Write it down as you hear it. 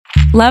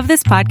Love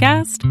this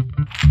podcast?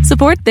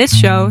 Support this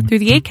show through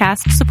the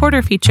Acast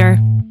supporter feature.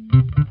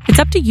 It's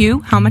up to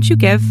you how much you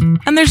give,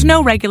 and there's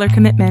no regular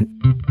commitment.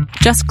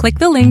 Just click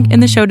the link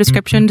in the show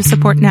description to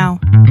support now.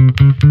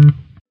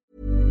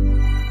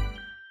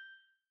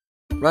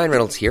 Ryan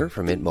Reynolds here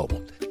from Mint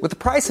Mobile. With the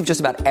price of just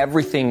about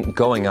everything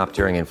going up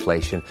during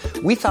inflation,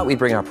 we thought we'd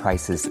bring our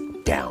prices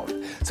down.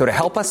 So to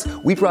help us,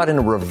 we brought in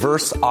a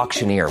reverse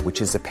auctioneer,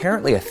 which is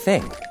apparently a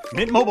thing.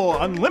 Mint Mobile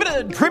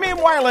Unlimited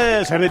Premium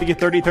Wireless. How to get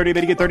 30, 30,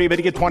 bit to get 30, bit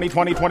to get 20,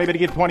 20, 20, bit to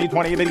get 20,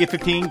 20, bit to get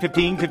 15,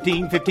 15,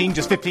 15, 15,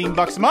 just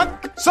 $15 a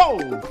month?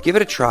 Sold! Give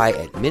it a try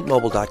at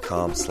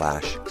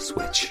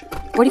mintmobile.com/switch.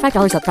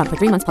 $45 up front for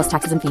 3 months plus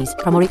taxes and fees.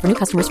 Promo rate for new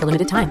customers for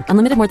limited time.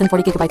 Unlimited more than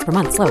 40 gigabytes per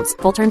month. Slows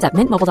full terms at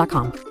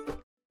mintmobile.com.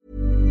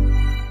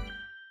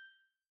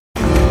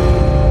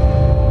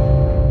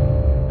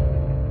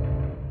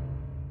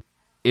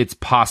 It's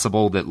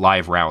possible that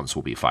live rounds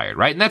will be fired,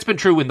 right? And that's been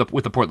true with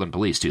the Portland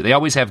police, too. They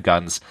always have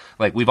guns.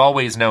 Like, we've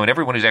always known,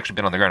 everyone who's actually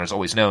been on the ground has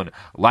always known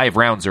live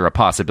rounds are a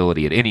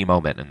possibility at any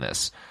moment in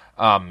this.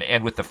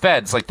 And with the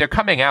feds, like, they're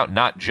coming out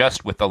not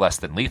just with the less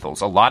than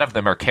lethals. A lot of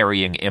them are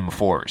carrying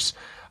M4s.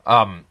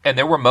 And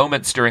there were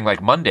moments during,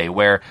 like, Monday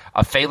where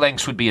a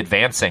phalanx would be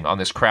advancing on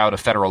this crowd of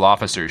federal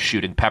officers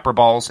shooting pepper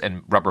balls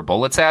and rubber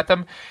bullets at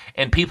them,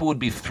 and people would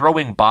be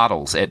throwing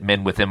bottles at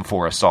men with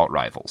M4 assault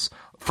rifles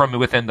from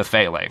within the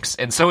phalanx.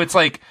 And so it's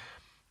like,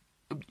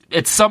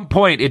 at some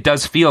point, it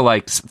does feel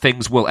like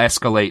things will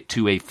escalate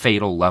to a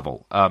fatal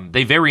level.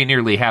 They very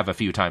nearly have a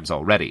few times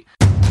already.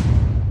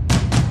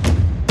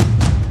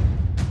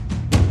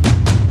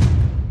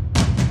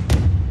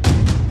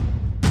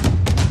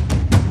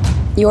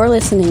 You're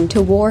listening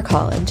to War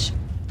College,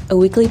 a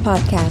weekly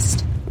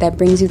podcast that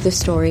brings you the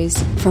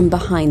stories from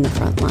behind the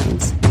front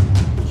lines.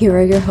 Here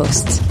are your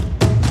hosts.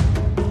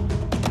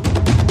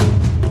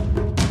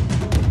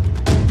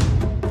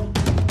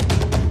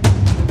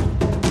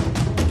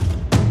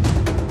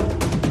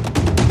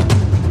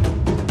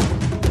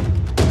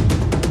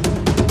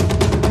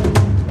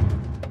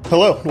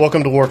 Hello,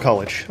 welcome to War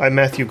College. I'm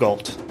Matthew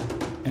Galt.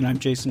 And I'm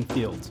Jason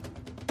Fields.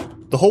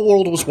 The whole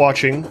world was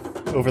watching,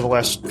 over the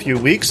last few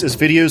weeks, as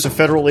videos of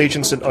federal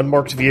agents in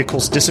unmarked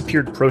vehicles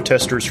disappeared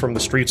protesters from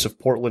the streets of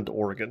Portland,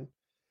 Oregon.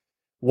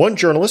 One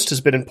journalist has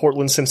been in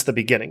Portland since the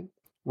beginning,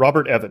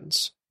 Robert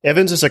Evans.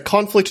 Evans is a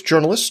conflict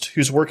journalist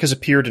whose work has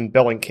appeared in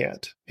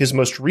Bellingcat. His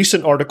most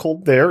recent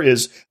article there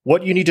is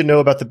What You Need to Know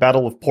About the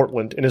Battle of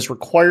Portland and is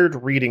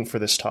required reading for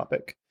this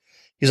topic.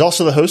 He's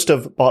also the host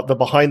of the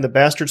Behind the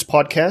Bastards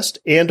podcast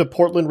and a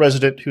Portland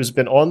resident who's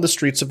been on the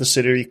streets of the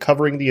city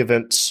covering the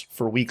events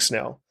for weeks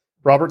now.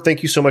 Robert,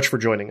 thank you so much for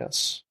joining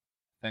us.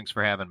 Thanks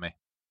for having me.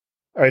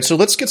 All right, so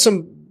let's get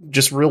some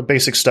just real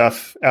basic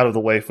stuff out of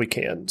the way if we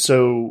can.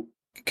 So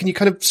can you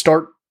kind of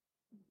start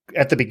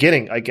at the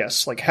beginning, I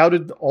guess? Like, how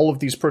did all of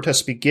these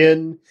protests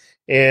begin?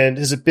 And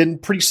has it been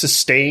pretty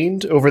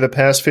sustained over the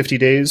past 50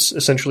 days,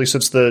 essentially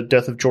since the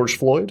death of George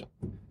Floyd?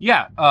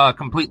 Yeah,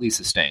 completely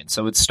sustained.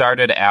 So it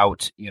started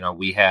out,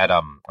 we had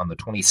on the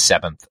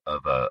 27th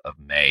of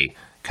May,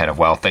 kind of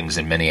while things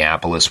in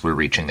Minneapolis were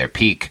reaching their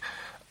peak,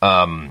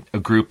 a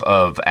group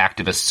of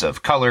activists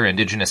of color,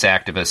 indigenous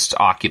activists,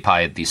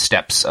 occupied the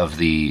steps of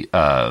the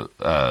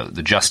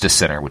Justice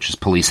Center, which is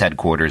police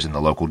headquarters in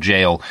the local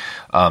jail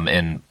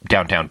in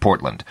downtown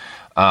Portland.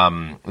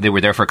 They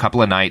were there for a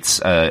couple of nights.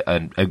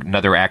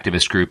 Another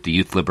activist group, the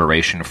Youth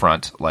Liberation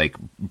Front,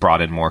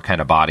 brought in more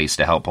kind of bodies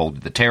to help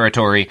hold the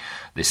territory.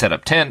 They set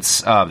up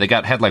tents. They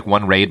had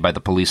one raid by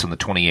the police on the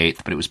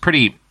 28th, but it was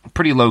pretty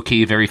low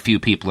key. Very few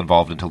people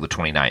involved until the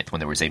 29th, when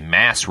there was a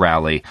mass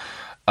rally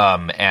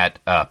at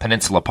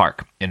Peninsula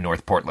Park in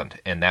North Portland,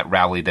 and that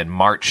rally then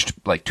marched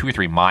 2 or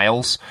 3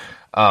 miles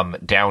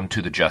down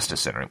to the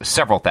Justice Center. It was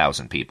several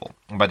thousand people.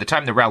 And by the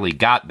time the rally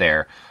got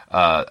there,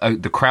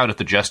 the crowd at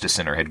the Justice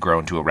Center had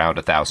grown to around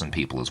 1,000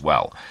 people as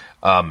well.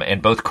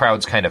 And both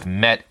crowds kind of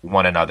met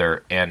one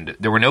another, and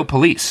there were no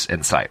police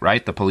in sight,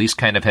 right? The police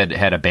kind of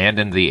had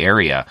abandoned the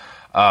area.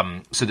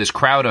 So this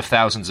crowd of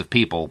thousands of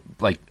people,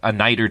 a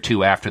night or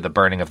two after the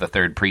burning of the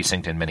 3rd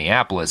Precinct in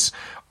Minneapolis,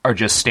 are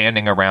just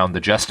standing around the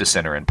Justice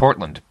Center in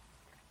Portland.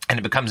 And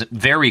it becomes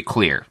very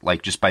clear,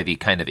 just by the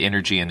kind of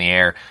energy in the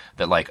air,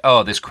 that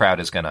this crowd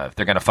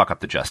they're gonna fuck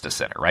up the Justice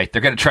Center, right?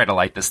 They're gonna try to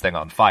light this thing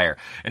on fire.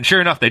 And sure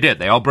enough, they did.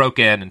 They all broke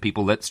in, and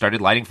people started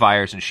lighting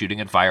fires and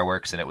shooting at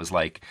fireworks, and it was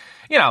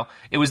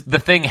the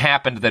thing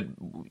happened that,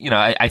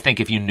 I think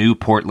if you knew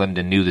Portland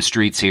and knew the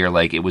streets here,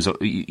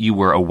 you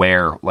were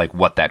aware,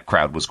 what that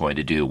crowd was going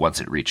to do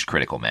once it reached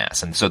critical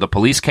mass. And so the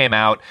police came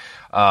out.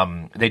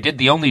 They did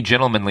the only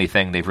gentlemanly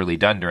thing they've really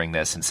done during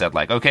this, and said,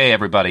 okay,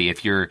 everybody,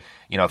 if you're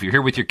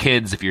here with your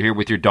kids, if you're here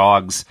with your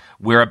dogs,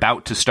 we're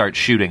about to start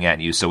shooting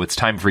at you, so it's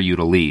time for you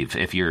to leave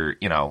if you're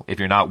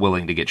not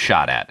willing to get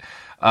shot at.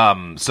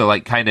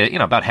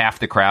 About half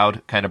the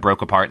crowd kind of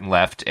broke apart and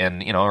left,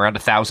 and, around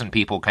 1,000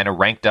 people kind of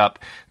ranked up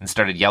and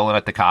started yelling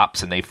at the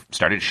cops, and they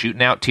started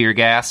shooting out tear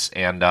gas,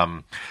 and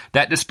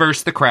that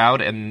dispersed the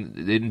crowd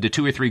and into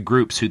 2 or 3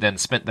 groups who then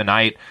spent the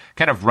night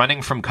kind of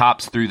running from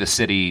cops through the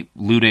city,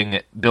 looting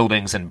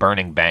buildings and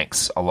burning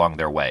banks along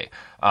their way.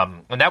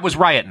 And that was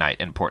riot night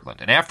in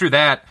Portland. And after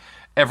that,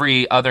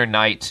 every other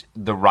night,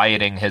 the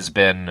rioting has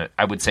been,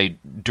 I would say,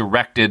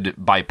 directed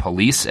by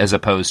police as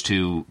opposed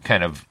to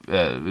kind of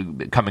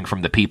coming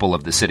from the people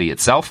of the city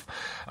itself.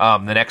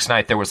 The next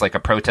night, there was like a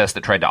protest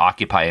that tried to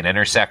occupy an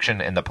intersection,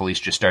 and the police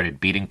just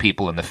started beating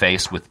people in the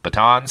face with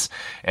batons,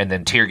 and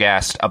then tear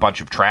gassed a bunch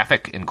of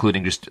traffic,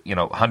 including just,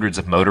 hundreds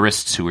of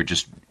motorists who were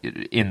just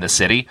in the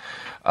city.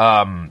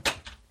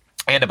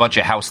 And a bunch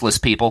of houseless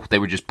people. They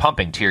were just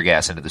pumping tear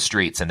gas into the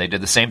streets. And they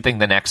did the same thing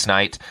the next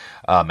night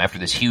after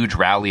this huge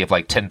rally of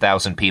like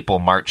 10,000 people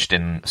marched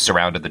and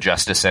surrounded the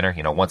Justice Center.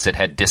 Once it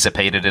had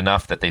dissipated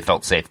enough that they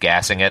felt safe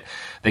gassing it,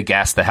 they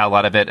gassed the hell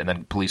out of it. And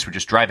then police were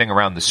just driving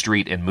around the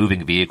street in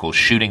moving vehicles,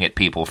 shooting at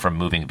people from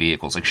moving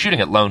vehicles, like shooting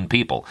at lone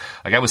people.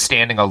 Like I was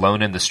standing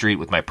alone in the street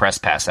with my press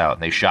pass out,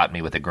 and they shot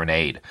me with a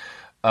grenade.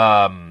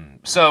 That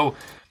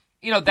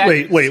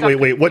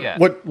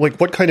Wait.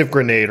 What kind of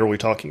grenade are we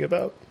talking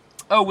about?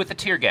 Oh, with a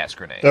tear gas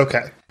grenade.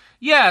 Okay.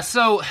 Yeah,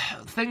 so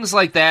things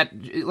like that,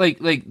 like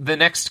the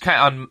next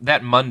on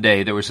that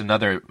Monday, there was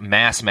another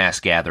mass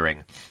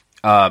gathering.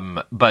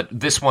 But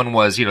this one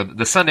was,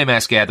 the Sunday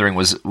mass gathering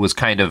was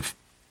kind of,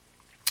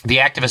 the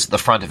activist at the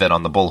front of it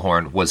on the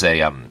bullhorn was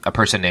a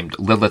person named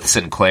Lilith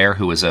Sinclair,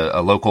 who was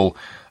a local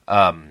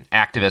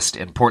activist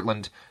in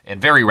Portland and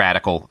very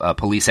radical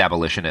police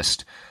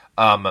abolitionist.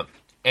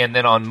 And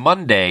then on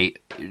Monday,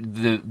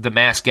 the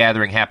mass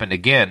gathering happened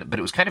again, but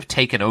it was kind of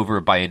taken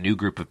over by a new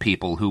group of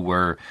people who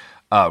were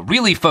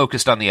really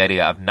focused on the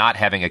idea of not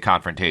having a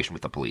confrontation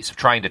with the police, of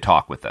trying to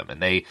talk with them.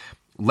 And they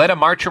led a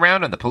march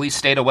around, and the police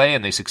stayed away,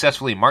 and they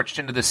successfully marched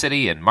into the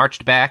city and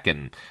marched back,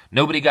 and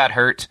nobody got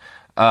hurt.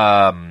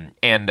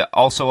 And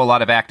also a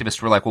lot of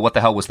activists were like, well, what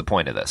the hell was the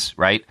point of this,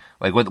 right?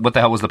 Like, what the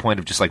hell was the point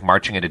of just like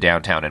marching into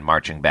downtown and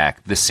marching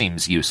back? This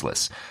seems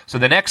useless. So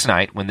the next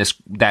night, when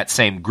that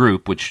same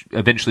group, which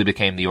eventually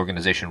became the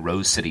organization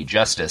Rose City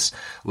Justice,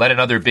 led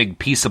another big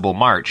peaceable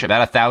march,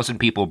 about 1,000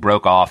 people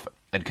broke off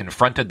and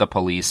confronted the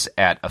police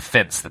at a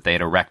fence that they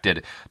had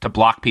erected to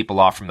block people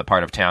off from the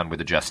part of town where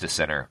the Justice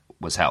Center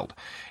was held.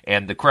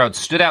 And the crowd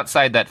stood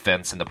outside that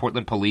fence, and the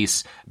Portland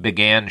police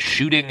began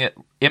shooting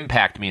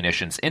impact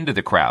munitions into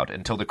the crowd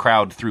until the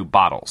crowd threw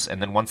bottles.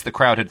 And then once the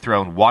crowd had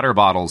thrown water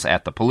bottles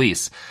at the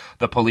police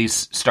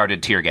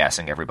started tear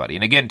gassing everybody.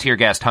 And again, tear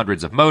gassed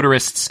hundreds of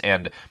motorists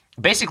and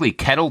basically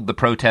kettled the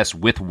protests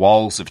with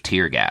walls of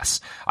tear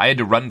gas. I had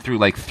to run through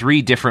like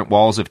 3 different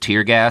walls of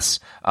tear gas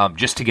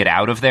just to get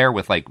out of there,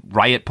 with like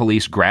riot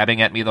police grabbing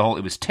at me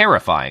it was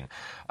terrifying.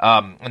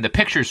 And the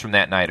pictures from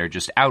that night are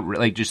just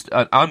just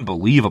an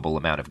unbelievable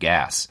amount of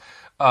gas.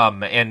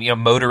 And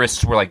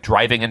motorists were like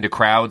driving into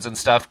crowds and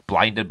stuff,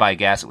 blinded by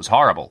gas. It was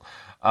horrible.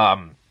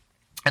 And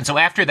so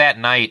after that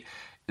night,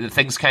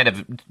 things kind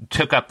of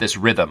took up this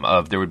rhythm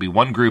of there would be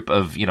one group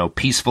of,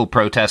 peaceful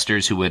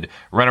protesters who would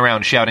run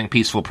around shouting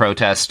peaceful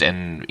protest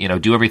and,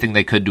 do everything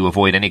they could to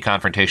avoid any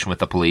confrontation with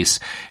the police.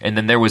 And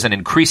then there was an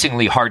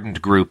increasingly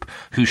hardened group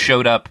who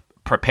showed up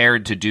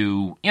prepared to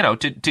do,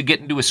 to get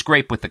into a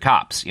scrape with the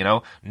cops,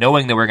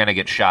 knowing they were going to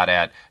get shot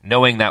at,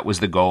 knowing that was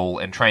the goal,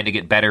 and trying to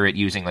get better at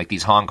using like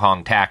these Hong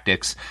Kong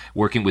tactics,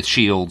 working with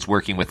shields,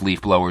 working with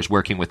leaf blowers,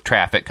 working with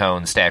traffic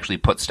cones to actually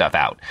put stuff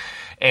out.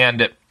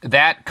 And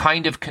that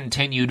kind of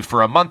continued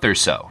for a month or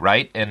so,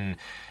 right? And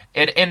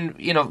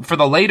for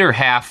the later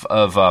half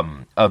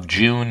of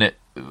June,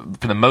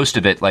 for the most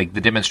of it, like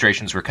the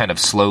demonstrations were kind of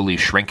slowly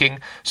shrinking.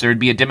 So there'd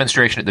be a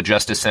demonstration at the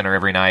Justice Center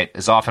every night.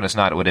 As often as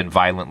not, it would end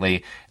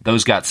violently.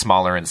 Those got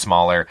smaller and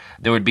smaller.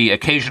 There would be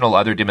occasional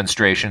other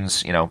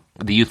demonstrations.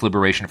 The Youth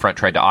Liberation Front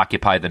tried to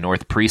occupy the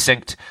North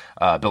Precinct,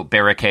 built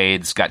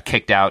barricades, got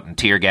kicked out and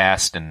tear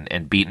gassed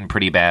and beaten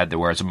pretty bad. There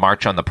was a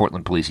march on the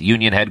Portland Police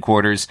Union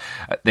headquarters.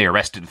 They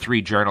arrested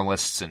 3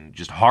 journalists and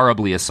just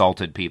horribly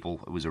assaulted people.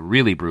 It was a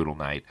really brutal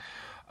night.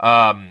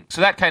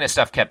 So that kind of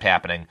stuff kept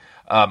happening.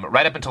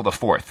 Right up until the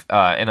 4th.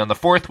 And on the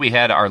 4th, we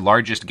had our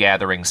largest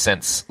gathering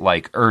since,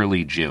 like,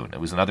 early June. It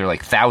was another,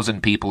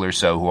 1,000 people or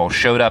so who all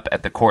showed up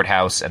at the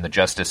courthouse and the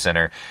Justice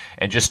Center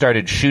and just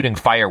started shooting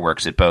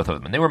fireworks at both of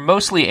them. And they were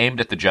mostly aimed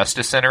at the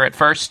Justice Center at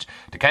first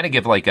to kind of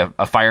give,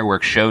 a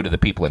fireworks show to the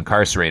people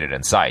incarcerated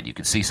inside. You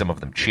could see some of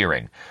them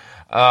cheering.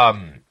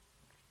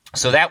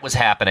 So that was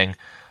happening.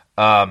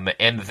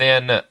 And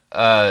then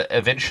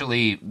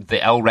eventually the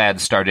LRAD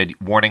started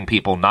warning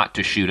people not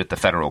to shoot at the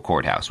federal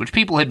courthouse, which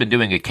people had been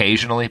doing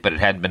occasionally, but it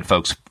hadn't been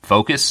folks'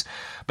 focus.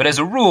 But as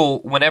a rule,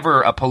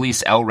 whenever a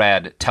police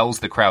LRAD tells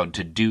the crowd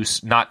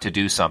not to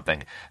do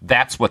something,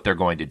 that's what they're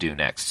going to do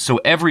next.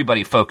 So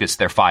everybody focused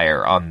their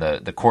fire on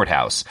the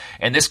courthouse.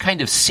 And this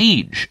kind of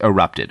siege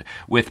erupted,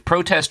 with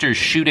protesters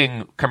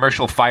shooting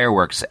commercial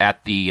fireworks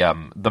at the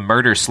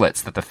murder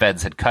slits that the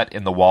feds had cut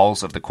in the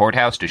walls of the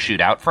courthouse to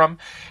shoot out from,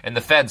 and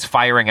the feds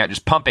firing out,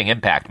 just pumping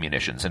impact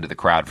munitions into the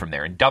crowd from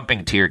there and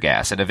dumping tear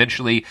gas. And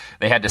eventually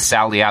they had to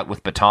sally out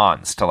with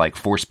batons to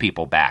force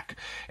people back.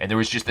 And there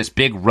was just this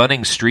big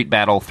running street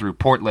battle through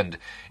Portland,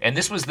 and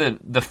this was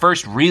the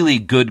first really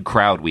good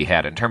crowd we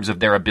had in terms of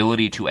their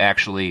ability to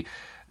actually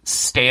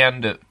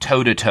stand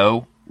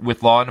toe-to-toe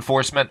with law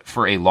enforcement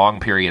for a long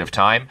period of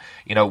time.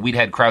 You know, we'd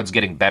had crowds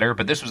getting better,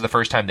 but this was the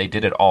first time they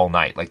did it all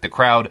night. Like, the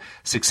crowd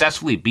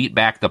successfully beat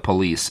back the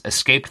police,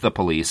 escaped the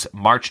police,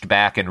 marched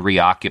back and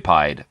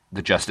reoccupied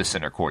the Justice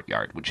Center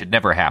courtyard, which had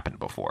never happened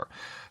before.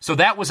 So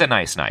that was a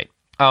nice night.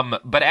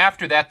 But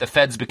after that, the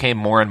feds became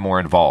more and more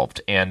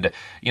involved. And,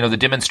 you know, the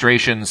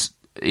demonstrations,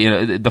 you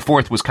know, the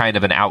 4th was kind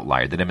of an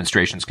outlier. The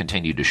demonstrations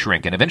continued to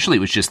shrink. And eventually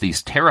it was just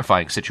these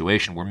terrifying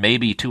situation where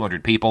maybe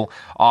 200 people,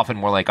 often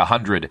more like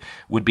 100,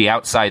 would be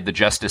outside the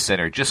Justice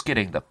Center just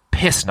getting the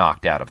piss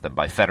knocked out of them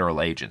by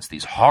federal agents.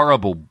 These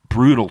horrible,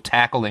 brutal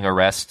tackling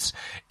arrests,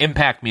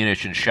 impact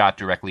munitions shot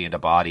directly into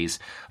bodies.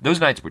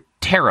 Those nights were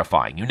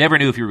terrifying. You never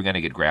knew if you were going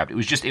to get grabbed.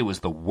 It was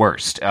the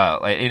worst.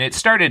 And it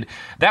started,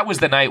 that was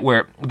the night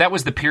where, that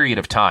was the period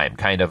of time,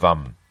 kind of,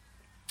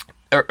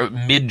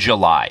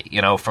 mid-July,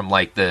 you know, from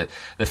like the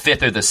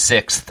 5th or the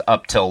 6th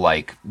up till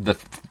like the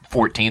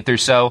 14th or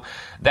so.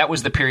 That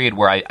was the period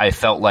where I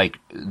felt like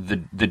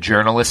the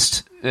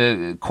journalist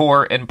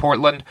corps in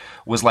Portland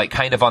was like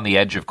kind of on the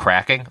edge of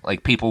cracking.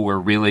 Like, people were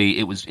really,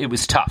 it was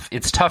tough.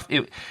 It's tough.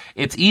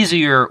 It's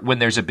easier when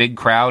there's a big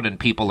crowd and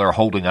people are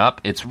holding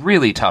up. It's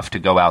really tough to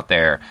go out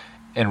there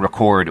and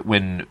record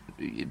when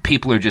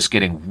people are just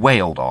getting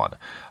wailed on.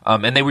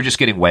 And they were just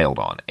getting wailed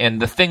on. And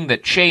the thing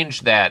that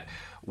changed that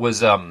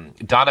was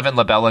Donovan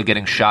Labella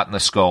getting shot in the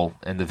skull,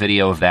 and the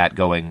video of that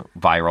going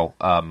viral,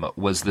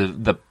 was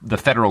the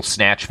federal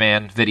snatch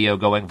van video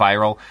going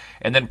viral,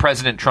 and then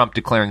President Trump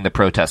declaring the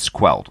protests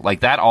quelled. Like,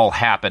 that all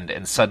happened,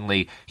 and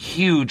suddenly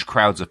huge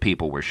crowds of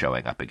people were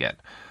showing up again.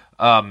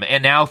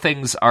 And now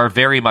things are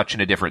very much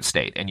in a different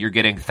state, and you're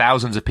getting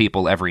thousands of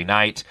people every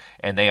night,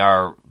 and they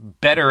are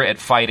better at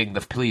fighting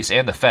the police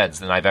and the feds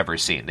than I've ever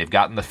seen. They've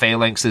gotten the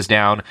phalanxes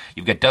down.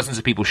 You've got dozens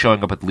of people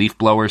showing up with leaf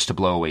blowers to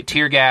blow away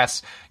tear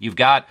gas. You've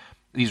got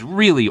these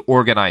really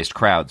organized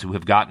crowds who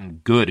have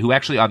gotten good, who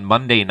actually on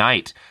Monday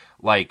night,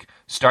 like,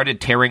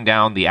 started tearing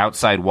down the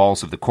outside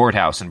walls of the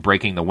courthouse and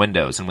breaking the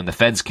windows. And when the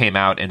feds came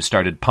out and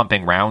started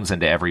pumping rounds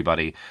into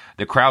everybody,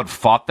 the crowd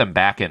fought them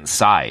back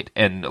inside.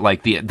 And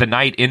like the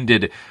night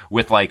ended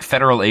with like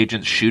federal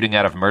agents shooting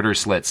out of murder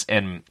slits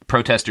and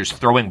protesters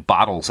throwing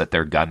bottles at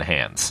their gun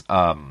hands.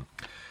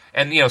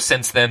 And, you know,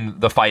 since then,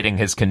 the fighting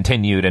has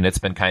continued, and it's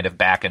been kind of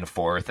back and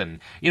forth. And,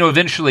 you know,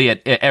 eventually,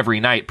 every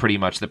night, pretty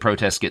much, the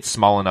protests get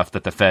small enough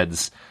that the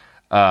feds,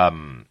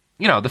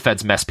 the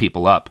feds mess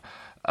people up.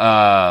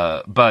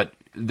 But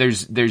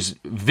there's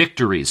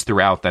victories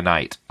throughout the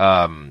night,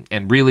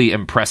 and really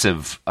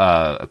impressive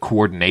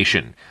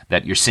coordination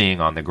that you're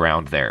seeing on the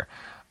ground there.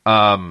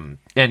 And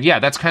yeah,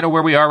 that's kind of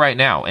where we are right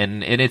now.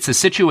 And it's a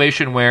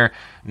situation where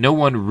no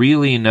one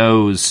really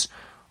knows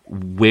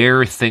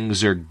where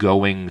things are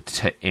going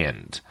to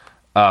end,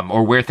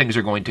 or where things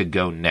are going to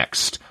go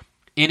next.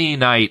 Any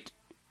night,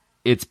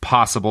 it's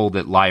possible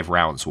that live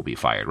rounds will be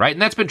fired, right?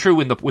 And that's been true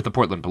with the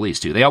Portland police,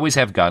 too. They always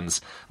have guns.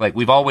 Like,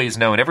 we've always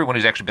known, everyone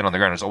who's actually been on the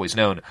ground has always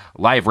known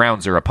live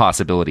rounds are a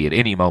possibility at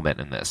any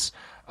moment in this.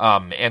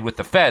 And with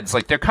the feds,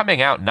 like, they're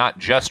coming out not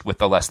just with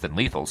the less than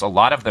lethals. A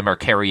lot of them are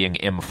carrying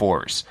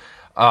M4s.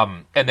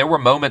 And there were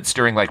moments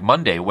during, like,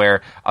 Monday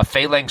where a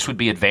phalanx would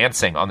be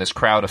advancing on this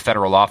crowd of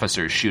federal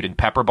officers shooting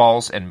pepper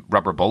balls and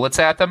rubber bullets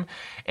at them,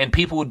 and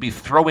people would be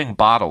throwing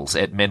bottles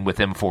at men with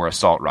M4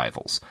 assault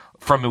rifles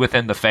from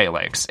within the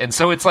phalanx. And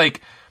so it's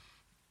like,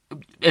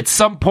 at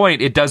some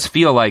point, it does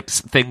feel like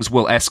things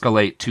will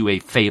escalate to a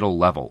fatal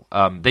level.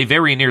 They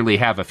very nearly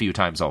have a few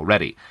times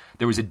already.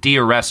 There was a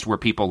de-arrest where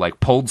people, like,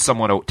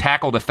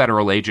 tackled a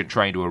federal agent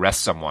trying to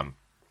arrest someone,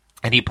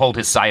 and he pulled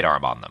his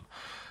sidearm on them.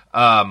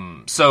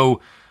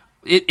 So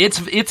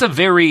it's a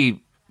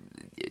very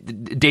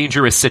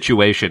dangerous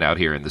situation out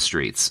here in the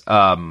streets.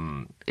 At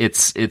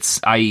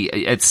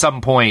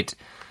some point,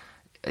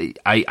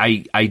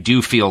 I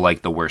do feel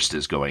like the worst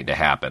is going to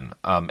happen.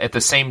 At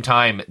the same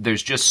time,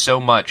 there's just so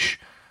much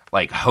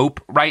like hope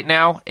right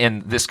now,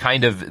 and this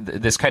kind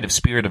of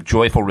spirit of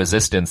joyful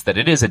resistance that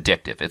it is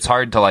addictive. It's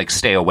hard to like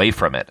stay away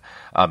from it.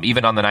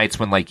 Even on the nights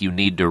when like you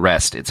need to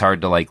rest, it's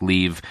hard to like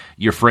leave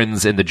your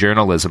friends in the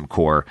journalism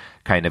corps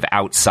kind of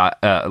outside,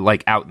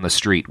 like out in the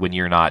street when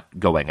you're not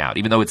going out.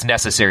 Even though it's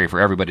necessary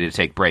for everybody to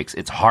take breaks,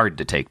 it's hard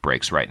to take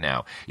breaks right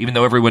now. Even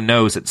though everyone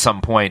knows at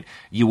some point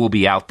you will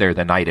be out there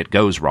the night it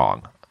goes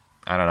wrong.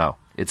 I don't know.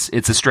 It's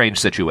a strange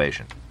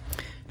situation.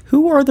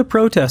 Who are the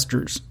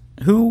protesters?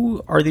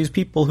 Who are these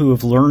people who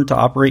have learned to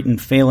operate in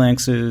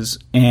phalanxes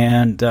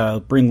and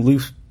bring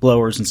leaf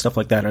blowers and stuff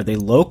like that? Are they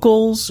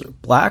locals,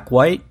 black,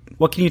 white?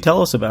 What can you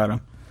tell us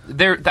about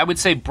them? I would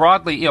say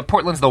broadly,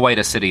 Portland's the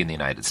whitest city in the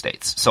United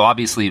States, so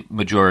obviously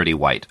majority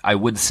white. I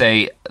would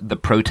say the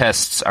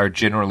protests are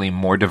generally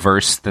more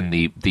diverse than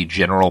the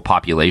general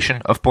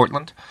population of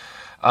Portland.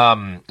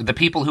 The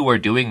people who are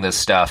doing this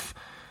stuff,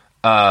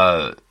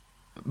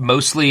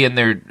 mostly in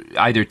their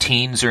either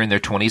teens or in their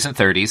 20s and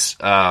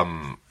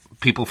 30s,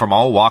 people from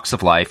all walks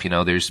of life.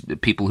 There's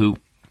people who,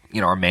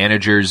 are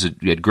managers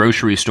at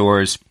grocery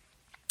stores.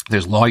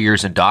 There's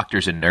lawyers and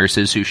doctors and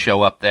nurses who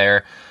show up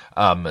there.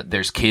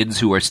 There's kids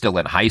who are still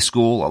in high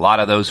school. A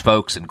lot of those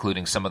folks,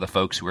 including some of the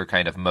folks who are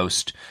kind of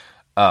most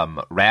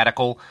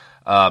radical.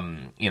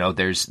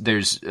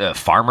 There's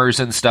farmers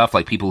and stuff,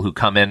 like people who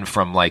come in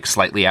from like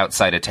slightly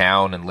outside of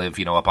town and live,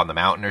 up on the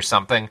mountain or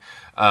something.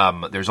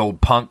 There's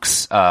old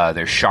punks.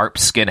 There's sharp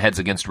skinheads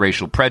against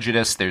racial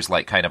prejudice. There's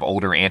like kind of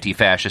older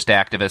anti-fascist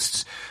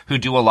activists who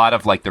do a lot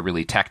of like the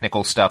really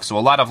technical stuff. So a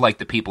lot of like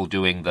the people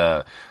doing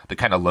the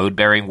kind of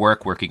load-bearing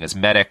work, working as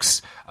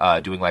medics,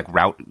 doing like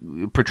route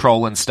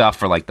patrol and stuff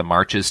for like the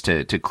marches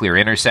to clear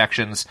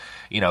intersections.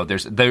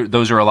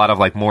 Those are a lot of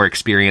like more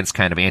experienced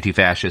kind of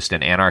anti-fascist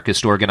and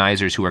anarchist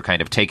organizers who are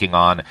kind of taking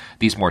on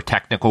these more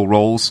technical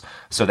roles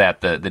so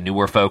that the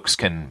newer folks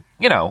can,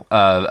 do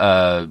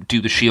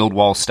the shield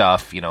wall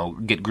stuff,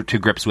 get to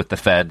grips with the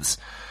feds.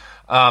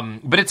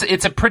 But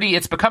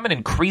it's become an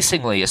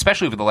increasingly,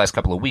 especially over the last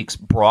couple of weeks,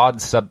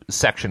 broad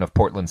subsection of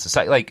Portland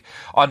society. Like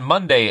on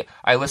Monday,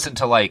 I listened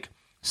to like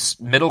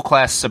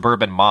middle-class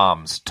suburban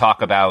moms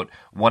talk about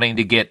wanting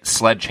to get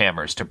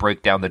sledgehammers to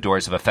break down the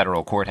doors of a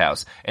federal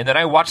courthouse. And then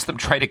I watched them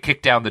try to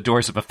kick down the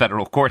doors of a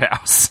federal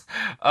courthouse.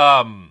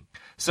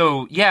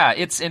 So yeah,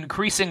 it's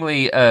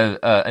increasingly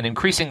an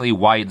increasingly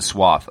wide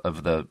swath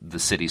of the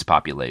city's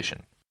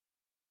population.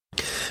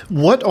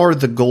 What are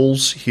the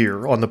goals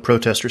here on the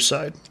protester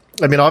side?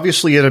 I mean,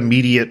 obviously an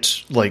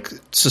immediate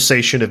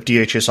cessation of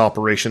DHS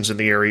operations in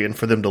the area and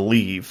for them to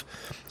leave,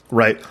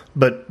 right?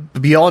 But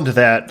beyond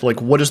that,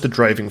 what is the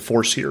driving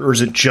force here, or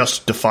is it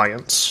just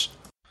defiance?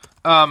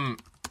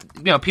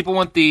 People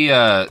want the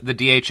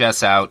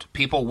DHS out.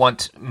 People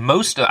want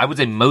most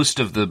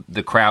of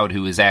the crowd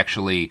who is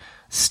actually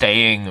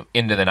staying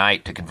into the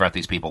night to confront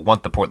these people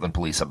want the Portland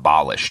police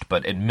abolished,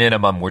 but at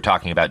minimum, we're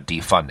talking about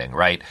defunding,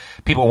 right?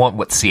 People want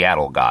what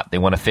Seattle got. They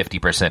want a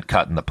 50%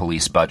 cut in the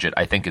police budget,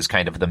 I think is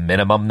kind of the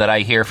minimum that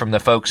I hear from the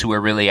folks who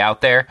are really out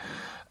there.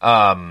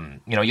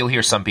 You'll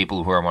hear some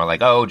people who are more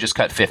like, oh, just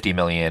cut $50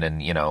 million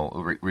and,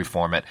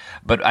 reform it.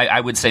 But I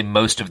would say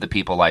most of the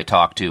people I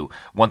talk to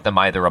want them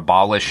either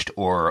abolished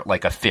or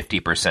like a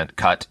 50%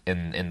 cut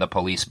in the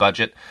police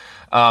budget.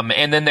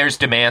 And then there's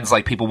demands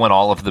like people want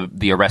all of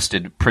the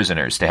arrested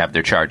prisoners to have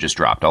their charges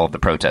dropped, all of the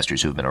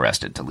protesters who've been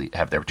arrested to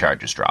have their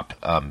charges dropped.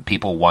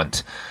 People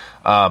want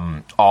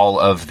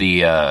all of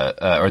the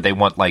or they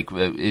want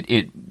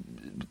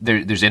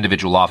there's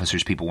individual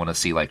officers people want to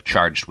see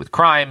charged with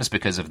crimes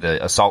because of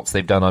the assaults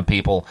they've done on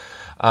people.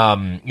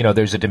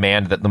 There's a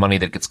demand that the money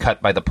that gets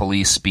cut by the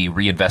police be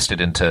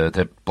reinvested into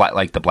the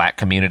black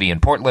community in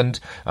Portland,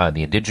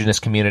 the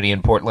indigenous community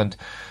in Portland.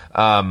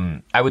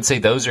 I would say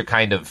those are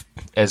kind of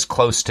as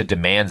close to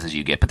demands as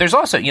you get. But there's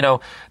also,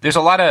 there's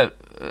a lot of,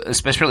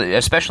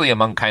 especially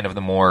among kind of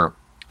the more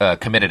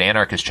committed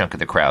anarchist chunk of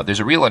the crowd, there's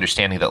a real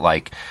understanding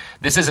that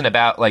this isn't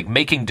about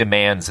making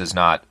demands is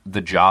not the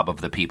job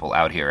of the people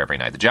out here every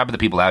night. The job of the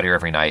people out here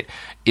every night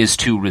is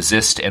to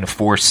resist and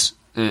force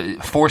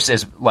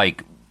as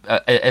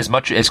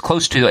much as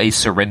close to a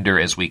surrender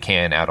as we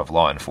can out of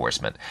law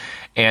enforcement.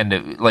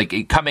 And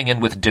coming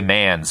in with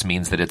demands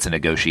means that it's a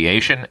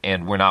negotiation,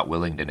 and we're not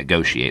willing to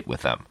negotiate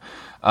with them.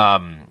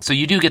 So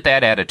you do get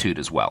that attitude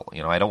as well.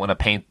 I don't want to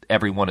paint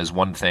everyone as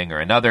one thing or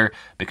another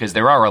because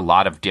there are a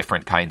lot of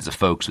different kinds of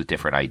folks with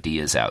different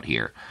ideas out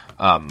here.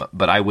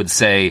 But I would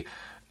say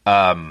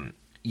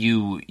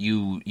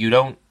you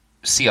don't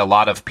see a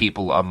lot of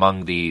people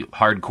among the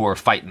hardcore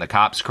fighting the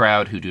cops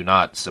crowd who do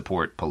not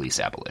support police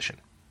abolition.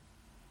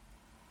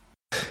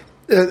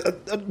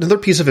 Another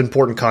piece of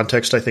important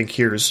context I think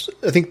here is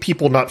I think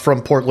people not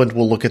from Portland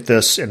will look at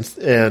this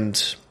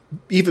and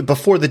even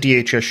before the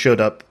DHS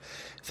showed up,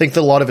 think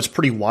that a lot of it's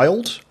pretty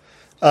wild.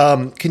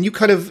 Can you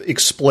kind of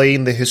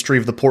explain the history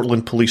of the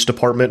Portland Police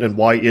Department and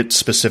why it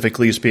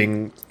specifically is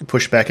being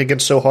pushed back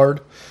against so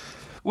hard?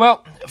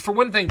 Well, for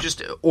one thing,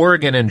 just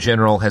Oregon in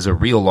general has a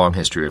real long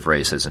history of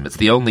racism. It's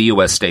the only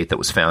U.S. state that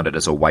was founded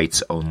as a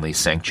whites-only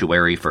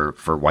sanctuary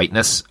for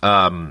whiteness.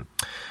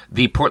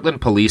 The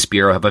Portland Police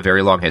Bureau have a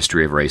very long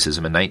history of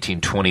racism. In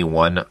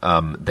 1921,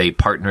 they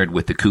partnered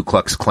with the Ku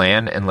Klux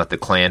Klan and let the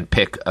Klan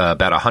pick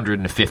about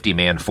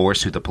 150-man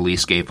force who the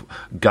police gave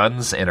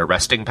guns and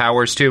arresting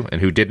powers to and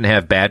who didn't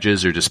have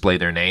badges or display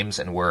their names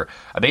and were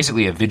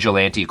basically a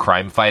vigilante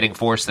crime-fighting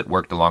force that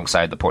worked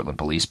alongside the Portland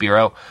Police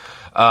Bureau.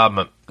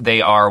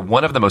 They are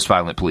one of the most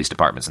violent police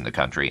departments in the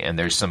country, and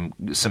there's some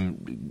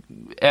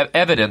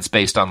evidence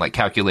based on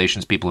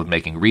calculations people have been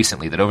making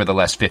recently that over the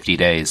last 50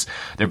 days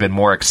there have been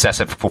more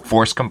excessive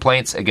force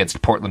complaints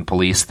against Portland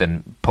police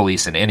than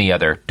police in any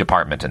other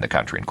department in the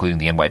country, including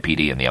the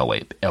NYPD and the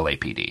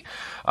LAPD.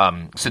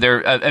 So they're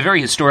a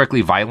very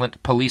historically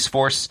violent police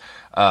force.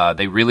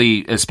 They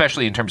really,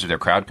 especially in terms of their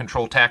crowd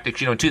control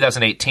tactics, in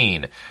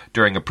 2018,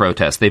 during a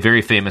protest, they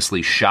very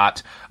famously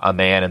shot a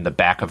man in the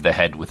back of the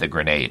head with a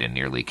grenade and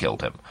nearly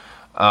killed him.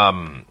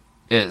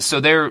 So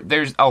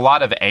there's a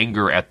lot of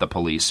anger at the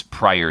police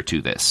prior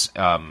to this.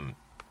 And,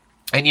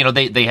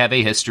 they have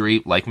a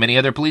history, like many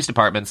other police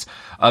departments,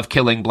 of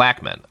killing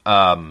black men.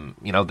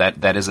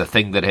 That is a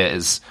thing that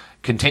has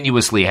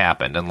continuously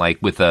happened. And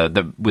with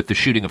the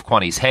shooting of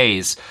Quantice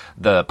Hayes,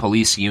 the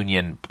police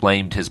union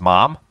blamed his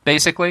mom,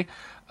 basically.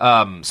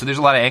 So there's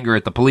a lot of anger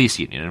at the police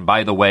union. And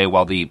by the way,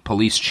 while the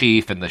police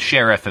chief and the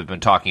sheriff have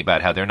been talking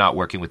about how they're not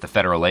working with the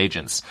federal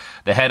agents,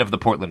 the head of the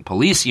Portland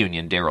Police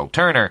Union, Daryl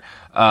Turner,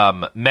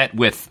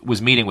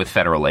 was meeting with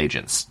federal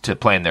agents to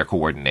plan their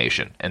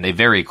coordination. And they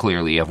very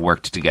clearly have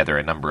worked together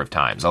a number of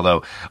times.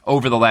 Although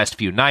over the last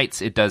few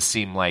nights, it does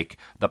seem like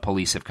the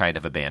police have kind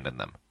of abandoned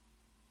them.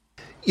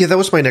 Yeah, that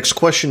was my next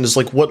question, is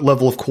like, what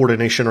level of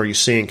coordination are you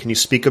seeing? Can you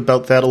speak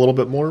about that a little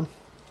bit more?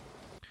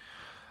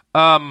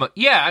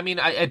 Yeah, I mean,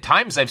 at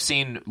times I've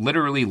seen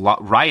literally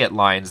riot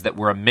lines that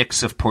were a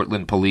mix of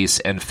Portland police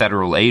and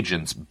federal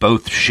agents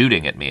both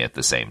shooting at me at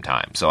the same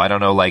time. So I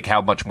don't know, like,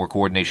 how much more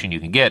coordination you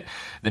can get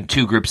than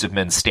two groups of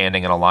men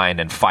standing in a line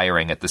and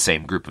firing at the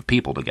same group of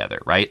people together,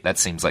 right? That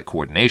seems like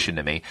coordination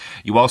to me.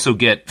 You also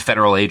get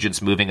federal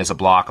agents moving as a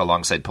block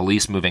alongside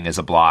police moving as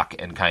a block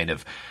and kind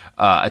of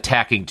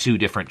attacking two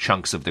different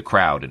chunks of the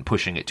crowd and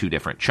pushing at two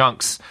different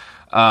chunks.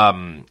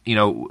 I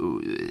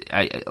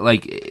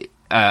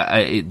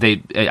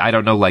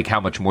don't know, like, how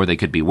much more they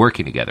could be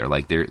working together.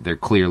 Like, they're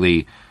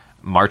clearly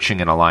marching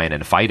in a line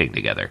and fighting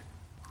together.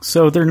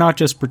 So they're not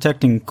just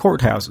protecting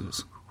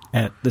courthouses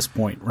at this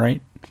point,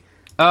 right?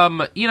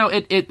 Over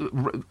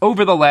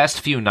the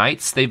last few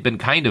nights, they've been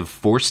kind of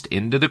forced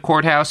into the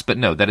courthouse, but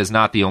no, that is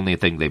not the only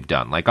thing they've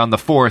done. Like, on the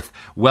 4th,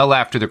 well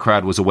after the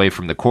crowd was away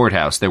from the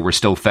courthouse, there were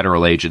still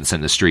federal agents in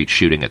the street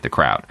shooting at the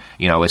crowd,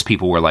 as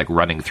people were, like,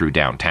 running through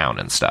downtown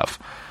and stuff.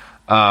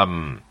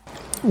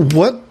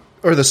 What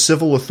are the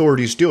civil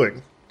authorities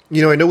doing?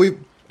 I know we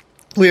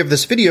have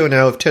this video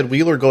now of Ted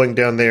Wheeler going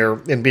down there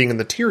and being in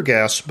the tear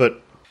gas,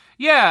 but...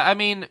 Yeah, I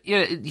mean,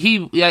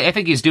 I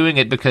think he's doing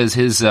it because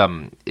his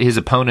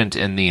opponent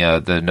in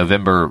the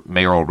November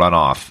mayoral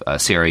runoff,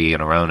 Sarah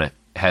Iannarone,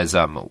 has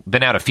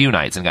been out a few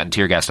nights and gotten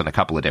tear gassed on a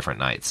couple of different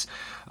nights.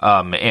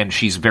 And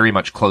she's very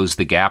much closed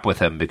the gap with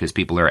him because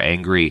people are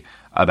angry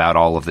about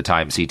all of the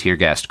times he tear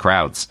gassed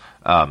crowds.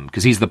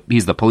 Because he's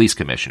the police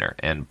commissioner,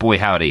 and boy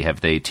howdy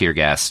have they tear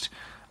gassed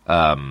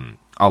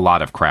a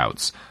lot of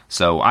crowds.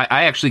 So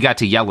I actually got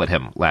to yell at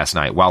him last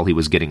night while he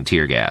was getting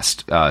tear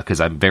gassed, because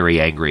I'm very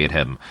angry at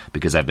him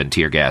because I've been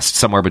tear gassed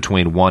somewhere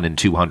between 100 and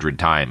 200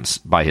 times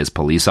by his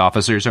police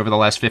officers over the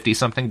last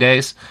 50-something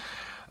days.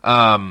 So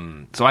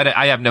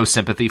I have no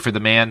sympathy for the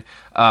man.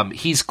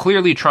 He's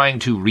clearly trying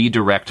to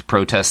redirect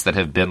protests that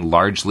have been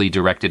largely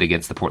directed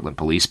against the Portland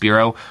Police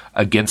Bureau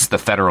against the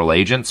federal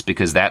agents,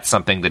 because that's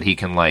something that he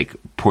can, like,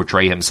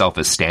 portray himself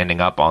as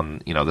standing up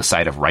on, the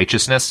side of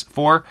righteousness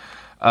for.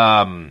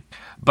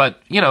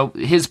 But,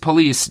 his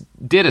police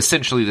did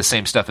essentially the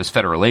same stuff as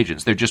federal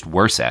agents. They're just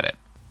worse at it.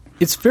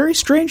 It's very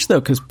strange,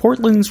 though, because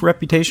Portland's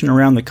reputation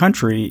around the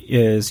country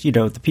is,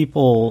 the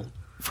people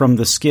from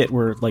the skit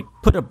were like,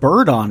 put a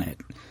bird on it.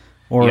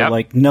 Or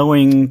like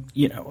knowing,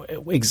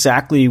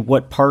 exactly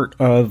what part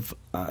of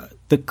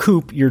the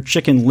coop your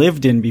chicken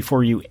lived in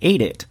before you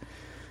ate it.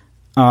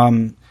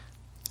 I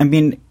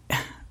mean,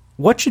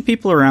 what should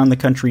people around the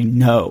country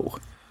know?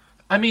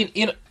 I mean,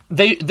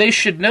 They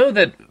should know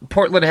that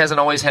Portland hasn't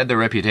always had the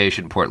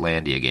reputation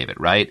Portlandia gave it,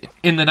 right?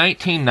 In the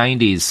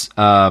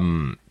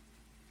 1990s,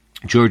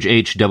 George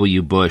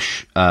H.W.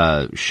 Bush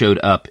showed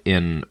up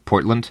in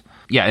Portland.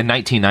 Yeah, in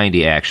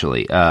 1990,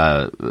 actually.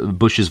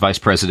 Bush's vice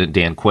president,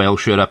 Dan Quayle,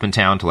 showed up in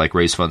town to, like,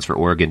 raise funds for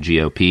Oregon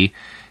GOP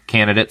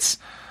candidates.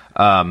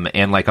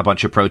 And, like, a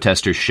bunch of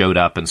protesters showed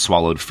up and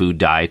swallowed food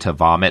dye to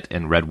vomit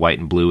in red, white,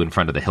 and blue in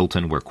front of the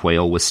Hilton where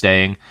Quayle was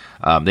staying.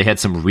 They had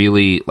some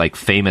really, like,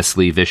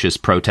 famously vicious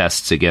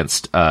protests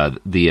against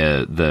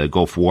the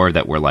Gulf War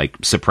that were, like,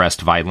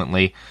 suppressed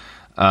violently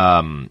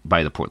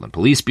by the Portland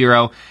Police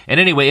Bureau. And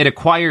anyway,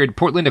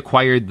 Portland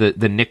acquired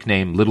the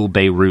nickname Little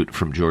Beirut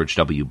from George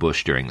W.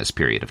 Bush during this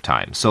period of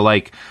time. So,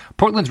 like,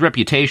 Portland's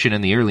reputation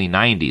in the early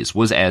 90s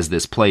was as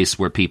this place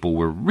where people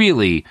were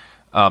really...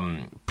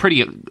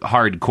 pretty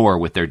hardcore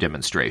with their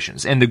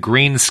demonstrations, and the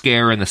Green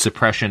Scare and the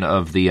suppression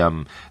of the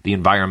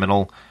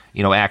environmental,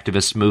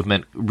 activist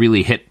movement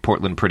really hit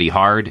Portland pretty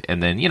hard,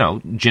 and then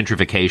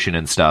gentrification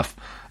and stuff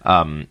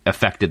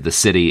affected the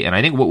city. And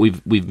I think what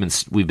we've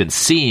been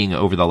seeing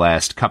over the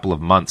last couple of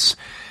months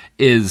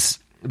is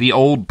the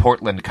old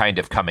Portland kind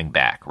of coming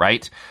back,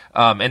 right?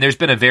 And there's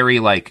been a very,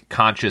 like,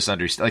 conscious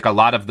like, a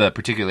lot of the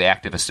particularly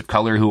activists of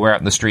color who were out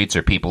in the streets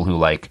are people who,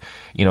 like,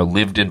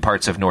 lived in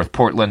parts of North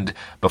Portland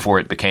before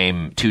it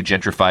became too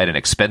gentrified and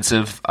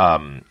expensive.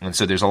 And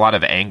so there's a lot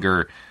of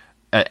anger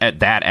at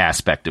that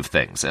aspect of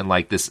things. And,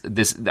 like, this,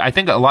 I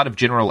think a lot of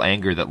general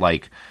anger that,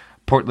 like,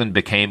 Portland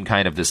became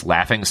kind of this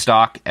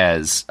laughingstock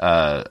as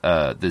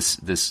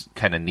this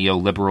kind of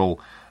neoliberal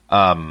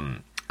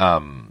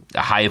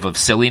hive of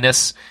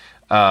silliness.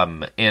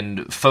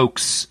 And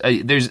folks,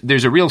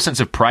 there's a real sense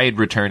of pride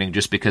returning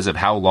just because of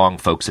how long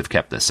folks have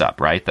kept this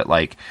up, right? That,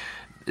 like,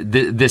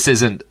 this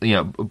isn't,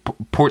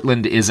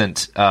 Portland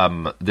isn't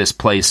this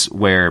place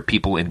where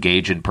people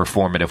engage in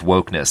performative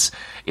wokeness.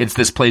 It's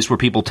this place where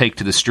people take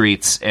to the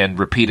streets and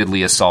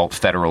repeatedly assault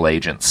federal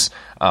agents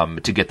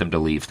to get them to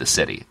leave the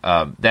city.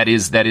 That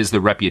is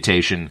the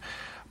reputation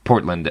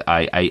Portland,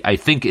 I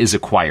think, is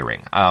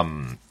acquiring.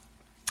 And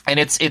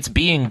it's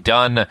being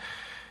done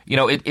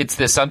it's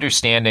this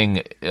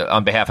understanding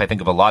on behalf, I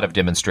think, of a lot of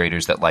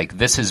demonstrators that, like,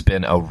 this has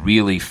been a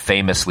really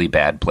famously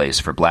bad place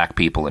for black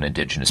people and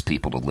indigenous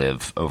people to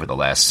live over the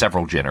last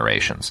several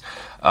generations.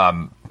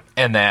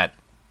 And that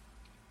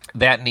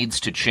needs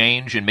to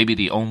change, and maybe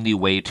the only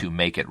way to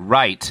make it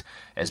right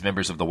as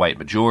members of the white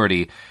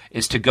majority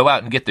is to go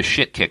out and get the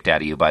shit kicked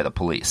out of you by the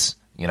police.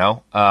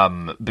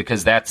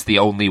 Because that's the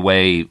only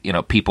way,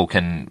 people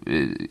can,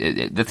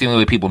 that's the only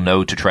way people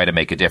know to try to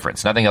make a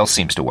difference. Nothing else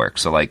seems to work.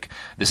 So, like,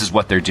 this is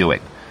what they're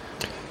doing.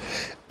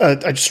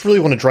 I just really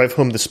want to drive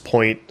home this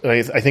point.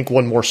 I think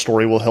one more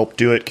story will help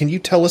do it. Can you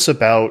tell us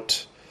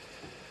about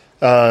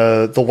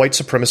the white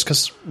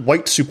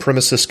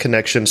supremacist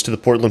connections to the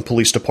Portland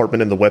Police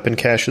Department and the weapon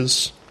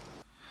caches?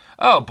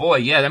 Oh, boy,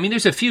 yeah. I mean,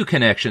 there's a few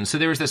connections. So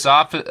there was this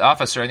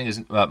officer, I think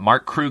is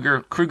Mark Kruger.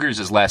 Kruger's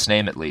his last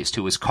name, at least,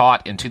 who was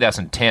caught in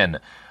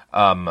 2010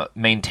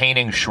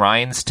 maintaining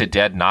shrines to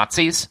dead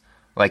Nazis,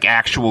 like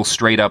actual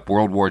straight-up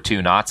World War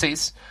II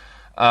Nazis.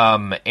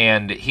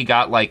 And he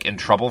got, like, in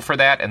trouble for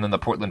that, and then the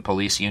Portland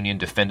Police Union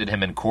defended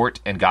him in court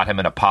and got him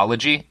an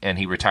apology, and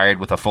he retired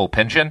with a full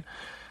pension.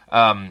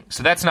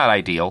 So that's not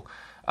ideal.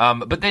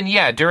 But then,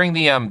 yeah, during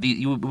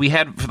we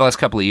had for the last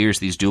couple of years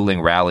these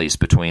dueling rallies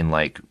between,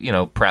 like,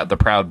 the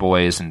Proud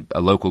Boys and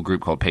a local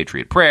group called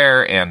Patriot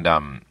Prayer and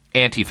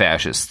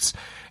anti-fascists,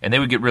 and they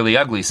would get really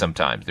ugly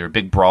sometimes. There were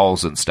big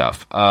brawls and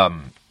stuff.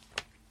 And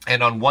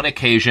on one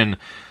occasion,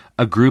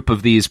 a group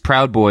of these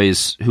Proud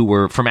Boys who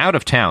were from out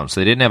of town,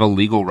 so they didn't have a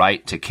legal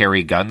right to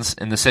carry guns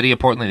in the city of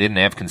Portland. They didn't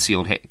have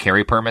concealed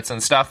carry permits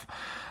and stuff.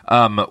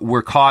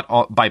 Were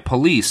caught by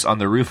police on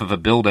the roof of a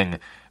building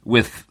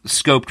with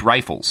scoped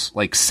rifles,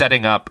 like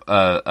setting up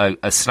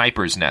a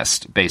sniper's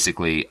nest,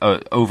 basically,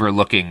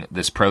 overlooking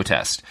this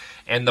protest.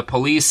 And the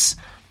police,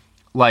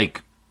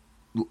 like,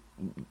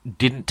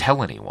 didn't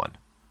tell anyone.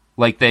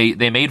 Like,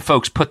 they made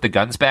folks put the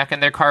guns back in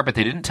their car, but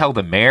they didn't tell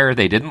the mayor.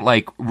 They didn't,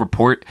 like,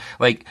 report.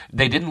 Like,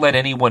 they didn't let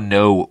anyone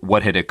know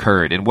what had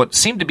occurred, and what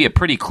seemed to be a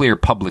pretty clear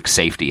public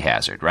safety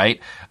hazard, right?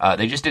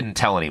 They just didn't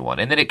tell anyone.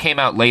 And then it came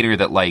out later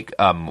that, like,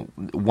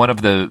 one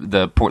of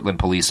the Portland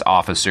police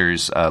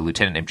officers,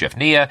 Lieutenant named Jeff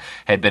Nia,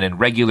 had been in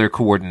regular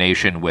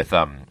coordination with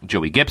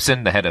Joey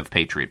Gibson, the head of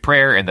Patriot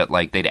Prayer, and that,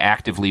 like, they'd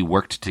actively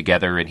worked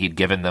together, and he'd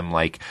given them,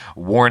 like,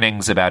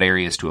 warnings about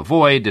areas to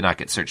avoid, to not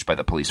get searched by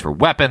the police for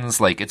weapons.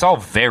 Like, it's all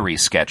very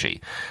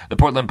sketchy. The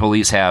Portland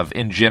police have,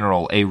 in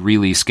general, a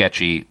really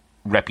sketchy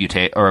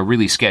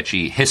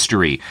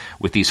history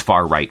with these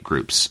far-right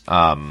groups,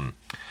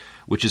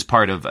 which is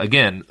part of,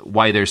 again,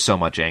 why there's so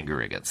much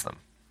anger against them.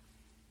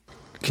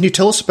 Can you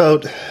tell us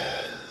about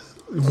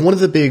one of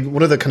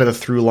the kind of the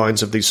through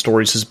lines of these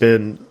stories has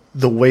been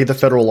the way the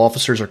federal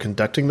officers are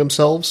conducting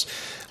themselves?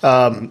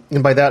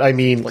 And by that, I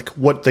mean, like,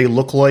 what they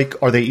look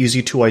like. Are they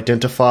easy to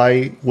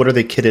identify? What are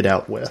they kitted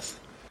out with?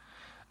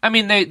 I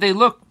mean, they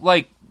look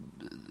like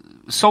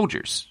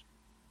soldiers.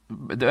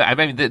 I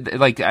mean,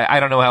 I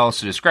don't know how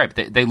else to describe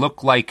it. They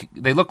look like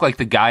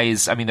the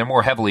guys. I mean, they're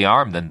more heavily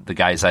armed than the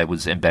guys I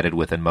was embedded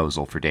with in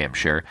Mosul, for damn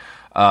sure.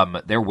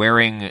 They're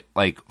wearing,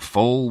 like,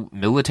 full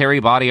military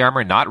body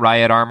armor, not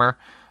riot armor.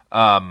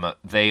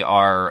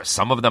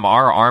 Some of them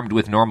are armed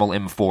with normal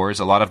M4s.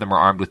 A lot of them are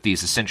armed with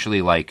these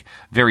essentially, like,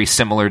 very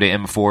similar to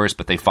M4s,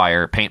 but they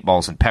fire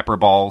paintballs and pepper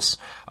balls.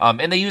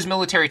 And they use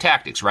military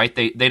tactics, right?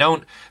 They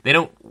don't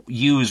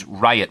use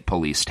riot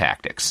police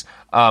tactics.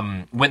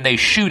 When they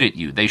shoot at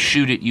you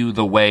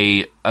the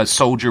way a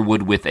soldier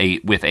would with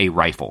a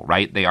rifle,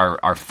 right? They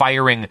are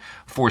firing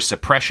for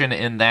suppression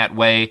in that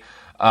way.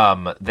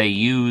 They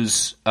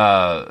use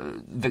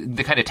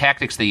the kind of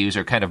tactics they use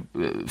are kind of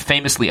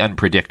famously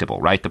unpredictable,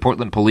 right? The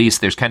Portland police,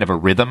 there's kind of a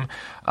rhythm.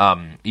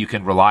 You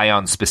can rely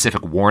on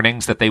specific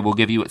warnings that they will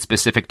give you at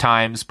specific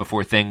times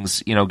before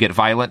things, get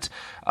violent.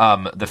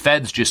 The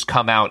feds just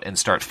come out and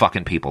start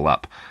fucking people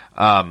up.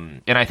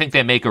 And I think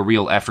they make a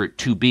real effort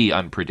to be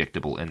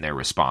unpredictable in their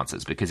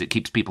responses because it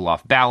keeps people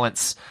off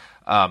balance.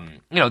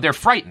 They're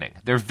frightening.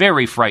 They're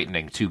very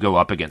frightening to go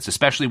up against,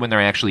 especially when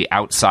they're actually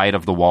outside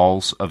of the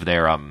walls of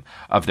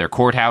their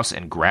courthouse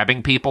and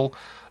grabbing people.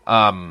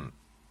 And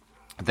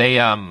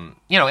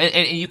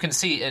you can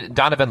see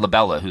Donovan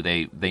Labella, who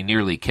they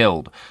nearly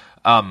killed.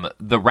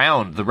 The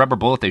rubber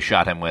bullet they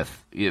shot him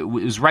with, it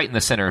was right in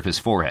the center of his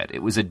forehead.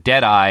 It was a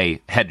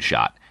dead-eye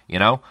headshot,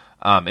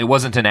 It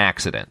wasn't an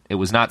accident. It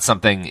was not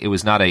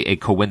a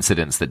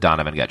coincidence that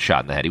Donovan got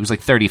shot in the head. He was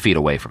like 30 feet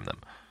away from them.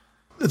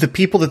 The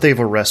people that they've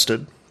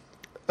arrested,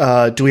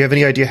 do we have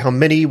any idea how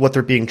many, what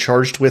they're being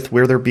charged with,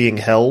 where they're being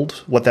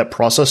held, what that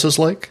process is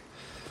like?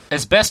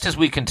 As best as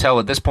we can tell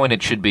at this point,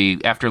 it should be,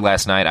 after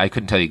last night, I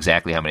couldn't tell you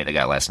exactly how many they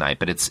got last night,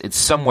 but it's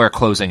somewhere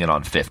closing in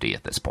on 50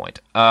 at this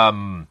point.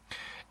 And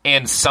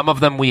some of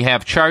them we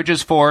have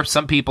charges for.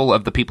 Some people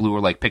who were,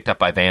 like, picked up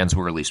by vans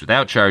were released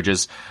without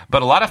charges.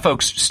 But a lot of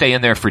folks stay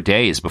in there for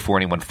days before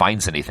anyone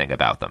finds anything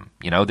about them.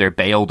 Their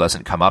bail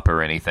doesn't come up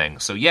or anything.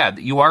 So, yeah,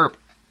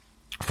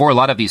 for a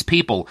lot of these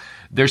people,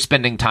 they're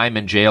spending time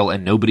in jail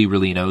and nobody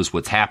really knows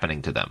what's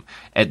happening to them.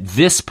 At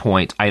this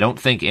point, I don't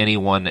think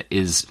anyone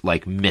is,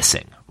 like,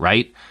 missing,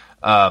 right?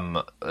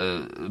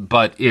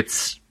 But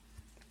it's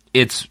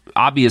it's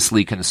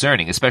obviously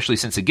concerning, especially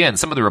since, again,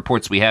 some of the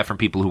reports we have from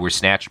people who were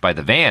snatched by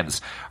the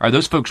vans are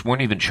those folks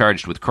weren't even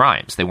charged with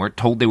crimes. They weren't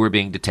told they were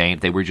being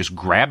detained. They were just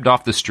grabbed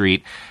off the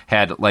street,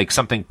 had like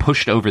something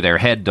pushed over their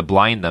head to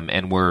blind them,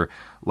 and were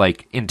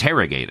like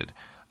interrogated,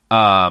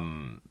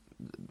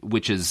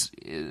 which is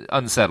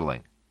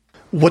unsettling.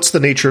 What's the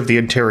nature of the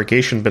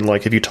interrogation been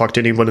like? Have you talked to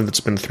anyone that's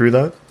been through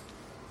that?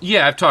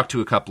 Yeah, I've talked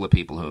to a couple of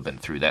people who have been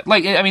through that.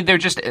 Like, I mean, they're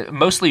just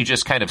mostly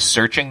just kind of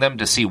searching them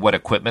to see what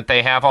equipment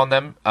they have on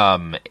them,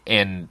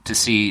 and to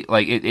see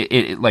like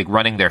like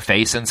running their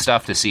face and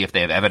stuff to see if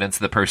they have evidence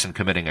of the person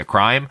committing a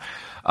crime.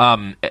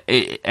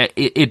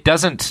 It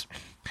doesn't.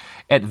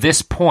 At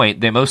this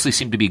point, they mostly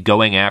seem to be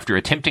going after,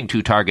 attempting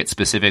to target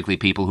specifically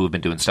people who have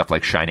been doing stuff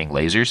like shining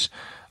lasers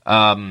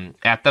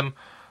at them.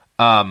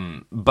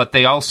 But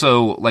they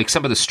also, like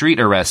some of the street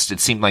arrests,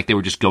 it seemed like they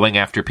were just going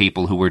after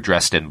people who were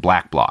dressed in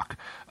black bloc.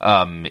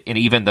 And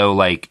even though,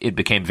 like, it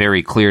became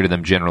very clear to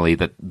them generally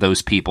that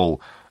those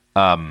people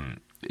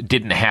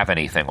didn't have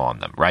anything on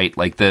them, right?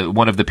 Like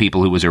one of the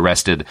people who was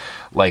arrested,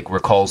 like,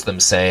 recalls them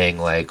saying,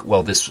 like,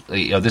 well, this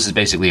is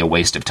basically a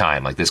waste of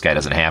time. Like, this guy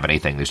doesn't have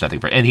anything. There's nothing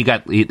for, and he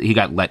got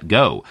let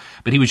go,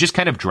 but he was just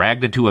kind of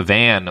dragged into a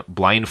van,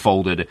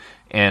 blindfolded,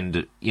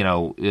 and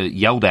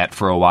yelled at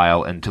for a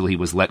while until he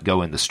was let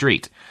go in the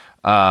street.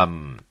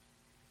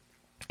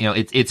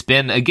 It's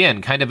been,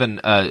 again, kind of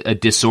a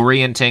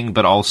disorienting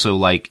but also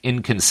like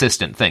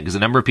inconsistent thing, because a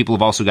number of people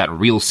have also gotten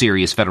real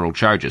serious federal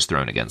charges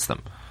thrown against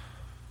them.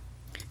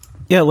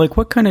 Yeah, like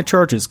what kind of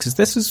charges? Because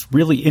this is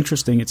really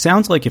interesting. It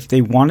sounds like if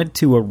they wanted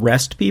to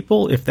arrest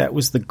people, if that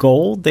was the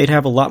goal, they'd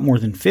have a lot more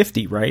than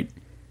 50, right?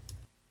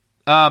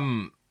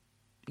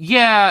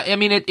 Yeah, I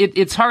mean,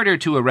 it's harder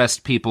to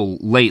arrest people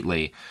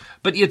lately,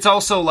 but it's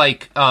also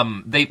like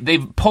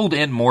they've pulled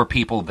in more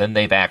people than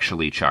they've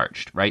actually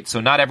charged, right? So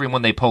not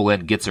everyone they pull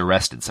in gets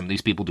arrested. Some of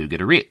these people do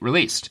get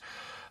released.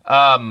 But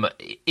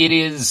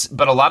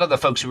a lot of the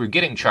folks who are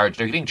getting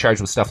charged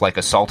with stuff like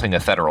assaulting a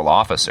federal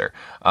officer.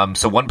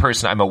 So one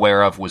person I'm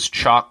aware of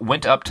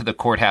went up to the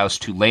courthouse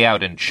to lay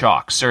out in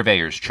chalk,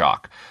 surveyor's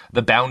chalk,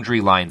 the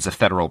boundary lines of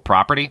federal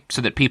property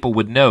so that people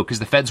would know, because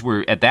the feds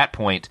were at that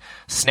point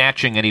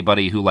snatching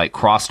anybody who like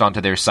crossed onto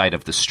their side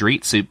of the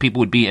street. So people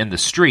would be in the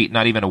street,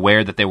 not even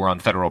aware that they were on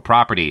federal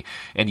property,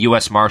 and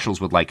U.S. Marshals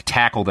would like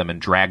tackle them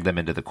and drag them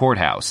into the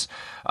courthouse.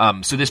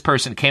 So this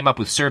person came up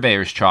with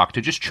surveyor's chalk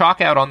to just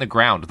chalk out on the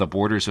ground the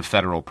borders of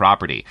federal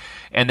property.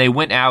 And they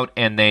went out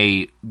and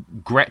they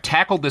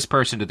tackled this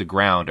person to the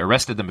ground,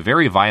 arrested them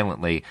very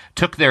violently,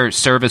 took their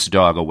service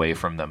dog away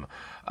from them.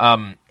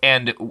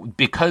 And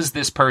because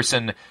this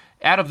person,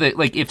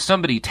 if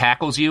somebody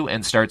tackles you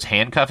and starts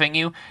handcuffing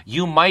you,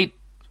 you might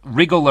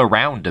wriggle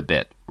around a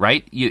bit,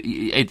 right?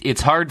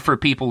 It's hard for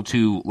people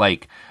to,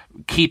 like,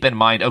 keep in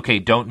mind, okay,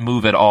 don't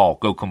move at all,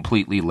 go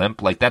completely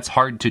limp. Like, that's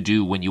hard to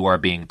do when you are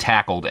being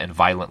tackled and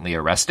violently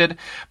arrested.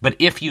 But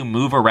if you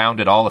move around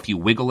at all, if you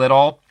wiggle at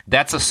all,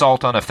 that's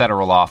assault on a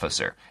federal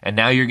officer. And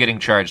now you're getting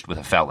charged with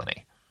a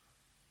felony.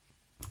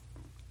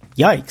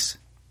 Yikes.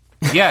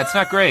 Yeah, it's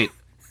not great.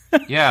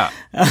 Yeah.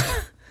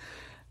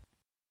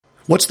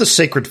 What's the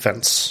sacred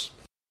fence?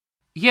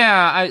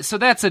 Yeah, so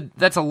that's a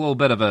little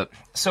bit of a...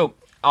 So,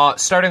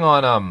 starting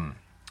on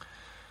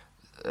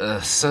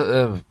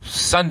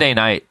Sunday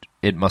night,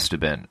 it must have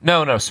been.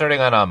 No, starting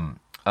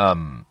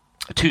on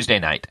Tuesday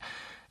night,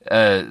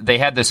 they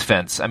had this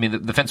fence. I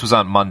mean, the fence was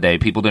on Monday.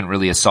 People didn't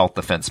really assault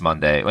the fence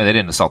Monday. Well, they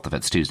didn't assault the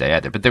fence Tuesday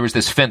either. But there was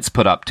this fence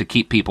put up to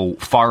keep people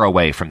far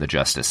away from the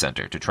Justice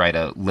Center, to try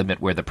to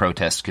limit where the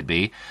protests could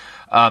be.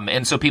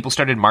 And so people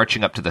started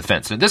marching up to the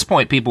fence. And at this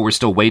point, people were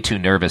still way too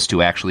nervous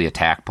to actually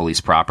attack police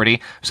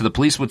property. So the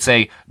police would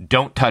say,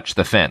 don't touch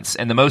the fence.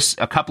 And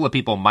a couple of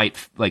people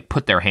might like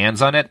put their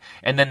hands on it,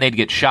 and then they'd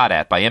get shot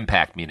at by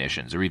impact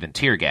munitions or even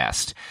tear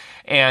gassed.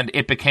 And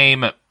it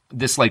became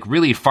this like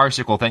really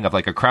farcical thing of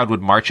like a crowd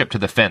would march up to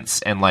the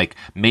fence and like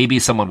maybe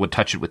someone would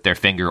touch it with their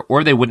finger,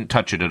 or they wouldn't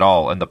touch it at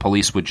all, and the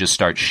police would just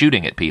start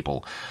shooting at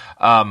people.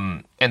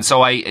 And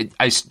so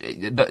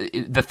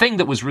the thing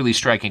that was really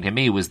striking to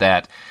me was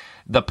that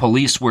the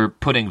police were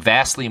putting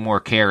vastly more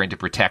care into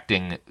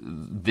protecting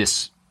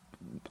this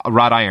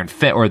wrought iron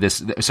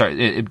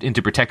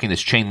into protecting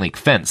this chain link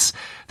fence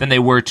than they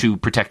were to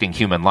protecting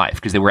human life,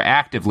 because they were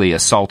actively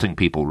assaulting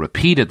people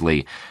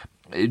repeatedly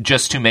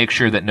just to make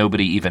sure that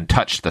nobody even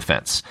touched the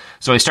fence.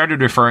 So I started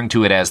referring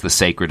to it as the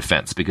sacred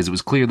fence, because it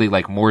was clearly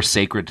like more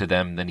sacred to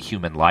them than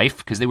human life,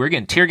 because they were,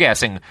 again, tear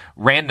gassing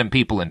random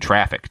people in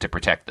traffic to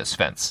protect this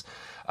fence.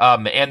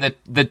 And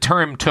the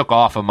term took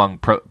off among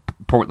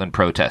Portland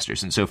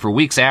protesters. And so for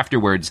weeks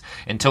afterwards,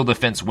 until the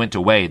fence went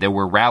away, there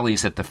were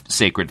rallies at the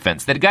sacred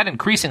fence that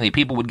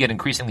people would get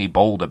increasingly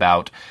bold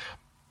about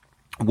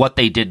what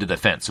they did to the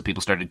fence. So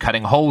people started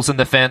cutting holes in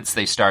the fence.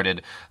 They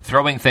started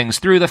throwing things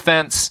through the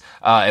fence.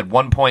 At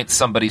one point,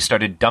 somebody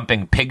started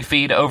dumping pig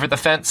feed over the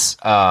fence.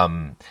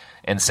 And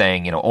and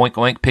saying, oink,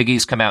 oink,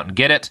 piggies, come out and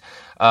get it.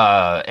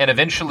 And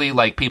eventually,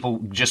 like, people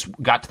just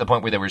got to the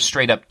point where they were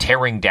straight up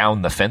tearing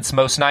down the fence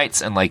most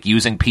nights and, like,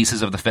 using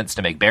pieces of the fence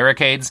to make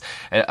barricades.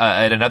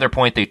 At another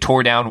point, they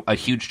tore down a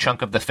huge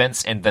chunk of the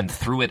fence and then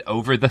threw it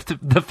over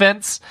the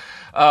fence.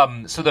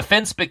 So the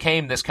fence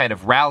became this kind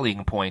of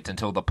rallying point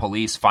until the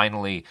police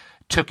finally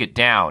took it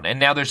down. And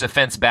now there's a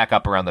fence back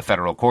up around the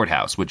federal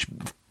courthouse, which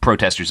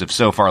protesters have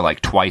so far,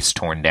 like, twice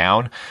torn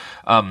down.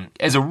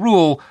 As a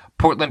rule,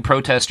 Portland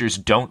protesters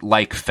don't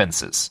like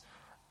fences.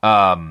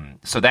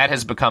 So that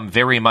has become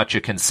very much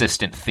a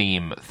consistent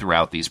theme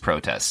throughout these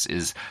protests,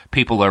 is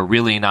people are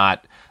really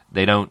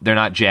they're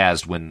not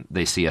jazzed when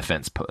they see a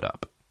fence put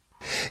up.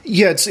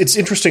 Yeah, it's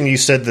interesting you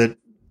said that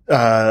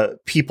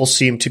people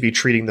seem to be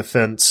treating the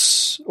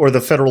fence, or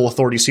the federal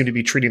authorities seem to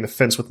be treating the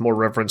fence with more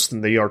reverence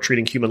than they are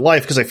treating human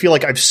life, because I feel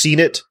like I've seen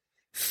it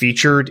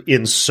featured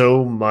in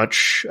so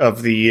much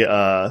of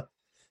the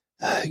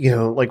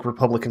like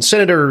Republican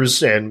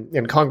senators and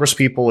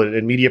congresspeople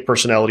and media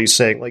personalities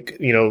saying, like,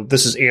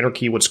 this is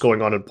anarchy, what's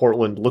going on in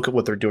Portland, look at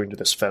what they're doing to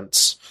this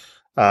fence,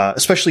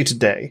 especially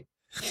today.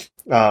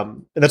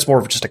 And that's more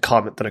of just a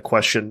comment than a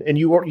question. And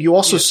you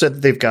also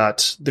said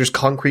that there's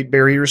concrete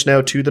barriers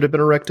now too that have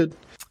been erected?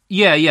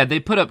 Yeah, they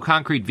put up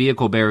concrete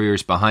vehicle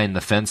barriers behind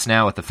the fence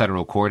now at the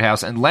federal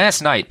courthouse, and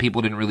last night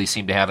people didn't really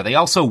seem to have it. They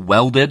also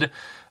welded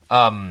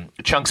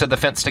chunks of the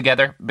fence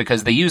together,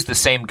 because they used the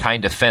same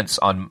kind of fence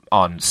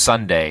on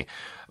Sunday,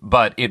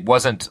 but it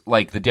wasn't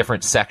like the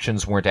different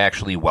sections weren't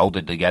actually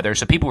welded together.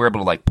 So people were able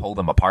to, like, pull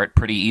them apart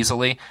pretty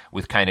easily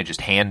with kind of just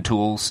hand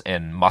tools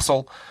and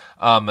muscle.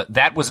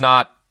 That was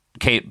not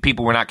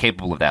people were not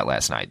capable of that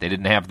last night. They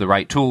didn't have the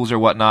right tools or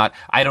whatnot.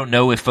 I don't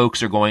know if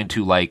folks are going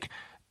to, like,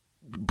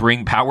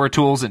 bring power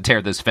tools and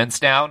tear this fence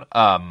down,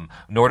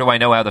 nor do I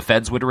know how the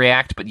feds would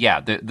react. But yeah,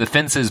 the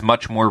fence is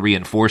much more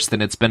reinforced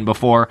than it's been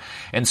before.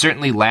 And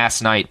certainly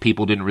last night,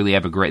 people didn't really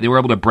have they were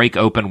able to break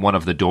open one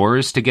of the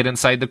doors to get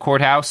inside the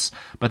courthouse,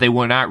 but they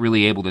were not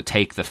really able to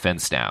take the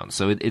fence down.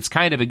 So it's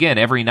kind of, again,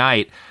 every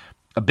night,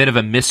 a bit of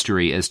a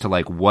mystery as to,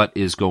 like, what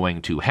is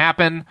going to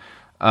happen,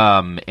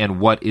 and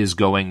what is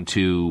going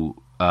to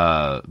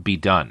be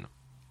done.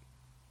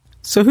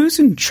 So who's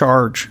in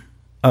charge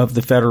of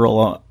the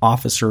federal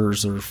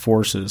officers or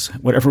forces,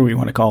 whatever we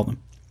want to call them?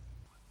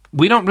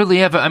 We don't really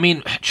have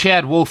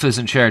Chad Wolf is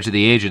in charge of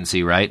the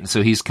agency, right? And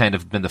so he's kind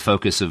of been the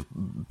focus of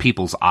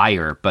people's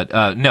ire.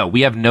 But no,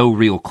 we have no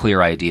real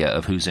clear idea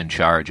of who's in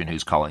charge and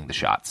who's calling the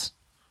shots.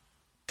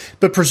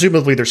 But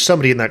presumably there's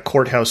somebody in that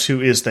courthouse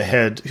who is the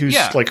head, who's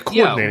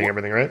coordinating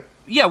everything, right?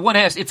 Yeah,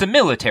 it's a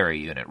military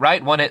unit,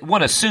 right?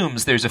 One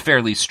assumes there's a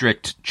fairly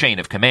strict chain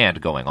of command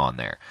going on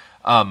there.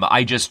 I'm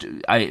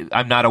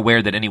not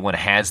aware that anyone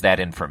has that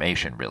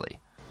information, really.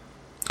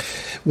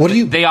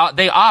 They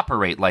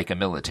operate like a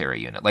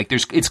military unit. Like,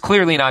 it's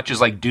clearly not just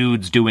like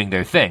dudes doing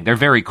their thing. They're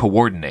very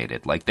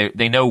coordinated. Like,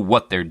 they know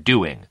what they're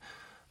doing.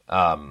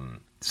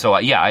 So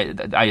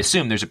I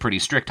assume there's a pretty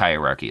strict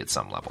hierarchy at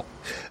some level.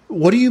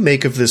 What do you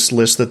make of this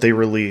list that they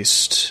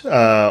released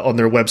on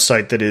their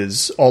website that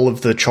is all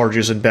of the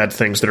charges and bad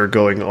things that are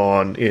going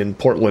on in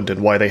Portland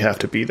and why they have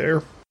to be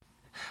there?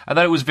 I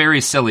thought it was very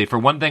silly. For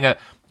one thing,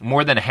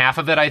 more than half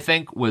of it, I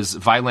think, was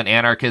violent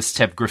anarchists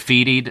have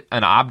graffitied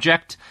an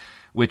object,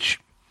 which,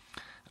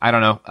 I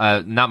don't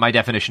know, not my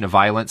definition of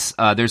violence.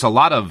 There's a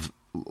lot of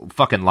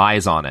fucking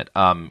lies on it.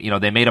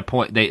 They made a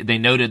point, they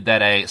noted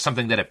that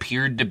something that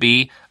appeared to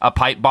be a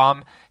pipe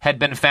bomb had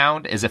been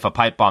found, as if a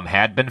pipe bomb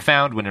had been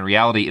found, when in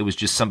reality it was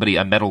just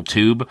a metal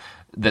tube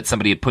that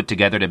somebody had put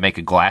together to make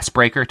a glass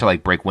breaker to,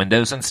 like, break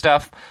windows and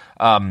stuff.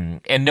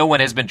 And no one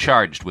has been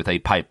charged with a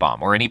pipe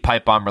bomb or any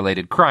pipe bomb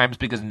related crimes,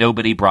 because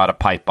nobody brought a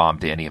pipe bomb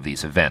to any of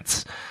these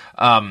events.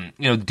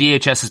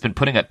 DHS has been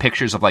putting up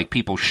pictures of, like,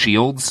 people's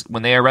shields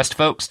when they arrest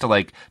folks to,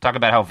 like, talk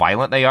about how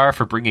violent they are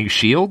for bringing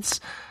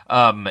shields,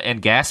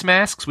 and gas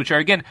masks, which are,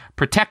 again,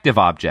 protective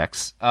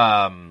objects.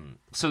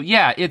 So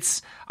yeah,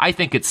 I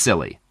think it's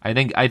silly. I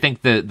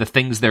think the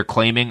things they're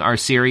claiming are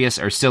serious,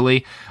 are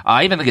silly.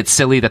 I even think it's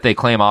silly that they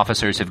claim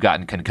officers have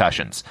gotten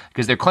concussions,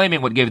 because they're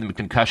claiming what gave them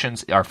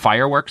concussions are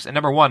fireworks. And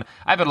number one,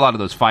 I've had a lot of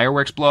those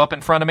fireworks blow up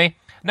in front of me.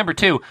 Number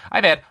two,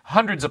 I've had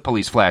hundreds of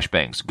police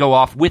flashbangs go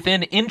off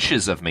within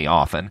inches of me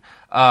often.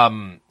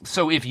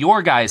 So if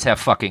your guys have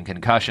fucking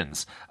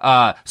concussions,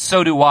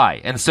 so do I.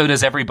 And so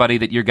does everybody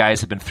that your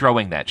guys have been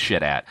throwing that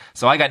shit at.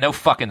 So I got no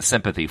fucking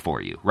sympathy for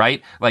you,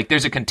 right? Like,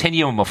 there's a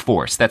continuum of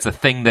force. That's a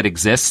thing that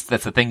exists.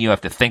 That's a thing you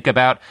have to think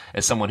about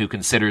as someone who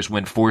considers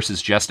when force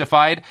is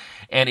justified.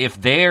 And if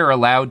they're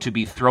allowed to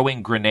be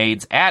throwing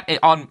grenades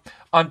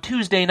on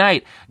Tuesday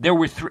night, there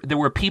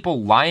were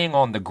people lying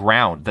on the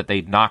ground that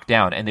they'd knocked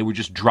down, and they were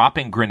just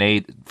dropping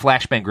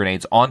flashbang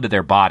grenades onto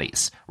their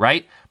bodies,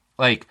 right?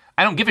 Like,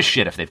 I don't give a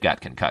shit if they've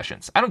got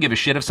concussions. I don't give a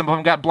shit if some of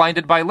them got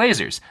blinded by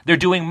lasers. They're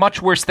doing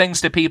much worse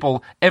things to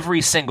people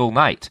every single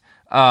night.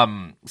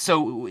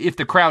 So if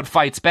the crowd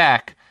fights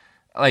back,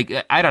 like,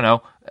 I don't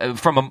know,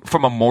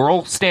 from a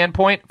moral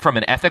standpoint, from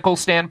an ethical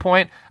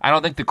standpoint, I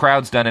don't think the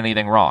crowd's done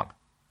anything wrong.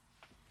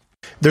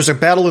 There's a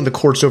battle in the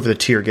courts over the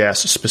tear gas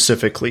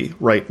specifically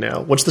right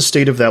now. What's the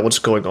state of that? What's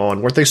going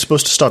on? Weren't they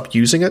supposed to stop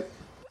using it?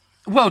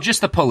 Well, just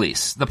the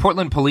police. The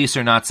Portland police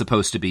are not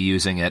supposed to be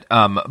using it.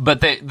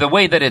 But the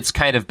way that it's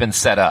kind of been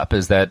set up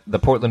is that the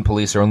Portland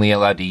police are only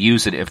allowed to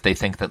use it if they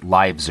think that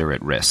lives are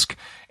at risk.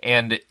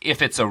 And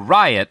if it's a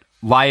riot,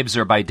 lives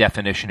are by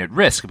definition at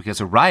risk,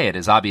 because a riot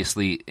is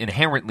obviously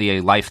inherently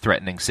a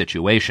life-threatening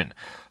situation.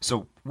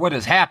 So what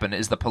has happened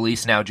is the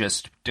police now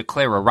just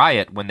declare a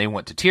riot when they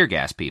want to tear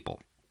gas people.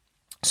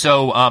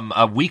 So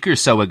a week or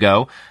so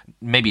ago,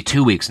 maybe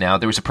 2 weeks now,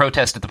 there was a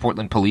protest at the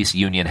Portland Police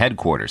Union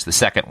headquarters, the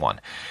second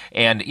one.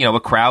 And, a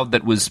crowd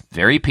that was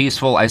very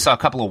peaceful. I saw a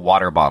couple of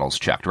water bottles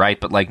chucked, right?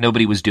 But,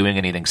 nobody was doing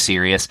anything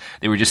serious.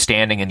 They were just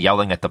standing and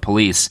yelling at the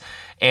police.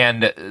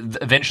 And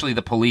eventually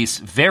the police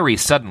very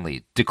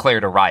suddenly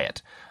declared a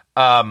riot.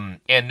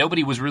 And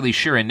nobody was really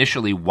sure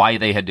initially why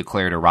they had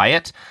declared a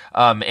riot.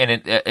 And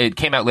it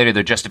came out later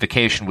their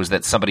justification was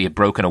that somebody had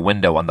broken a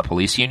window on the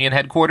police union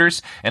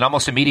headquarters, and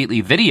almost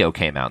immediately video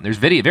came out. And there's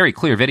very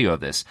clear video of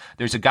this.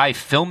 There's a guy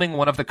filming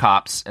one of the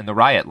cops in the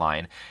riot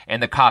line,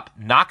 and the cop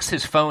knocks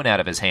his phone out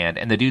of his hand,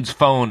 and the dude's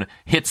phone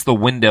hits the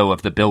window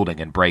of the building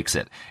and breaks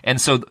it. And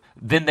so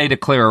then they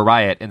declare a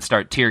riot and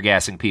start tear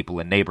gassing people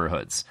in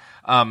neighborhoods.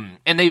 And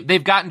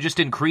they've gotten just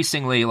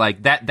increasingly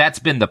that's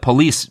been the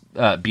police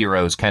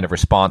bureau's kind of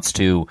response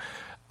to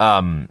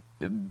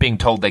being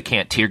told they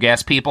can't tear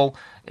gas people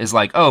is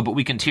but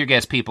we can tear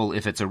gas people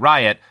if it's a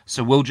riot,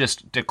 so we'll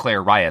just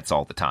declare riots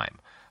all the time.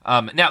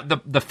 Now,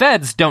 the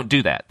feds don't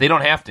do that. They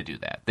don't have to do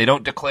that. They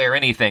don't declare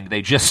anything.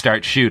 They just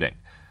start shooting.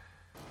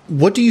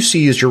 What do you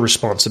see as your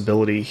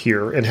responsibility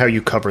here and how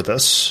you cover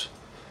this?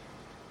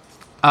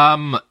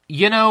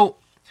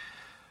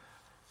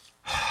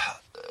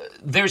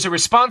 There's a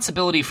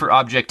responsibility for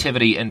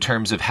objectivity in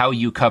terms of how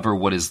you cover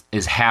what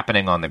is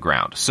happening on the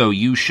ground. So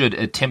you should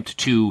attempt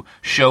to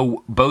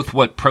show both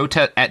what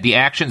the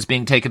actions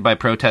being taken by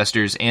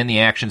protesters and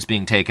the actions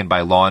being taken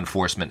by law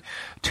enforcement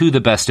to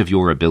the best of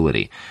your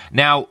ability.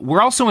 Now,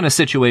 we're also in a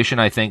situation,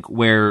 I think,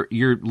 where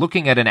you're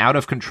looking at an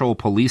out-of-control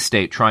police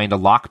state trying to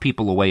lock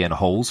people away in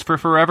holes for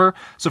forever.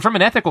 So from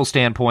an ethical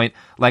standpoint,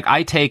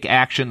 I take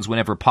actions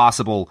whenever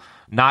possible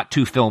not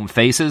to film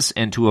faces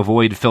and to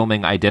avoid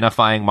filming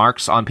identifying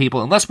marks on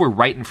people unless we're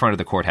right in front of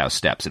the courthouse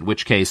steps, in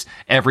which case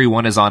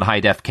everyone is on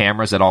high-def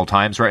cameras at all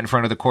times right in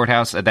front of the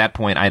courthouse. At that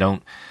point, I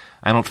don't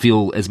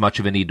feel as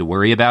much of a need to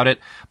worry about it.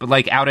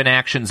 But out in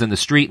actions in the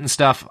street and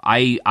stuff,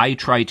 I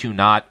try to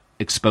not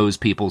expose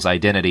people's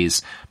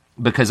identities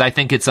because I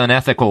think it's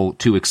unethical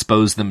to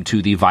expose them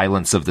to the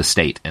violence of the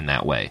state in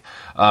that way,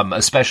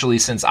 especially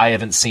since I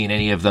haven't seen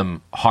any of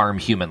them harm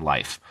human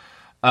life.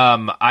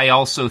 I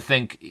also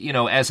think,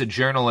 as a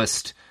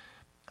journalist,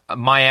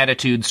 my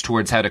attitudes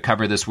towards how to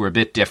cover this were a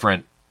bit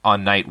different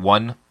on night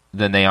 1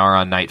 than they are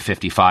on night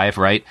 55,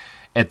 right?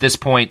 At this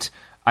point,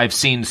 I've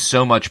seen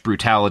so much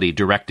brutality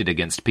directed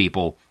against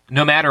people,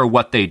 no matter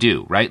what they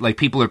do, right?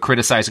 People are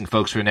criticizing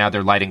folks who now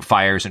they're lighting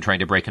fires and trying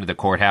to break into the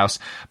courthouse,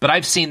 but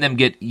I've seen them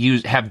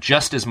have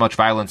just as much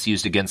violence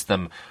used against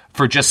them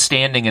for just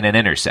standing in an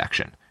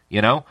intersection,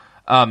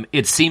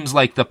 It seems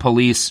like the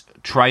police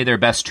try their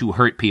best to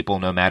hurt people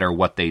no matter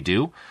what they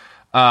do.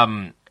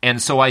 And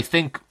so I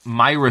think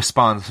my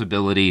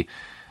responsibility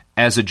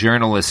as a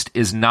journalist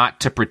is not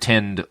to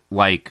pretend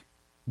like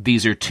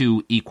these are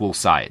two equal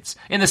sides.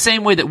 In the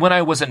same way that when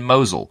I was in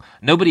Mosul,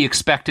 nobody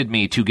expected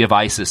me to give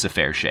ISIS a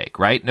fair shake,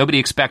 right? Nobody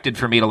expected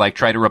for me to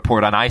try to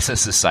report on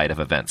ISIS's side of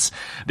events.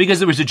 Because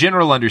there was a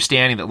general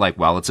understanding that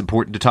it's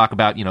important to talk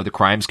about, the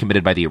crimes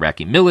committed by the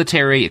Iraqi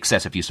military,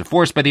 excessive use of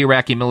force by the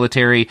Iraqi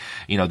military,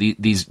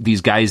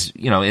 these guys,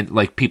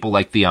 people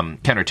like the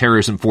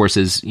counterterrorism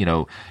forces,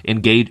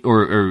 engage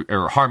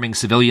or harming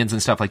civilians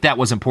and stuff like that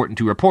was important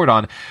to report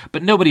on.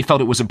 But nobody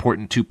felt it was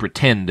important to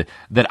pretend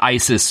that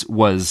ISIS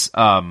was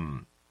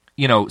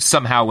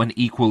somehow an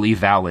equally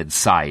valid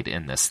side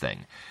in this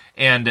thing.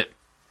 And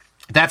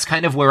that's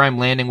kind of where I'm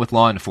landing with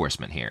law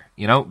enforcement here,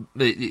 and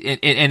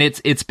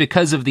it's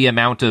because of the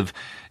amount of,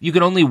 you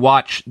can only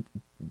watch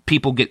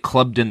people get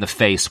clubbed in the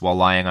face while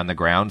lying on the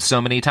ground so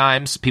many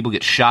times. People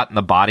get shot in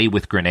the body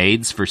with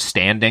grenades for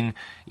standing,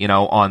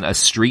 on a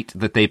street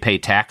that they pay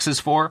taxes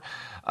for,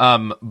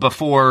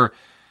 before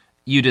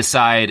you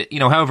decide,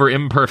 however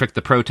imperfect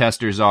the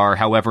protesters are,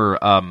 however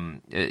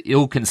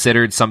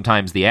ill-considered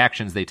sometimes the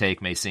actions they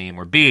take may seem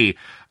or be,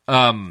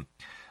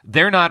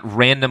 they're not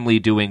randomly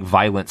doing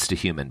violence to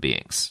human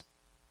beings.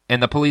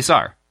 And the police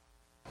are.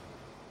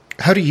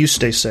 How do you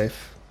stay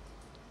safe?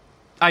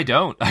 I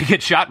don't. I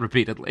get shot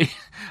repeatedly.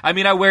 I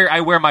mean, I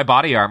wear my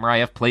body armor. I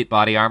have plate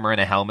body armor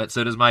and a helmet.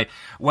 So does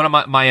one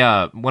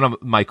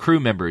of my crew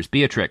members,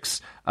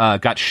 Beatrix,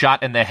 got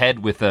shot in the head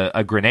with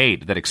a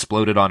grenade that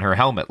exploded on her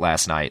helmet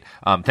last night.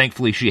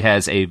 Thankfully, she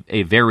has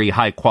a very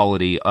high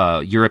quality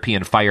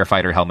European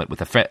firefighter helmet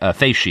with a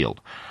face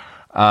shield.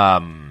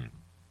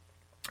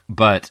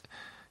 But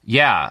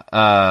yeah,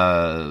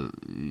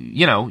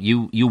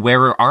 you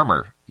wear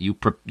armor. You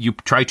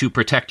try to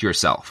protect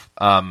yourself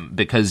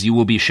because you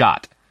will be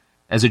shot.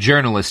 As a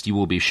journalist, you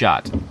will be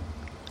shot.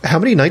 How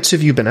many nights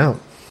have you been out?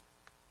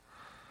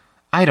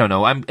 I don't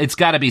know. It's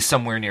got to be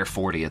somewhere near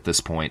 40 at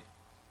this point.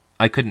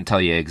 I couldn't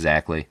tell you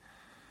exactly.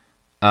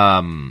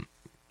 Not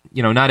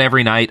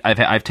every night.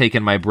 I've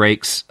taken my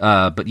breaks,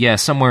 but yeah,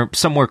 somewhere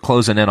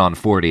closing in on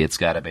 40. It's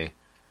got to be.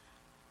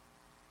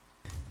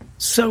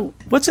 So,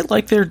 what's it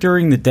like there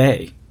during the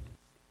day?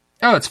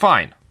 Oh, it's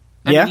fine.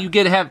 Yeah?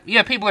 I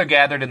mean, people are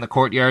gathered in the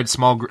courtyard,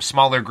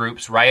 smaller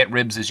groups. Riot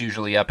Ribs is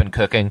usually up and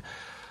cooking.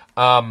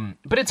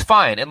 But it's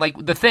fine. And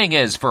like the thing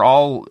is, for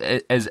all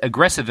as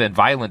aggressive and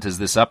violent as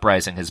this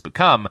uprising has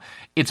become,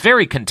 it's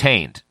very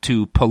contained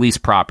to police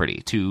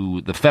property,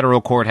 to the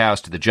federal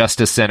courthouse, to the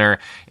Justice Center,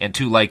 and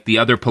to like the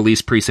other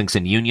police precincts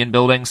and union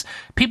buildings.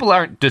 People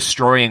aren't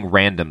destroying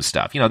random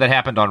stuff. That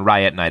happened on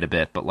Riot Night a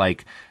bit, but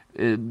like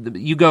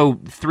you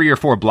go 3 or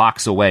 4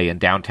 blocks away and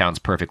downtown's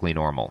perfectly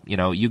normal.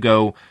 You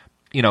go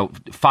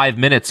 5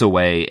 minutes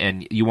away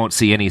and you won't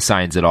see any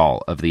signs at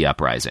all of the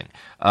uprising.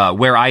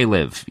 Where I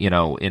live,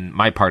 in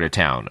my part of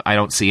town, I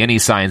don't see any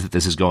signs that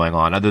this is going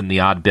on, other than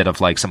the odd bit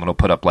of like someone will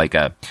put up like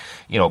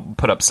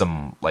put up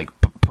some like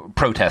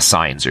protest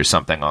signs or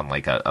something on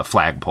like a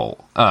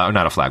flagpole, or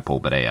not a flagpole,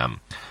 but a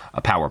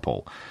power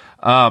pole.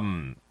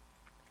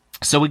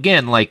 So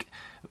again, like,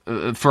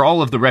 for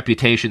all of the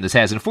reputation this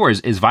has, and for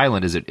as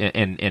violent as it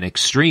and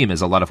extreme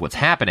as a lot of what's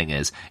happening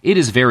is, it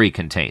is very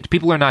contained.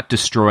 People are not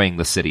destroying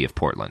the city of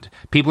Portland.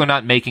 People are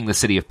not making the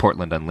city of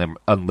Portland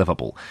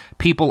unlivable.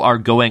 People are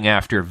going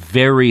after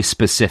very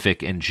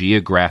specific and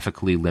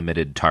geographically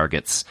limited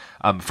targets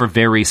for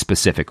very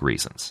specific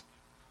reasons.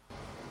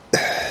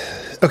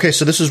 Okay,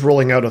 so this is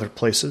rolling out other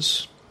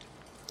places.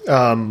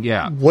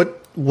 Yeah.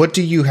 What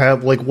do you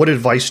have? Like, what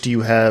advice do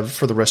you have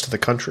for the rest of the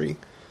country?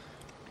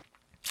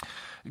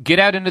 Get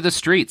out into the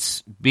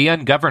streets. Be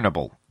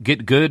ungovernable.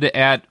 Get good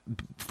at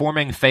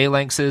forming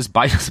phalanxes.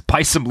 Buy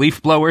some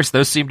leaf blowers.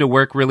 Those seem to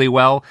work really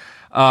well.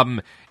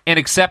 And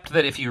accept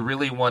that if you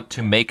really want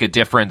to make a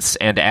difference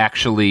and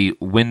actually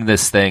win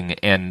this thing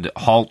and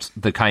halt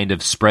the kind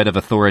of spread of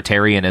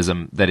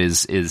authoritarianism that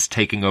is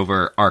taking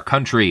over our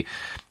country,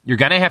 you're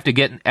going to have to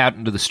get out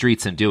into the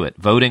streets and do it.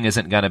 Voting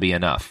isn't going to be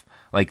enough.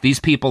 Like, these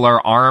people are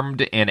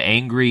armed and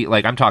angry.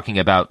 Like, I'm talking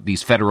about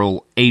these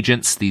federal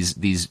agents, these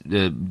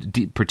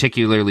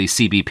particularly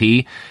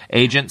CBP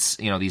agents,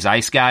 these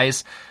ICE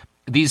guys.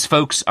 These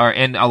folks are,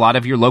 and a lot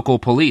of your local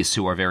police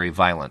who are very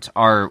violent,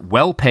 are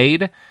well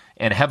paid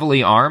and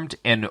heavily armed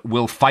and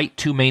will fight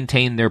to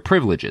maintain their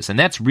privileges. And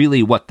that's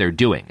really what they're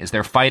doing, is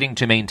they're fighting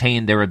to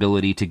maintain their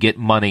ability to get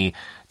money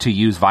to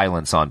use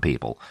violence on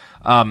people.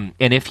 And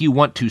if you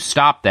want to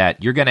stop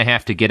that, you're going to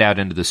have to get out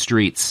into the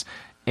streets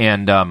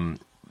and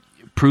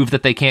prove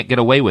that they can't get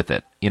away with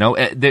it.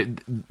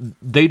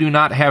 They do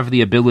not have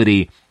the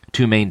ability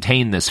to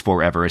maintain this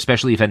forever,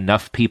 especially if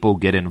enough people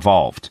get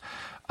involved.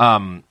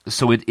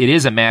 So it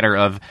is a matter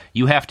of,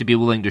 you have to be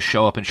willing to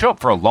show up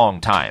for a long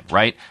time,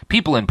 right?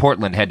 People in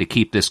Portland had to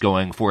keep this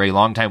going for a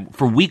long time,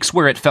 for weeks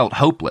where it felt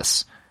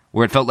hopeless,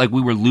 where it felt like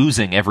we were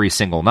losing every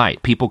single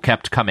night. People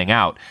kept coming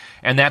out,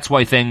 and that's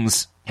why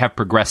things have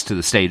progressed to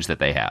the stage that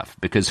they have,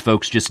 because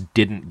folks just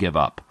didn't give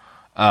up.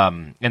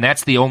 And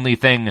that's the only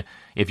thing.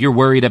 If you're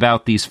worried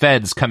about these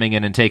feds coming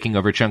in and taking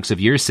over chunks of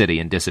your city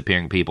and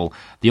disappearing people,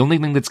 the only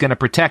thing that's going to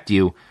protect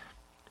you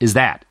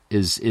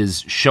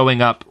is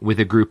showing up with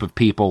a group of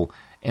people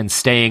and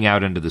staying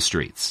out into the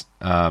streets.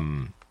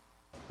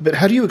 But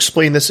how do you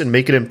explain this and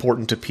make it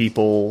important to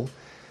people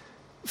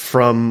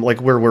from, like,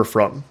 where we're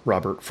from,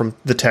 Robert, from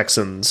the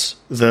Texans,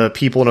 the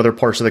people in other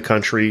parts of the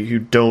country who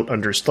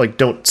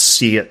don't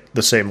see it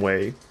the same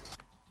way?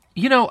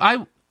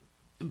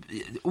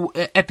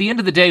 At the end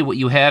of the day, what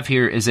you have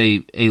here is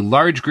a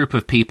large group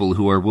of people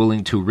who are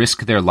willing to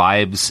risk their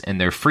lives and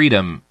their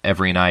freedom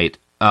every night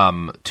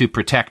to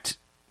protect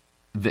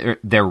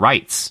their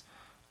rights,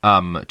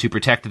 to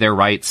protect their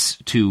rights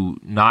to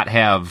not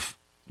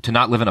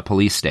live in a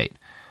police state.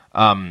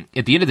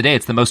 At the end of the day,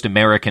 it's the most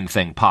American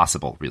thing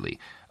possible, really,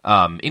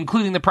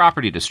 including the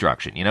property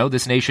destruction.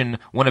 This nation,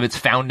 one of its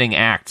founding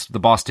acts,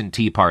 the Boston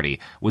Tea Party,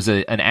 was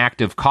an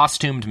act of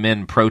costumed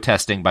men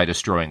protesting by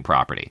destroying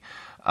property.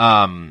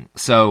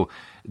 So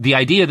the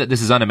idea that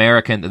this is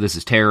un-American, that this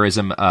is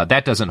terrorism,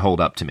 that doesn't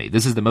hold up to me.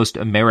 This is the most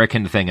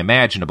American thing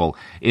imaginable.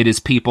 It is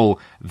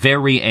people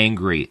very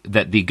angry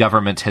that the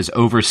government has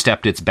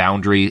overstepped its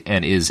boundary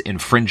and is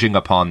infringing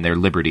upon their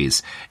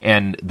liberties,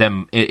 and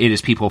it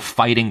is people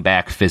fighting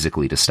back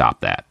physically to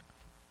stop that.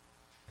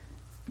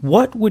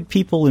 What would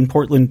people in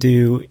Portland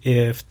do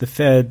if the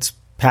feds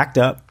packed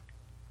up,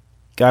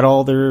 got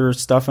all their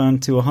stuff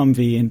onto a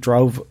Humvee, and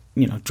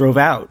drove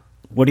out?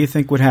 What do you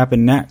think would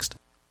happen next?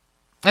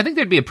 I think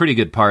there'd be a pretty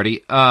good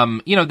party.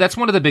 That's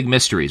one of the big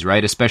mysteries,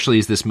 right? Especially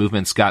as this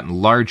movement's gotten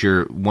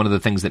larger. One of the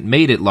things that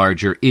made it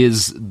larger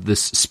is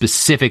this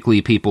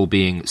specifically people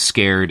being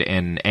scared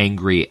and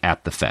angry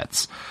at the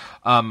feds.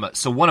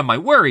 So one of my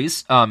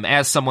worries,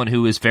 as someone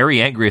who is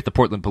very angry at the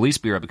Portland Police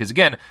Bureau, because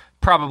again,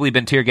 probably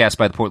been tear gassed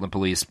by the Portland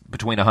Police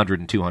between 100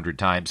 and 200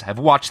 times, have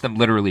watched them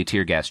literally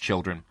tear gas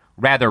children,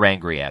 rather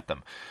angry at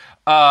them.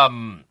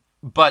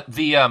 But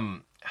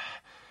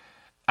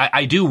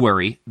I do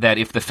worry that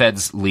if the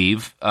feds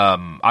leave,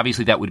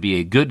 obviously that would be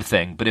a good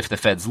thing, but if the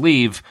feds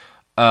leave,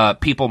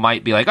 people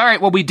might be like, all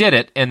right, well, we did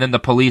it, and then the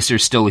police are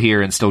still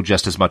here and still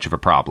just as much of a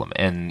problem.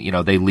 And,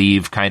 they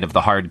leave kind of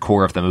the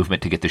hardcore of the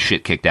movement to get the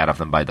shit kicked out of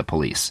them by the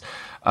police.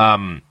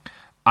 I'm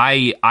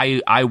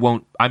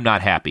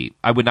not happy.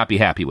 I would not be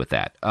happy with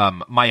that.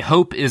 My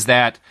hope is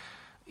that,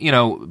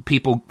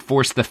 people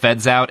force the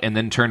feds out and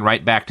then turn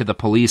right back to the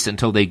police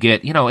until they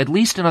get, at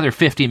least another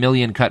 $50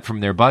 million cut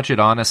from their budget,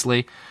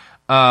 honestly.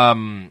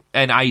 And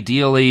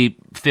ideally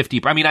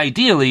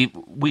ideally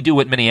we do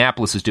what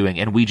Minneapolis is doing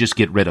and we just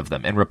get rid of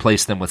them and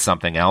replace them with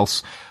something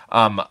else.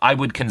 I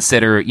would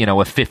consider, a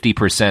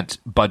 50%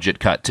 budget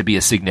cut to be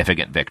a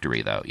significant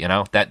victory though,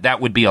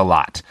 that would be a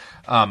lot.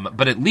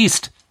 But at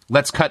least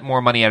let's cut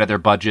more money out of their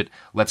budget.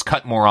 Let's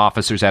cut more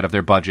officers out of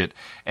their budget,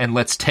 and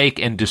let's take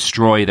and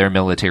destroy their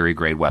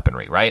military-grade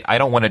weaponry, right? I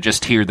don't want to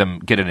just hear them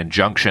get an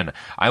injunction.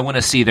 I want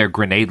to see their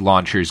grenade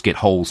launchers get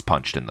holes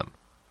punched in them.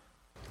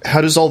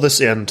 How does all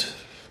this end,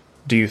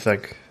 do you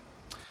think?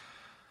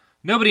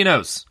 Nobody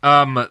knows.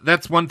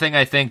 That's one thing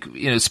I think,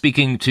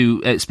 speaking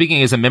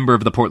as a member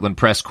of the Portland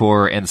Press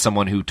Corps and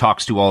someone who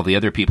talks to all the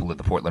other people at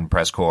the Portland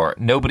Press Corps,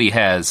 nobody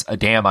has a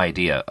damn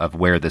idea of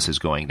where this is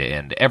going to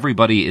end.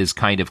 Everybody is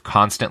kind of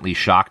constantly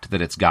shocked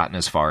that it's gotten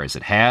as far as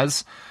it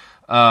has.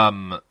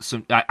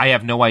 So I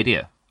have no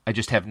idea. I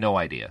just have no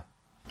idea.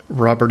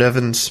 Robert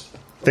Evans,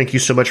 thank you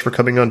so much for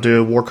coming on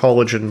to War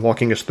College and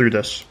walking us through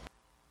this.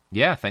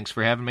 Yeah, thanks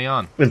for having me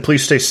on. And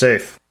please stay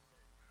safe.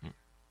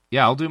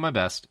 Yeah, I'll do my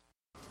best.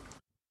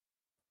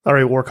 All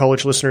right, War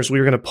College listeners, we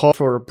are going to pause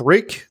for a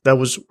break. That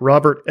was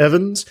Robert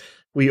Evans.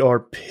 We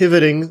are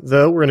pivoting,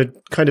 though. We're going to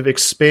kind of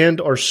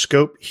expand our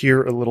scope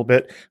here a little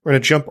bit. We're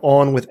going to jump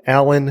on with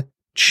Alan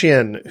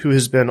Chin, who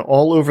has been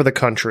all over the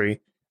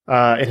country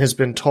and has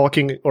been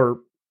talking or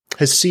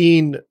has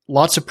seen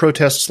lots of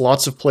protests,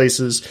 lots of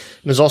places,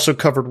 and has also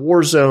covered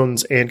war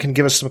zones and can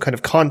give us some kind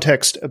of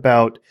context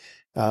about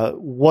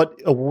what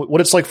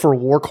it's like for a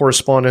war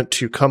correspondent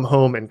to come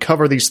home and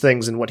cover these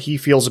things and what he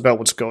feels about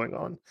what's going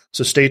on.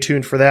 So stay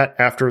tuned for that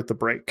after the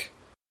break.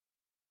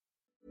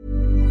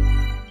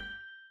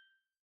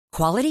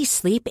 Quality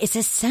sleep is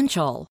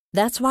essential.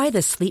 That's why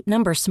the Sleep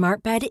Number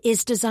Smart Bed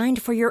is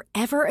designed for your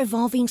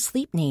ever-evolving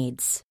sleep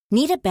needs.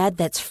 Need a bed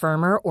that's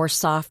firmer or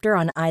softer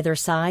on either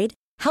side?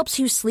 Helps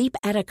you sleep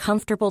at a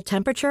comfortable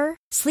temperature?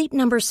 Sleep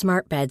Number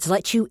Smart Beds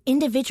let you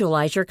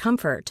individualize your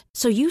comfort,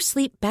 so you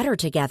sleep better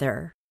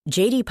together.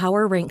 J.D.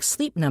 Power ranks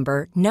Sleep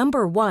Number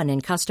number 1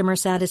 in customer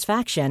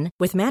satisfaction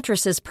with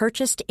mattresses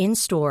purchased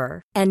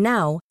in-store. And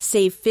now,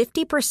 save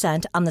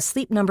 50% on the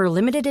Sleep Number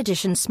Limited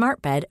Edition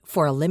Smart Bed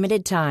for a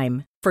limited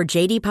time. For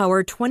J.D.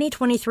 Power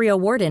 2023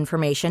 award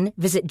information,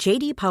 visit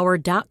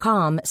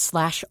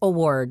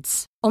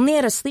jdpower.com/awards. Only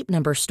at a Sleep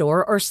Number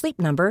store or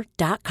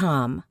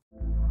sleepnumber.com.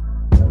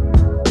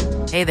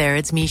 Hey there,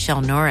 it's Michelle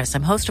Norris.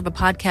 I'm host of a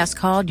podcast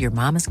called Your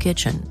Mama's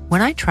Kitchen.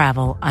 When I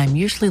travel, I'm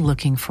usually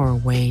looking for a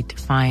way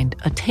to find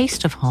a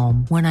taste of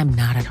home when I'm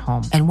not at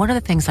home. And one of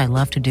the things I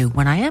love to do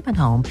when I am at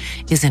home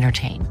is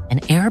entertain.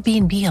 And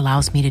Airbnb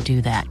allows me to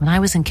do that. When I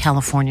was in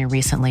California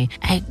recently,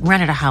 I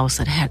rented a house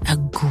that had a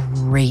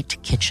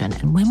great kitchen.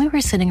 And when we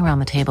were sitting around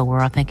the table, we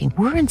were all thinking,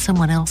 we're in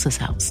someone else's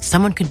house.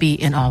 Someone could be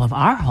in all of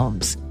our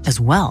homes as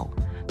well.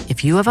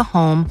 If you have a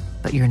home,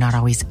 but you're not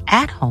always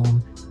at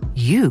home,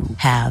 you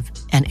have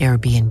an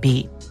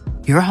Airbnb.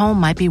 Your home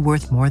might be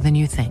worth more than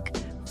you think.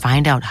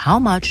 Find out how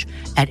much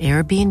at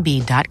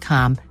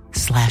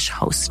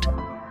airbnb.com/host.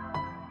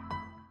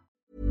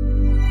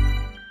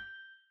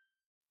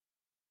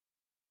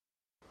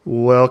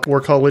 Well,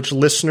 War College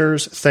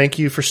listeners, thank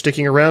you for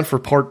sticking around for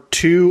part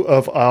 2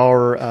 of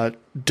our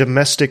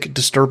domestic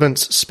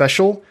disturbance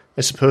special,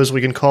 I suppose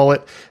we can call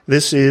it.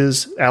 This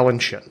is Alan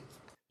Chin.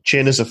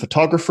 Chin is a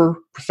photographer,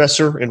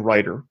 professor, and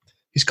writer.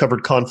 He's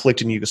covered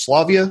conflict in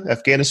Yugoslavia,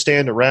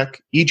 Afghanistan, Iraq,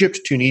 Egypt,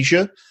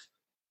 Tunisia,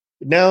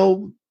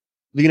 now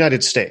the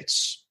United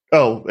States.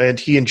 Oh, and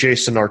he and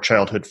Jason are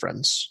childhood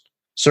friends.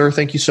 Sir,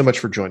 thank you so much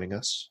for joining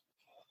us.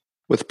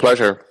 With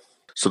pleasure.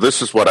 So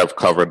this is what I've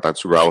covered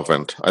that's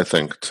relevant, I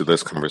think, to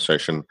this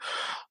conversation.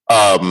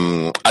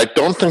 I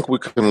don't think we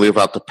can leave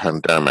out the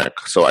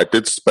pandemic. So I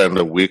did spend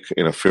a week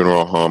in a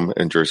funeral home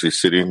in Jersey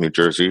City, New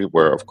Jersey,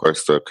 where, of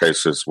course, the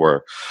cases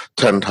were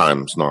 10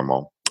 times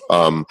normal.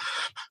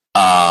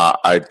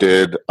 I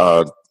did,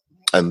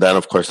 and then,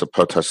 of course, the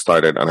protest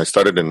started, and I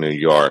started in New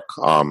York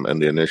in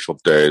the initial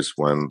days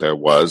when there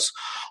was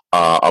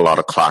a lot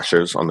of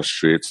clashes on the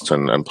streets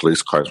and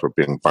police cars were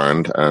being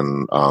burned.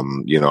 And,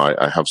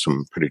 I have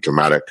some pretty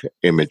dramatic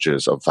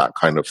images of that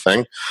kind of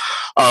thing.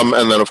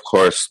 And then, of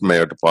course,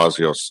 Mayor de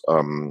Blasio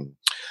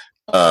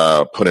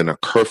put in a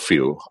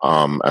curfew,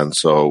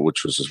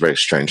 which was a very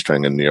strange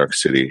thing in New York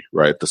City,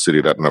 right? The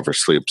city that never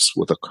sleeps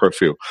with a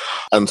curfew.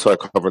 And so I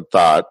covered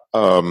that.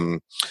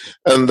 And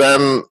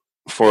then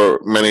for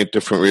many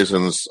different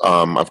reasons,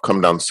 I've come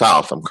down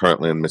south. I'm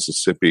currently in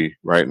Mississippi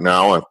right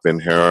now. I've been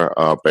here,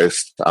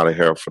 based out of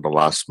here for the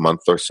last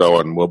month or so,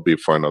 and will be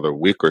for another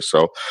week or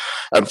so.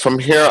 And from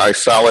here, I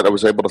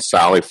was able to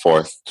sally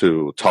forth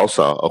to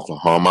Tulsa,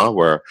 Oklahoma,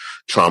 where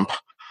Trump,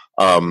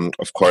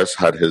 of course,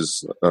 had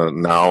his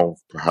now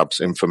perhaps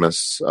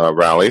infamous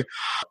rally,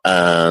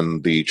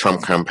 and the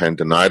Trump campaign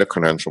denied a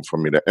credential for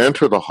me to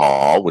enter the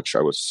hall, which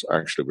I was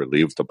actually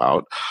relieved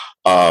about.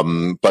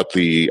 But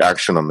the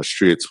action on the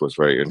streets was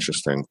very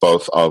interesting,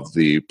 both of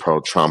the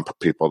pro-Trump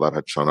people that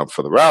had shown up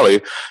for the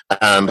rally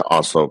and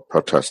also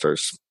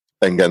protesters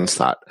against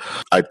that.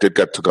 I did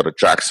get to go to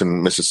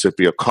Jackson,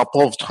 Mississippi a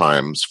couple of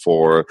times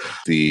for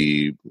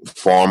the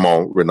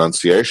formal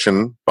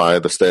renunciation by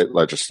the state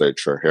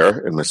legislature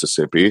here in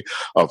Mississippi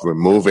of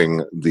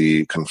removing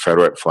the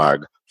Confederate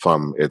flag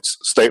from its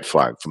state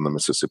flag, from the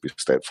Mississippi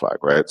state flag,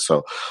 right?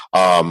 So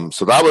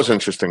that was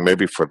interesting,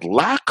 maybe for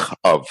lack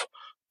of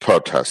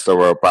protests. There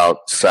were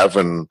about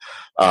 7,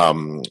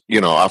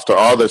 after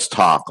all this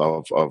talk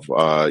of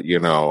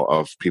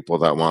people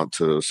that want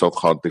to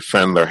so-called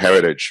defend their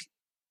heritage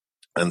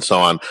and so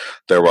on,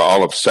 there were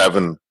all of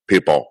 7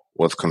 people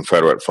with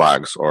Confederate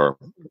flags, or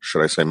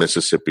should I say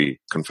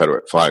Mississippi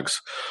Confederate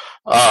flags.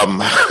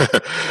 And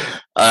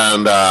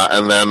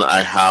then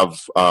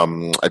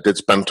I did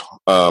spend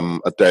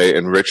a day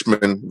in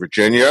Richmond,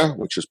 Virginia,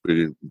 which has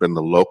been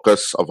the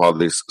locus of all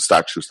these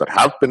statues that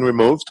have been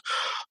removed,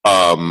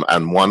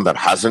 and one that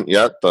hasn't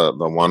yet,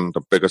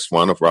 the biggest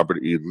one of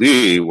Robert E.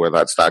 Lee, where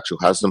that statue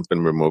hasn't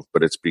been removed,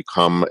 but it's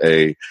become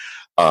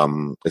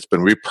it's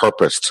been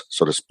repurposed,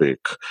 so to speak.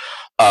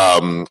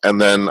 And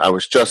then I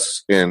was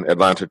just in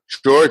Atlanta,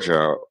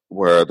 Georgia,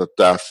 where the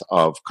death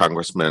of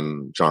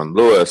Congressman John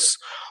Lewis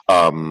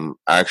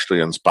actually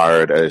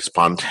inspired a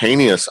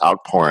spontaneous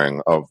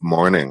outpouring of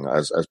mourning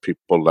as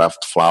people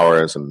left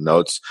flowers and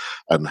notes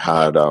and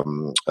had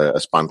a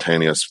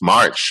spontaneous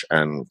march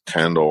and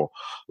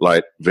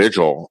candlelight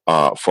vigil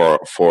for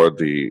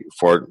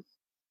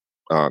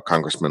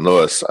Congressman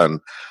Lewis,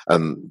 and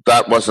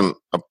that wasn't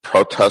a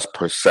protest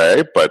per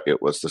se, but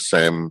it was the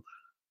same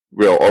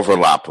real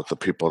overlap with the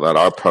people that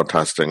are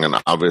protesting. And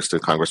obviously,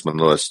 Congressman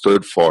Lewis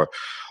stood for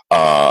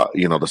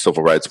the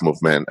civil rights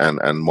movement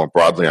and more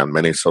broadly on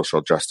many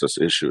social justice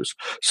issues.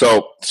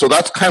 So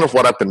that's kind of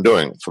what I've been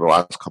doing for the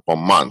last couple of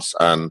months,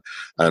 and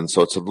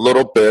so it's a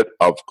little bit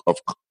of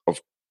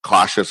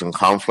clashes and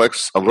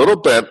conflicts, a little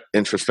bit,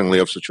 interestingly,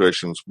 of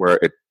situations where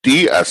it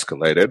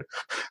de-escalated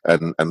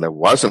and there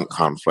wasn't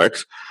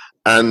conflict,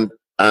 and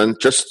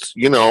just,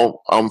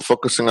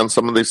 focusing on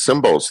some of these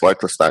symbols like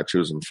the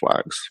statues and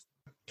flags.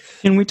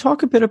 Can we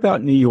talk a bit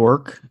about New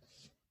York?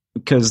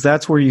 Because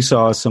that's where you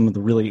saw some of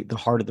the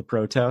heart of the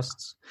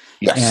protests.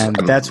 Yes. And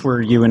that's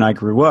where you and I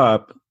grew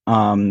up.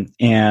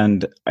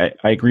 And I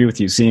agree with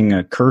you. Seeing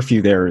a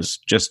curfew there is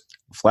just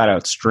flat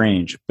out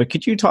strange. But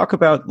could you talk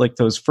about like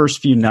those first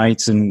few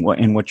nights and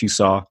what you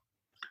saw?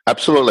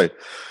 Absolutely.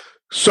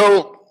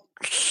 So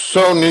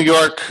New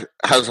York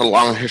has a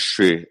long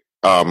history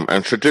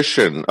and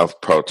tradition of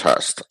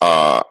protest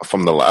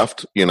from the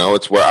left.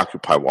 It's where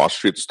Occupy Wall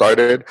Street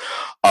started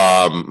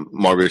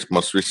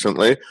most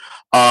recently.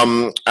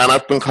 And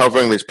I've been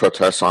covering these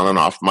protests on and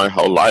off my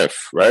whole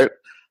life, right?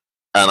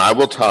 And I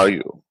will tell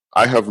you,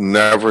 I have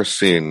never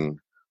seen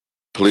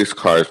police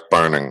cars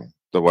burning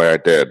the way I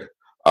did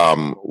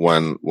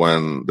when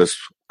this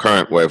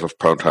current wave of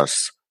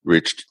protests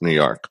reached New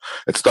York.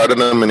 It started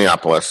in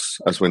Minneapolis,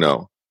 as we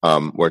know,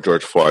 where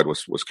George Floyd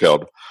was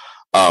killed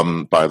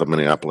by the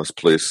Minneapolis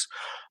police.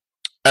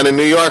 And in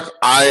New York,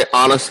 I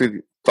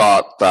honestly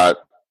thought that,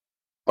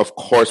 of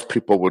course,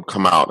 people would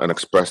come out and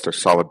express their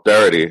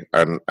solidarity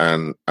and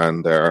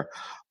their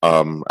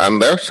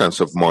sense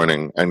of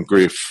mourning and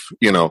grief,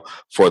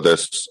 for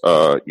this,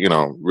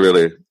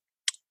 really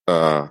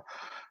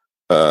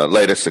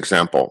latest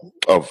example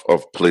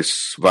of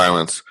police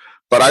violence.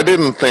 But I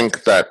didn't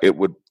think that it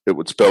would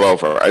spill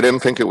over. I didn't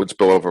think it would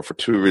spill over for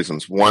 2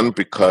 reasons. One,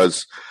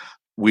 because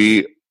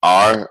we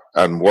are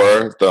and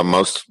were the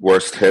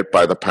worst hit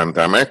by the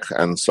pandemic,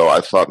 and so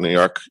I thought New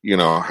York,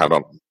 had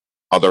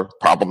other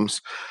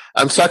problems.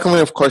 And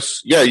secondly, of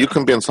course, you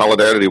can be in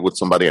solidarity with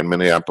somebody in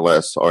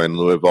Minneapolis or in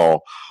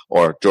Louisville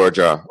or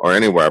Georgia or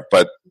anywhere,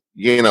 but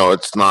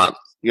it's not.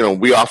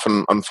 We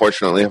often,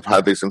 unfortunately, have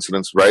had these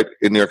incidents right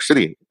in New York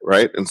City,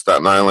 right in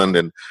Staten Island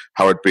and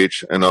Howard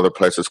Beach and other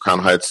places, Crown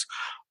Heights.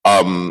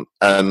 And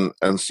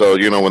so,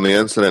 when the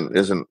incident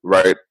isn't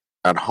right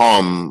at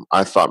home,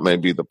 I thought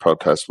maybe the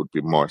protest would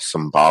be more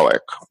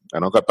symbolic.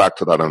 And I'll get back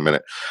to that in a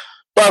minute.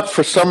 But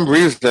for some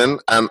reason,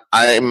 and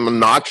I'm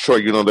not sure,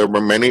 there were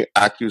many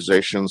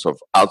accusations of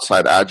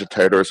outside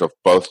agitators of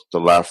both the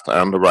left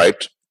and the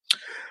right.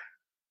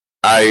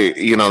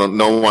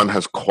 No one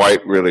has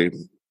quite really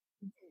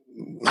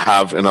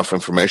have enough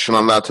information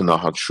on that to know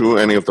how true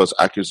any of those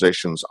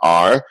accusations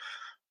are.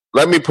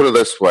 Let me put it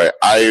this way.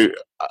 I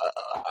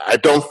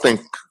don't think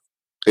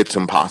it's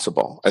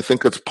impossible. I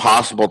think it's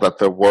possible that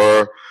there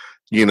were,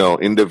 an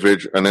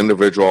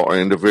individual or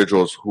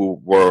individuals who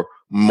were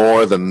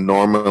more than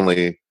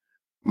normally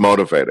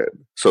motivated,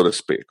 so to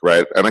speak,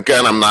 right? And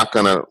again, I'm not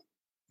going to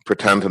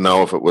pretend to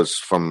know if it was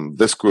from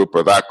this group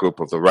or that group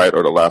of the right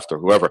or the left or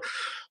whoever,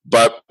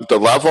 but the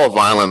level of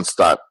violence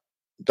that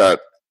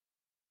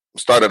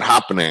started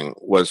happening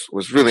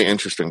was really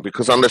interesting,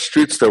 because on the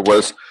streets the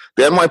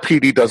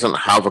NYPD doesn't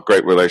have a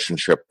great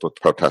relationship with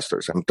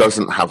protesters and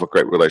doesn't have a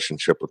great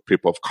relationship with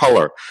people of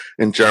color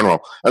in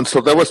general. And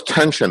so there was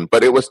tension,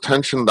 but it was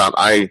tension that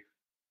I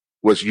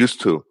was used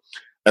to.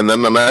 And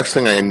then the next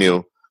thing I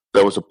knew,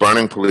 there was a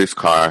burning police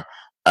car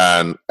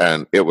and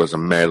it was a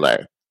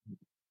melee.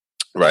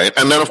 Right.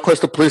 And then, of course,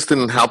 the police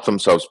didn't help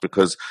themselves,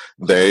 because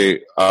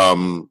they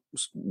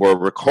were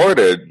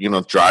recorded,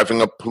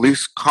 driving a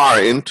police car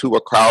into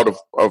a crowd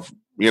of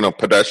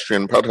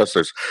pedestrian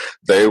protesters.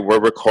 They were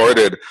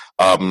recorded,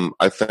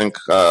 I think,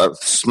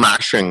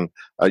 smashing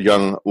a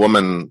young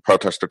woman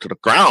protester to the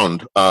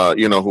ground,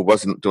 who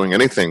wasn't doing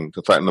anything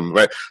to threaten them.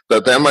 Right.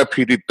 The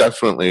NYPD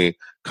definitely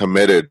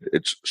committed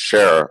its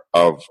share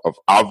of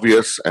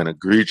obvious and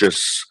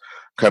egregious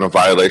kind of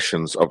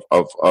violations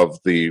of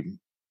the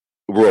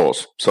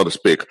rules, so to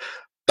speak.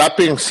 That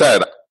being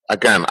said,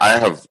 again, I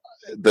have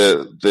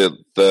the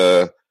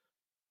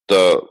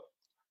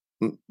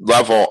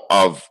level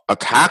of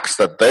attacks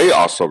that they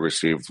also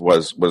received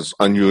was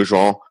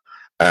unusual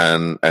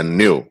and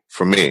new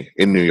for me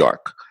in New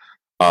York.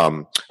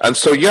 And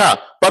so, yeah,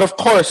 but of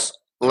course,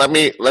 let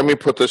me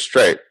put this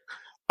straight.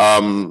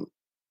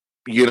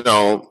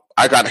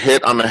 I got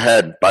hit on the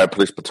head by a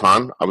police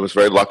baton. I was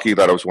very lucky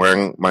that I was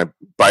wearing my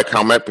bike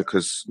helmet,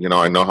 because,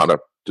 I know how to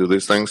do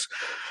these things.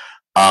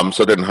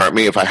 So it didn't hurt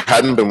me. If I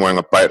hadn't been wearing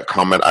a bike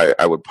helmet,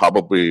 I would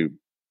probably,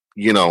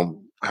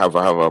 have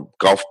a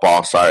golf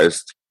ball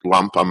sized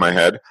lump on my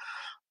head.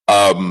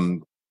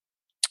 So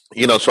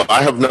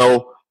I have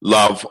no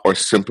love or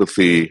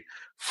sympathy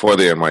for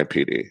the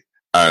NYPD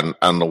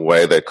and the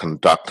way they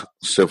conduct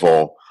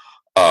civil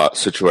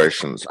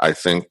situations. I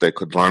think they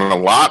could learn a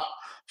lot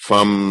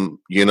from,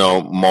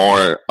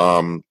 more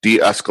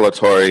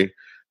de-escalatory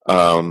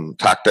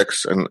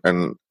tactics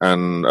and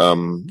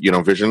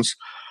visions.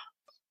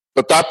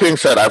 But that being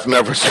said, I've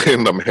never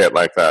seen them hit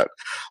like that.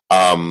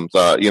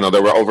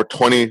 There were over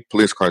 20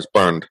 police cars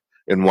burned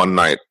in one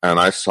night, and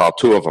I saw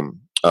 2 of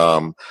them.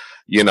 And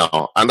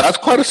that's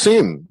quite a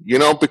scene,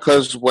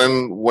 because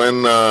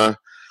when I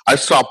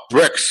saw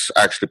bricks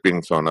actually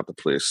being thrown at the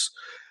police,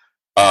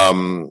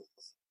 so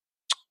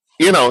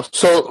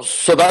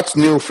that's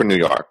new for New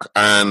York.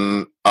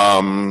 And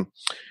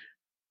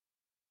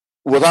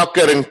without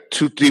getting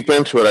too deep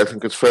into it, I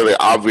think it's fairly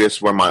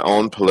obvious where my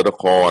own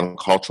political and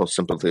cultural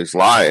sympathies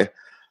lie.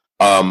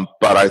 But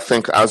I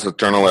think as a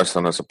journalist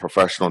and as a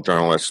professional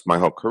journalist, my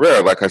whole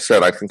career, like I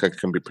said, I think I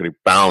can be pretty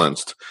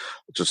balanced,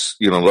 just,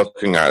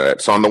 looking at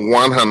it. So on the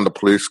one hand, the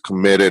police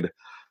committed,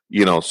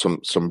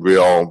 some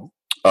real,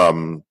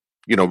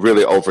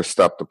 really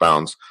overstepped the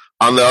bounds.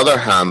 On the other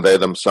hand, they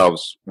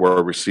themselves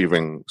were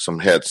receiving some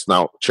hits.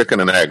 Now, chicken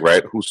and egg,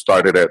 right? Who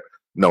started it?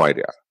 No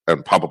idea.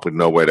 And probably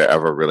no way to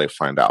ever really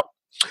find out.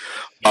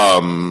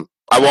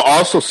 I will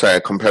also say,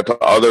 compared to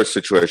other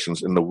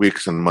situations in the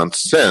weeks and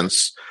months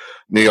since,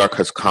 New York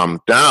has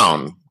calmed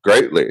down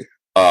greatly.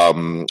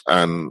 And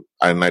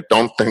I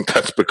don't think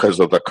that's because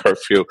of the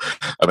curfew.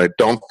 And I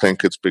don't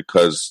think it's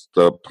because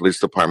the police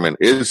department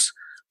is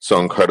so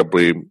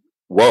incredibly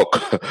woke,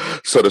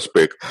 so to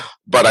speak.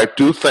 But I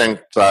do think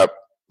that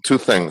 2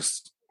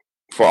 things.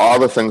 For all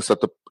the things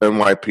that the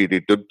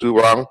NYPD did do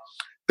wrong,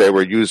 they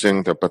were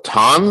using the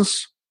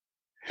batons,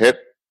 hit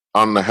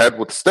on the head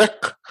with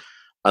stick,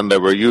 and they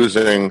were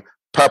using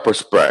pepper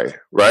spray,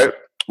 right?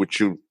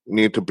 Which you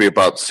need to be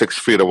about 6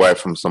 feet away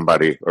from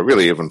somebody, or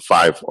really even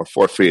 5 or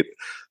 4 feet,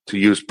 to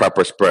use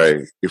pepper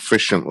spray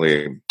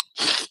efficiently.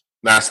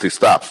 Nasty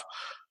stuff.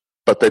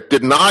 But they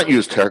did not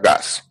use tear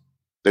gas.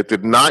 They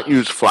did not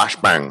use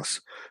flashbangs.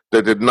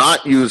 They did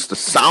not use the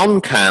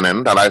sound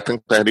cannon that I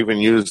think they had even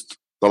used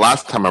the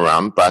last time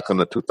around, back in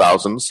the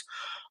 2000s,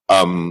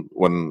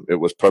 when it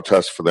was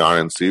protests for the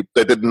RNC.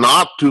 They did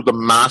not do the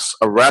mass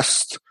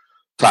arrest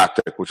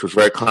tactic, which was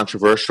very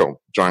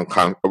controversial during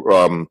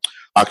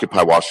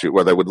Occupy Wall Street,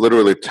 where they would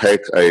literally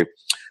take a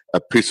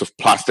piece of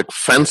plastic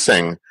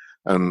fencing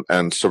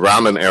and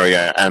surround an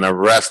area and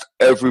arrest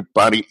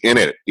everybody in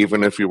it,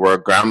 even if you were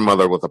a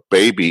grandmother with a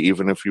baby,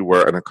 even if you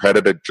were an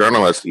accredited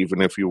journalist,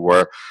 even if you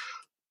were,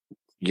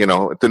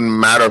 it didn't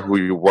matter who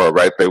you were,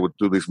 right? They would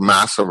do these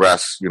mass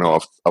arrests,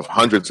 of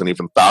hundreds and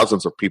even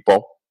thousands of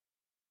people.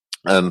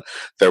 And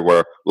there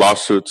were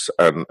lawsuits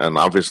and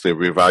obviously a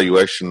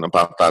reevaluation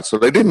about that. So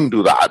they didn't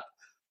do that.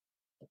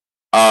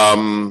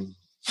 I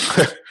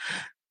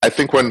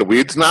think we're in the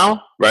weeds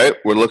now, right?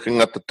 We're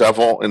looking at the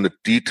devil in the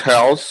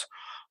details.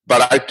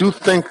 But I do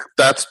think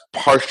that's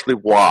partially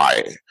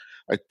why.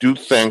 I do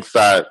think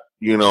that,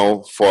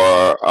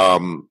 for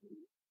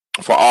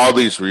all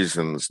these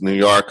reasons, New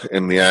York,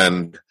 in the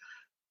end,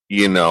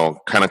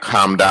 kind of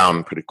calmed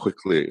down pretty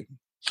quickly.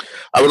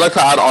 I would like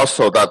to add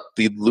also that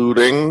the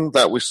looting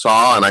that we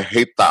saw, and I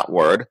hate that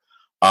word,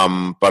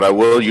 but I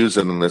will use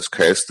it in this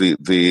case.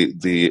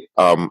 The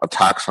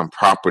attacks on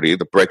property,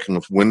 the breaking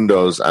of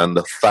windows, and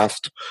the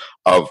theft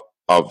of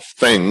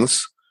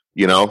things,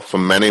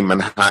 from many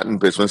Manhattan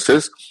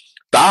businesses,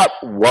 that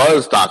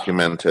was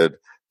documented.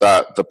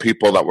 That the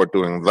people that were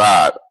doing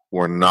that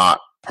were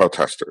not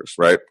protesters,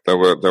 right? There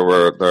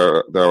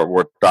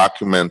were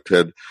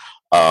documented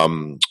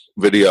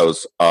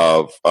videos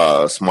of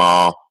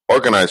small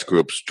organized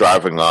groups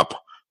driving up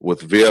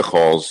with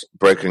vehicles,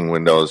 breaking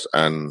windows,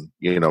 and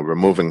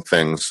removing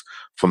things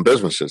from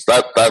businesses.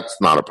 That's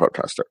not a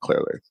protester.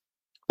 Clearly,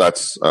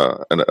 that's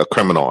a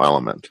criminal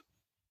element.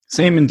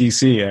 Same in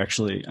DC,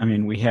 actually. I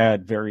mean, we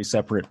had very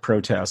separate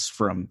protests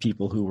from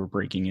people who were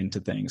breaking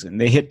into things,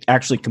 and they hit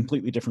actually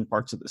completely different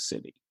parts of the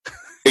city.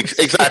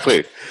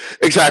 Exactly.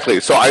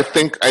 So I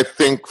think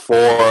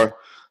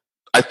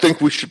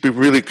we should be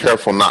really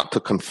careful not to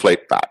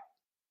conflate that.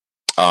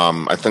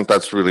 I think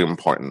that's really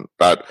important.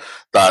 That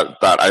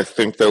I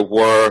think there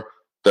were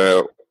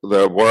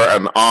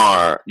and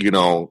are,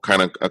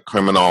 kind of a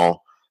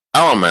criminal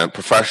element,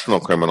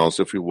 professional criminals,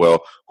 if you will,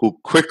 who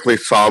quickly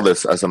saw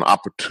this as an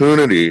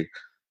opportunity,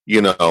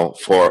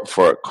 for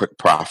a quick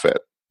profit.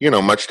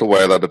 Much the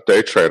way that a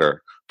day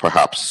trader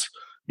perhaps,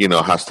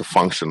 has to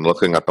function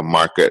looking at the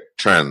market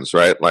trends,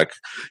 right? Like,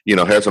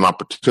 here's an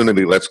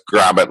opportunity, let's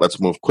grab it, let's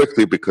move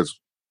quickly because,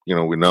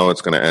 we know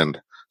it's going to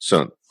end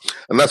soon.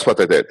 And that's what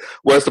they did.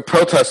 Whereas the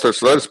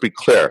protesters, let us be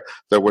clear,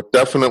 there were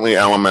definitely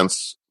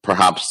elements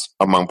perhaps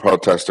among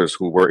protesters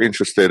who were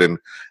interested in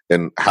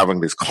having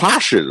these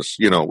clashes,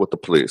 with the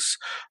police,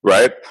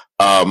 right?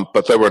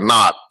 But they were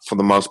not, for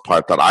the most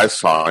part, that I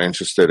saw,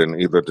 interested in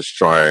either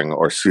destroying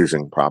or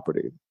seizing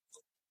property.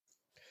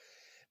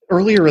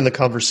 Earlier in the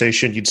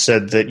conversation, you'd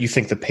said that you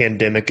think the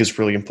pandemic is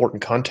really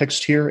important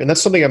context here. And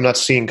that's something I'm not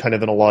seeing kind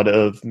of in a lot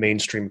of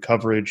mainstream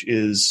coverage,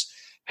 is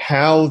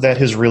how that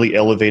has really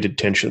elevated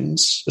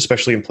tensions,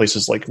 especially in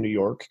places like New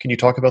York. Can you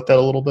talk about that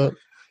a little bit?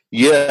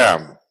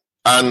 Yeah.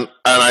 And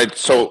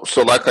so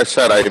like I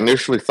said, I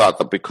initially thought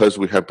that because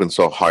we had been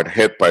so hard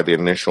hit by the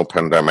initial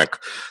pandemic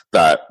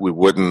that we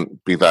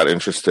wouldn't be that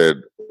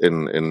interested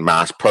in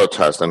mass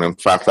protest. And in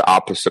fact, the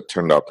opposite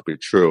turned out to be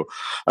true.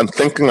 And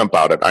thinking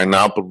about it, I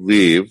now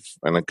believe,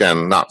 and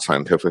again, not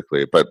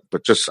scientifically, but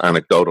just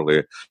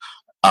anecdotally,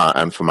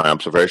 and from my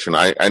observation,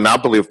 I now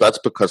believe that's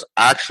because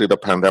actually the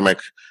pandemic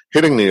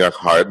hitting New York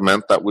hard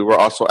meant that we were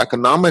also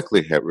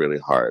economically hit really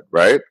hard,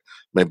 right?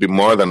 Maybe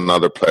more than in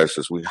other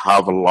places. We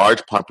have a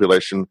large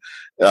population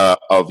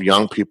of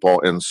young people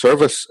in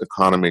service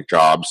economy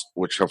jobs,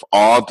 which have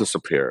all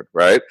disappeared,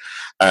 right?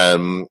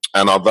 And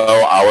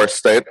although our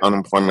state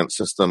unemployment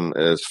system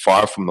is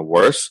far from the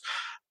worst,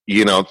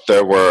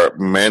 there were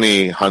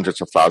many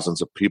hundreds of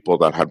thousands of people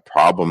that had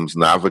problems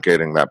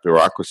navigating that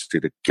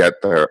bureaucracy to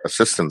get their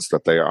assistance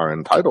that they are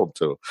entitled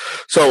to.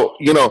 So,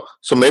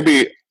 so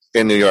maybe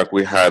in New York,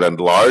 we had a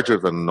larger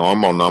than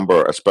normal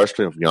number,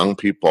 especially of young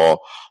people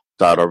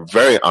that are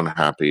very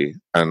unhappy,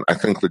 and I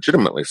think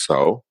legitimately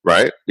so,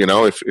 right?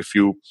 If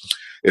you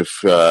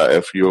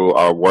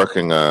are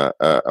working a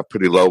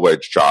pretty low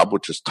wage job,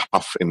 which is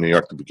tough in New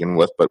York to begin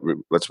with, but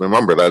let's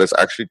remember that is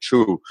actually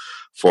true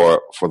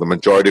for the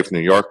majority of New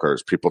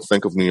Yorkers. People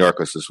think of New York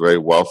as this very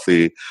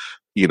wealthy,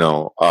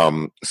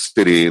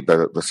 city,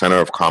 the center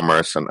of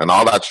commerce, and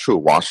all that's true.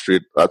 Wall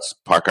Street, that's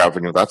Park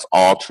Avenue, that's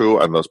all true,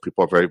 and those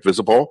people are very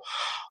visible.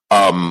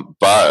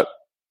 But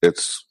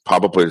it's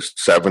probably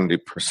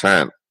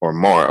 70% or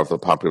more of the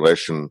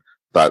population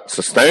that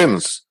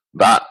sustains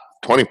that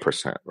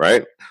 20%,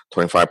 right?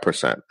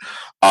 25%.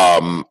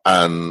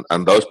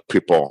 And those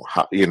people,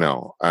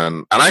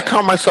 and I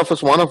count myself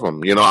as one of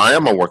them. I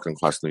am a working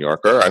class New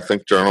Yorker. I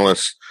think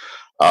journalists,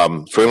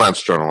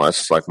 freelance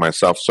journalists like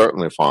myself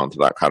certainly fall into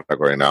that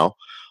category now.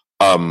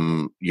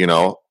 And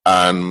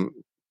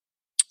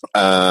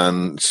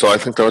so I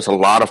think there was a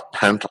lot of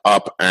pent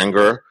up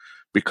anger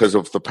because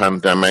of the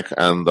pandemic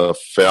and the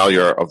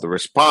failure of the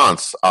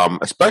response,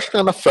 especially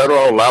on a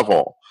federal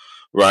level,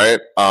 right?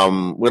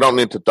 We don't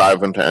need to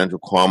dive into Andrew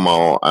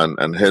Cuomo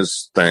and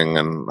his thing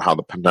and how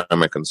the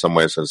pandemic in some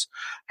ways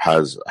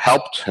has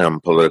helped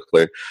him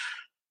politically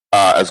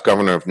as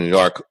governor of New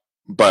York.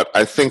 But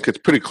I think it's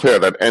pretty clear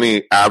that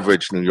any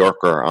average New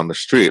Yorker on the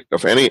street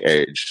of any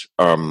age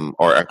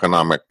or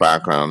economic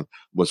background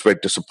was very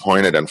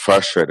disappointed and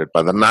frustrated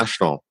by the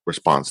national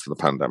response to the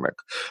pandemic,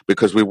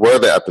 because we were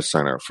the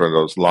epicenter for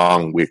those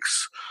long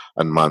weeks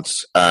and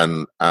months,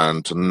 and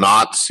to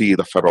not see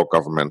the federal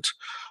government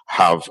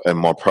have a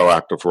more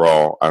proactive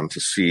role, and to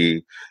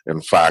see,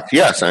 in fact,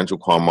 yes, Andrew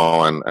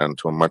Cuomo and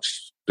to a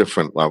much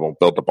different level,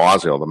 Bill de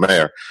Blasio, the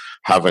mayor,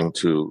 having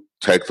to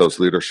take those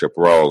leadership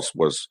roles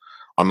was,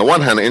 on the one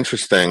hand,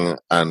 interesting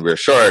and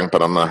reassuring,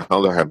 but on the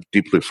other hand,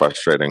 deeply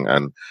frustrating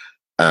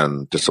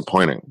and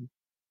disappointing.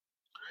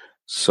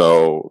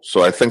 So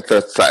I think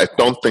I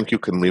don't think you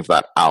can leave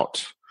that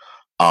out.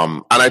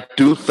 And I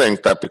do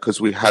think that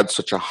because we had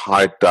such a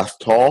high death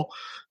toll,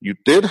 you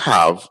did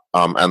have,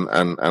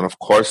 and of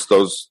course,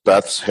 those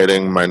deaths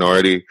hitting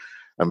minority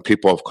and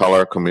people of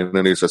color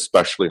communities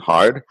especially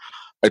hard.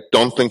 I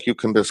don't think you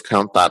can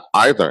discount that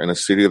either in a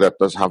city that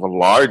does have a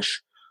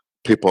large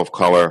people of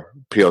color,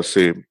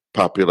 POC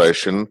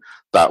population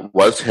that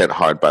was hit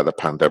hard by the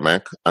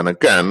pandemic, and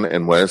again,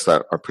 in ways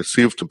that are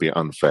perceived to be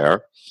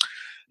unfair.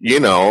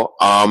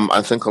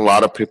 I think a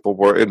lot of people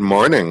were in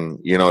mourning,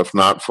 if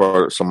not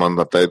for someone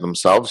that they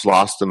themselves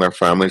lost in their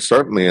family,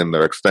 certainly in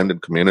their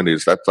extended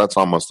communities. That's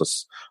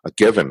almost a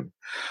given,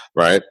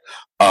 right?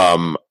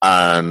 And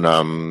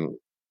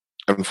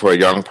for a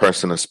young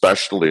person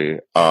especially,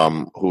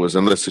 who was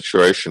in this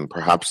situation,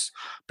 perhaps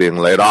being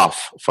laid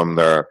off from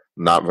their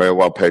not very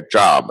well paid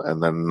job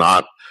and then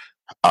not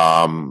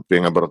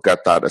being able to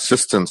get that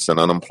assistance and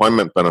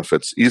unemployment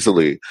benefits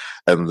easily,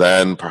 and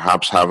then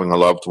perhaps having a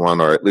loved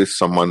one or at least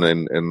someone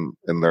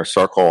in their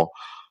circle,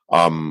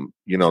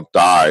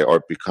 die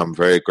or become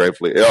very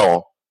gravely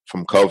ill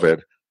from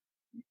COVID,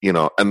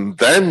 and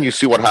then you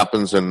see what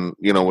happens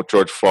with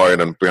George Floyd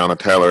and Breonna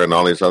Taylor and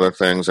all these other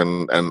things,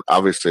 and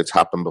obviously it's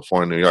happened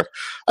before in New York.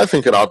 I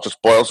think it all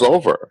just boils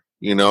over.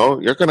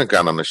 You're going to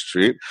get on the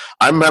street.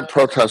 I met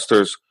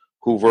protesters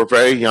who were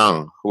very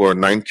young, who were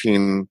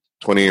 19,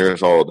 20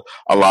 years old.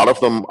 A lot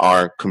of them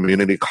are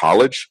community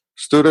college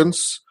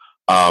students,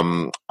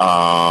 or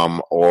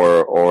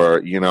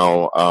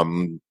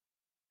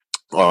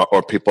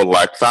people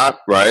like that,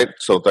 right?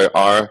 So they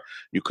are,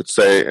 you could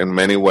say, in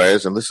many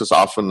ways, and this is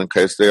often the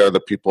case, they are the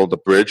people, the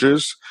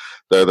bridges.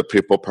 They're the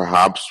people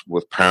perhaps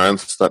with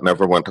parents that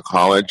never went to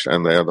college,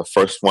 and they are the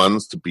first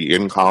ones to be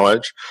in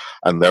college,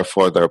 and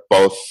therefore they're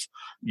both,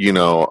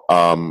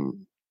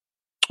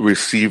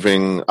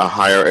 receiving a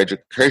higher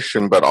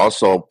education, but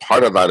also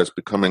part of that is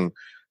becoming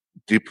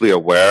deeply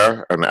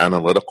aware and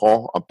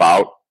analytical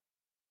about,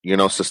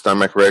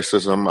 systemic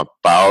racism,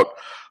 about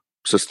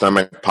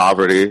systemic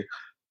poverty,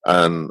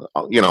 and,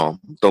 the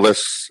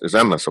list is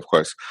endless, of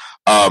course.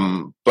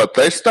 But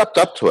they stepped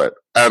up to it.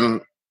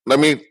 And let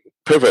me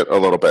pivot a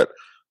little bit.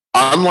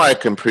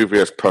 Unlike in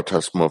previous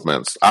protest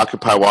movements,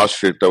 Occupy Wall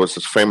Street, there was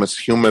this famous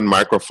human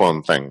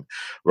microphone thing,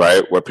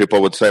 right? Where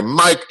people would say,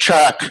 "Mic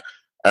check,"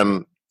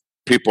 and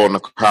people in the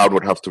crowd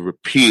would have to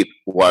repeat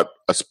what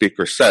a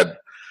speaker said.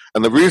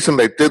 And the reason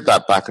they did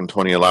that back in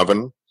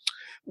 2011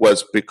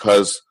 was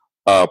because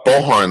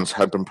bullhorns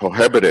had been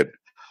prohibited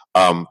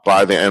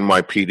by the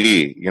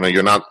NYPD.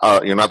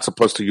 You're not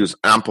supposed to use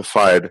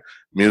amplified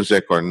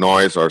music or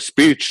noise or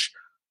speech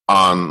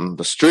on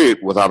the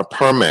street without a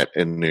permit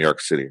in New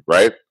York City,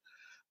 right?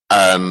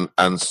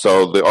 And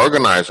so the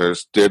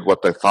organizers did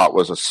what they thought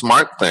was a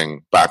smart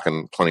thing back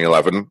in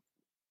 2011.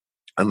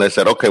 And they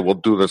said, okay, we'll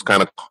do this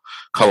kind of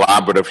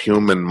collaborative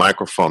human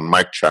microphone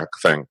mic check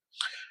thing.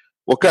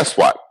 Well, guess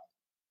what?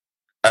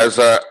 As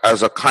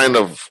a kind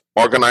of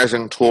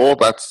organizing tool,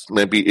 that's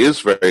maybe is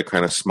very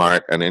kind of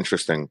smart and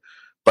interesting.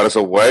 But as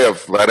a way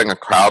of letting a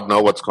crowd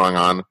know what's going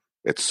on,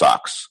 it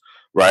sucks,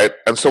 right?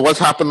 And so what's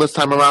happened this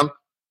time around?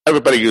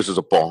 Everybody uses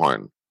a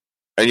bullhorn.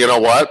 And you know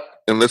what?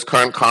 In this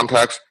current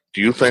context,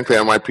 do you think the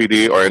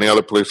NYPD or any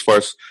other police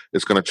force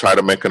is going to try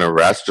to make an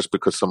arrest just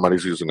because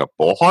somebody's using a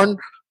bullhorn?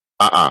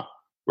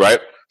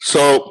 Right?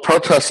 So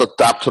protests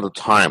adapt to the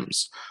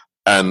times,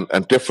 and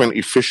different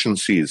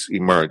efficiencies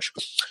emerge.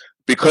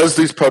 Because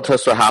these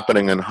protests are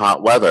happening in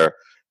hot weather,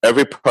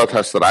 every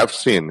protest that I've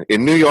seen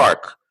in New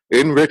York,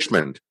 in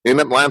Richmond, in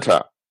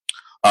Atlanta,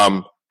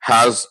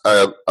 has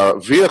a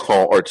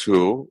vehicle or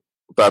two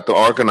that the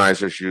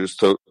organizers use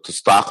to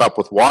stock up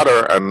with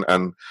water and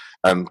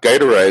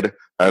Gatorade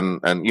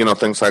and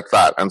things like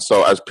that. And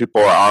so as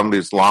people are on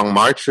these long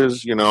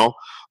marches, they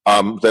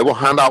will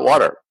hand out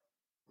water.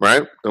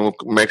 Right? And we'll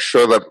make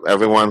sure that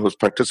everyone who's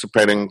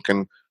participating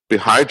can be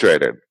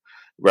hydrated,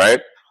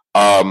 right?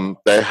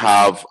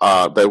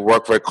 They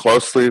work very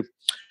closely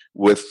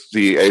with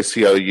the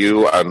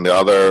ACLU and the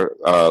other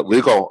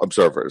legal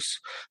observers.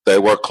 They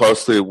work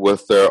closely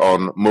with their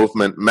own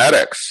movement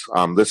medics.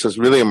 This has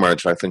really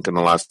emerged, I think, in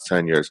the last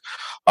 10 years,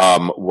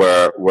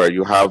 where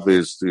you have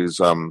these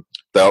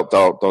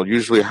they'll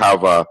usually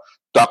have a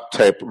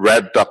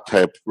red duct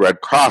tape,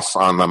 Red Cross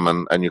on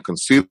them, and you can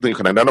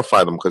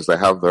identify them because they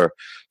have their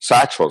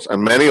satchels.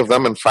 And many of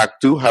them, in fact,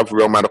 do have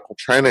real medical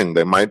training.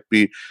 They might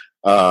be,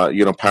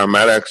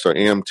 paramedics or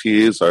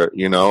EMTs or,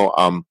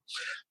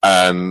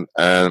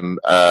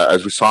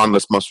 as we saw in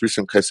this most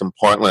recent case in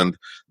Portland,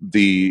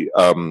 the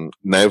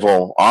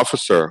naval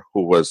officer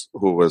who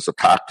was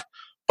attacked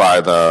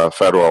by the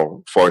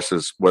federal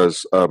forces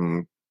was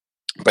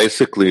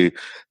basically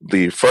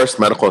the first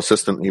medical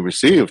assistant he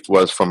received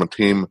was from a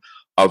team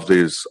of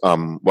these,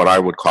 what I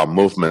would call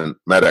movement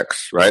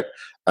medics, right?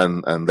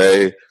 And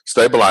they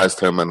stabilized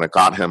him and they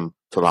got him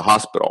to the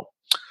hospital.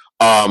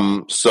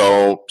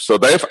 So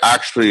they've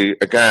actually,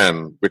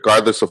 again,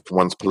 regardless of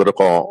one's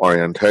political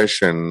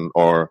orientation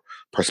or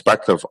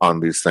perspective on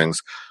these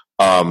things,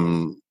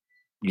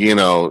 you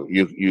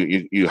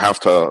have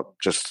to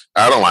just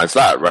analyze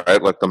that,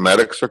 right? Like the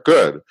medics are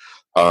good.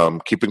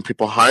 Keeping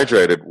people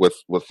hydrated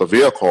with the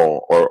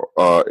vehicle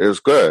is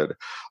good.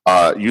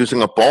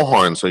 Using a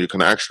bullhorn so you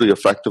can actually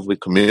effectively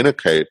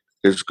communicate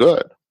is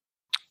good.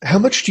 How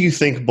much do you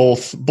think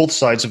both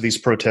sides of these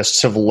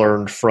protests have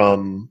learned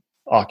from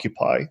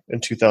Occupy in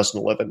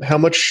 2011? How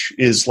much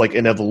is like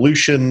an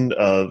evolution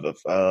of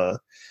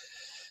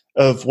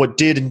what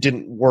did and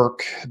didn't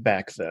work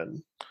back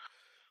then?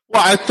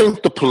 Well, I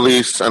think the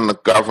police and the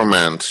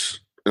government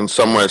in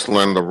some ways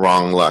learned the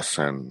wrong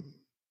lesson.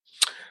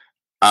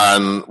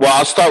 And, well,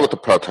 I'll start with the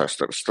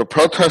protesters. The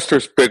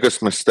protesters'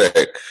 biggest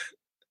mistake,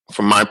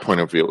 from my point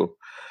of view,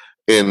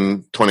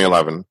 in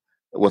 2011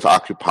 with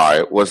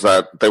Occupy was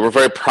that they were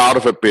very proud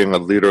of it being a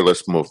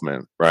leaderless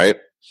movement, right?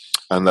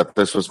 And that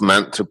this was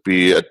meant to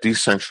be a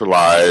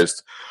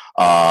decentralized,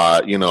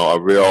 a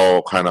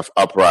real kind of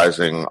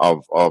uprising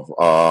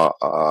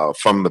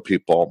from the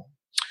people.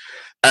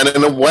 And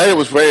in a way, it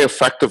was very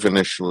effective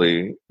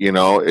initially.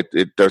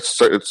 It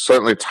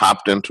certainly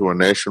tapped into a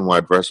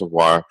nationwide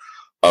reservoir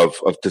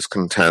of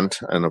discontent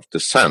and of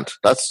dissent.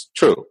 That's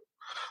true.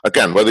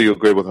 Again, whether you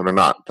agree with it or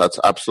not, that's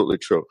absolutely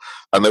true.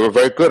 And they were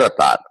very good at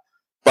that.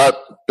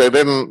 But they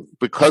didn't,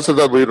 because of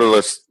the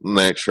leaderless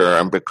nature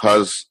and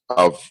because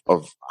of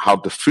how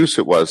diffuse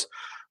it was,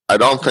 I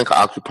don't think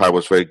Occupy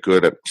was very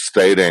good at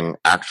stating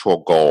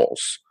actual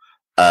goals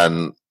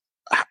and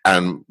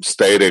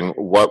stating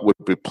what would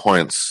be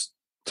points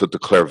to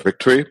declare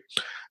victory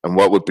and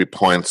what would be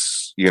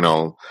points,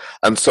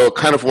 and so it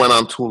kind of went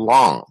on too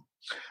long.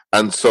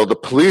 And so the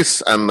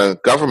police and the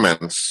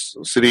governments,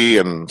 city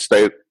and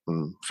state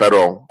and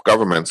federal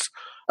governments,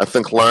 I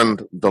think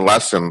learned the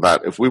lesson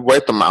that if we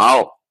wait them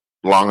out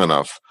long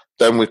enough,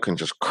 then we can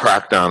just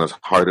crack down as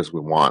hard as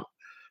we want,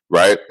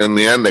 right? In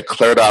the end, they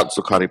cleared out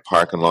Zuccotti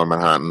Park in Lower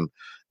Manhattan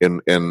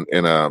in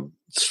a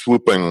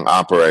swooping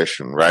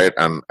operation, right?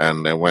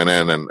 And they went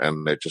in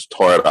and they just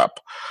tore it up.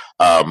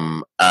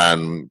 And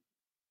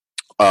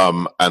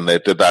they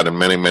did that in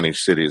many, many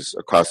cities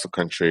across the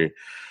country.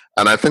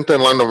 And I think they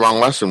learned the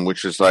wrong lesson,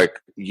 which is like,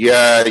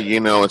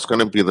 it's going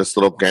to be this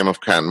little game of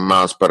cat and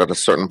mouse, but at a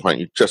certain point,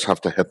 you just have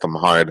to hit them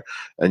hard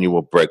and you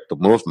will break the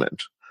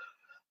movement.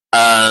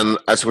 And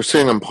as we're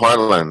seeing in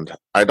Portland,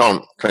 I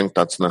don't think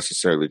that's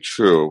necessarily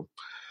true.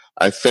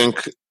 I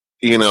think,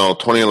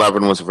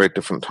 2011 was a very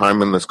different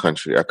time in this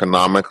country,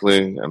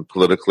 economically and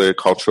politically,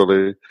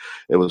 culturally.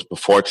 It was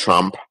before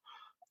Trump.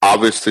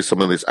 Obviously,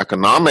 some of these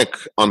economic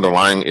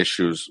underlying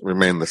issues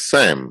remain the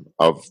same,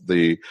 of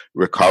the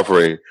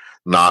recovery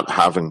not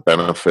having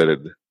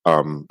benefited,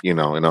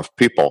 enough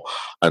people.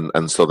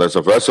 And so there's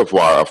a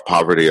reservoir of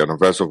poverty and a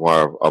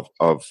reservoir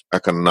of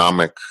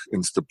economic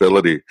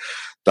instability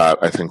that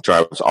I think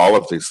drives all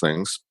of these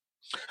things.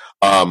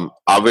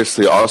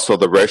 Obviously, also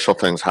the racial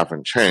things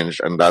haven't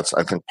changed. And that's,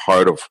 I think,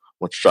 part of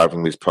what's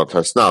driving these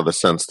protests now, the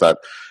sense that,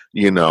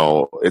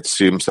 it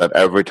seems that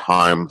every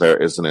time there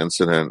is an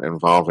incident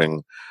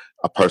involving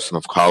a person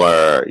of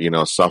color,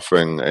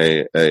 suffering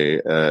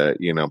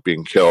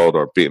being killed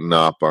or beaten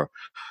up or,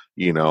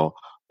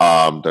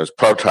 there's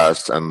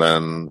protests, and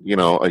then,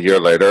 a year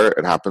later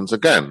it happens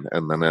again.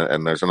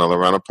 And there's another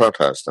round of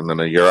protests. And then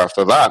a year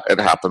after that, it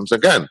happens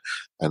again.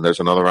 And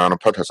there's another round of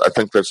protests. I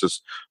think there's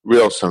this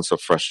real sense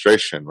of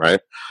frustration,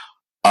 right?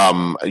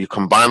 You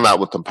combine that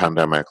with the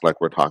pandemic,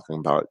 like we're talking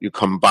about. You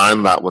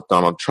combine that with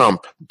Donald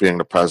Trump being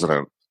the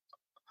president,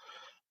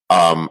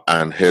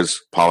 and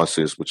his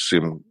policies, which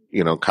seem,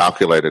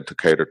 calculated to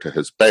cater to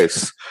his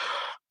base.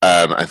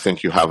 And I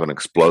think you have an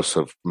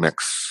explosive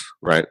mix,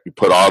 right? You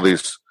put all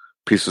these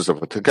pieces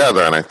of it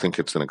together, and I think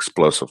it's an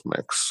explosive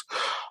mix.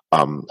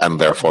 And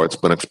therefore, it's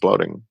been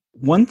exploding.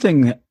 One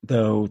thing,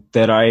 though,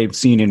 that I've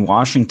seen in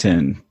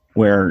Washington,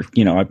 where,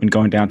 I've been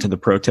going down to the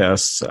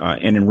protests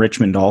and in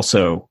Richmond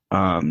also,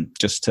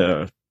 just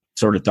to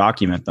sort of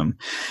document them.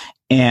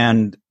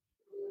 And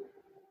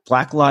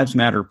Black Lives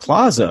Matter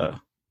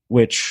Plaza,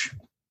 which,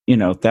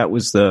 that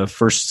was the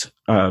first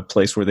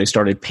place where they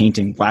started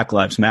painting Black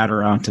Lives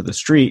Matter onto the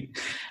street.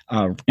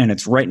 And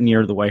it's right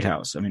near the White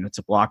House. I mean, it's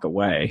a block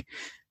away.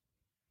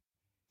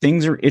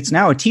 It's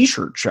now a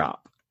t-shirt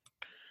shop.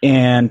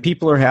 And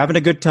people are having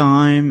a good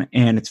time,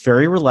 and it's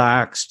very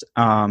relaxed.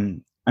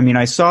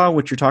 I saw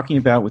what you're talking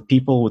about with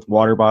people with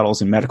water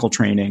bottles and medical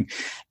training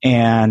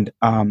and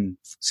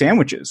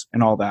sandwiches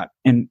and all that.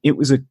 And it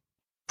was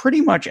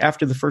pretty much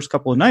after the first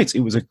couple of nights,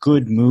 it was a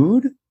good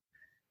mood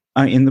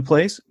in the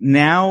place.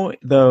 Now,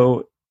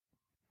 though,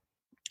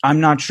 I'm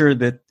not sure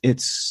that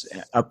it's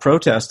a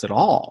protest at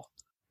all.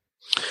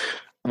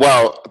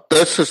 Well,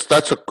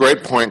 that's a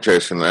great point,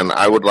 Jason, and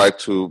I would like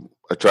to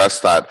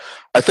address that.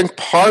 I think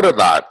part of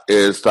that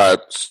is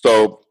that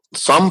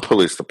some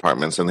police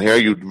departments, and here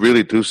you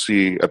really do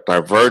see a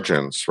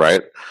divergence,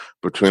 right,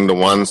 between the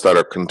ones that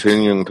are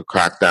continuing to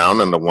crack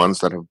down and the ones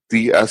that have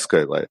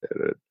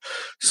de-escalated.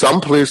 Some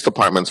police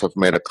departments have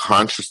made a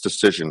conscious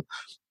decision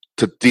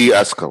to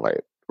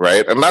de-escalate,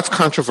 right? And that's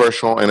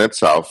controversial in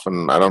itself,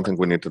 and I don't think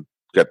we need to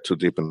get too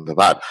deep into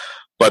that.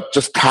 But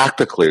just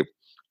tactically,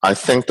 I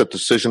think the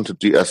decision to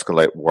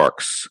de-escalate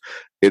works.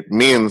 It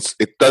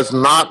does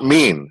not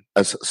mean,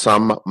 as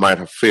some might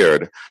have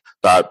feared,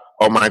 that,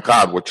 oh my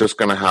God, we're just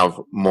going to have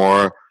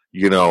more,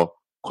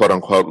 quote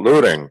unquote,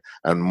 looting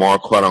and more,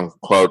 quote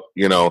unquote,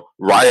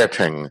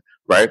 rioting,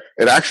 right?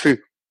 It actually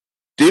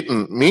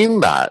didn't mean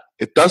that.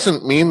 It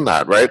doesn't mean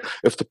that, right?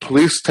 If the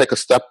police take a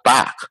step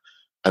back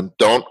and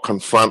don't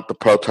confront the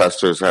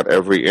protesters at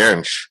every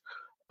inch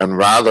and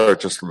rather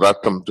just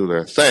let them do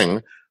their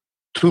thing,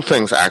 two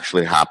things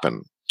actually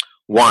happen.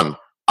 One,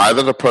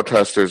 either the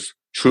protesters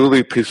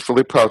truly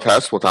peacefully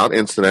protest without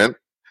incident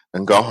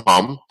and go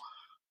home,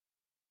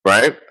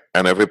 right?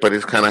 And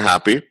everybody's kind of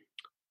happy.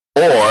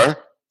 Or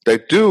they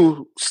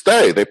do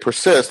stay, they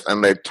persist,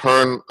 and they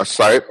turn a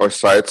site or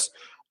sites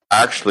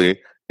actually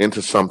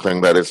into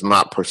something that is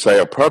not per se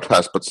a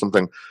protest, but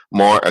something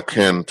more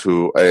akin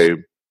to a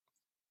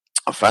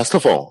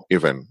festival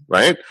even,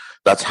 right?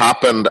 That's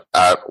happened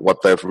at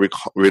what they've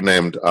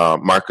renamed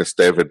Marcus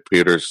David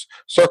Peters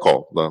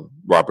Circle, the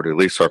Robert E.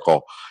 Lee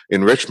Circle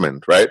in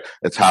Richmond, right?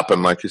 It's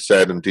happened, like you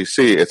said, in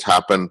D.C. It's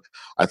happened,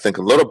 I think,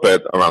 a little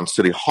bit around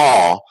City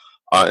Hall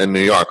in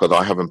New York, although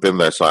I haven't been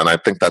there. And I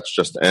think that's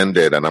just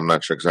ended, and I'm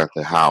not sure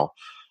exactly how.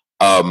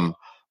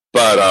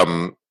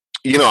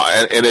 You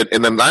know,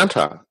 in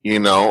Atlanta, you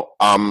know,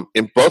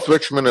 in both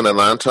Richmond and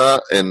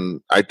Atlanta,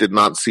 I did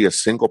not see a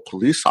single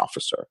police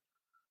officer.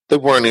 They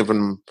weren't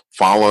even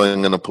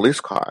following in a police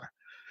car.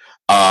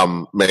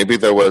 Maybe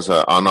there was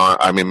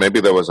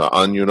maybe there was an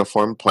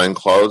ununiformed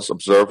plainclothes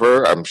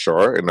observer, I'm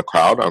sure, in the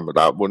crowd.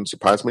 That wouldn't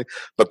surprise me.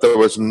 But there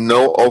was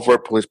no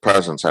overt police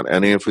presence at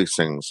any of these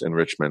things in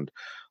Richmond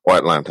or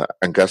Atlanta.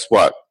 And guess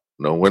what?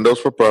 No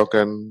windows were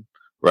broken,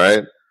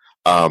 right?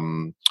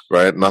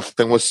 Right?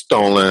 Nothing was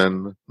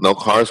stolen. No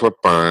cars were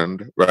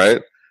burned,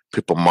 right?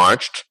 People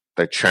marched,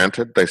 they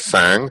chanted, they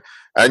sang.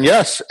 And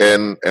yes,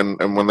 and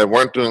when they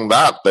weren't doing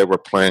that, they were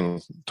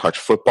playing touch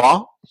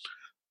football.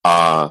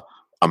 A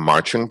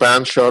marching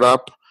band showed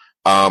up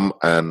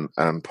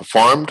and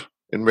performed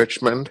in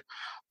Richmond.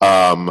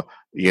 They're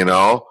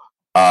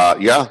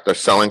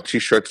selling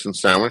T-shirts and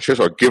sandwiches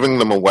or giving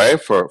them away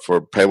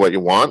for pay what you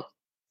want.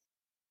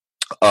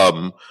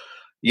 I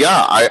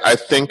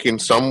think in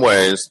some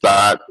ways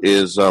that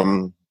is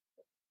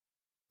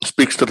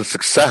speaks to the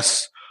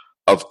success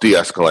of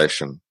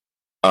de-escalation.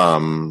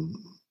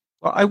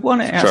 Well, I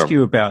want to ask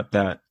you about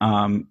that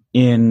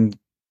in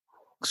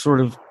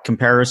sort of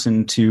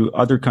comparison to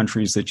other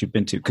countries that you've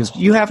been to, because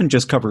you haven't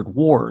just covered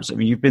wars. I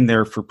mean, you've been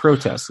there for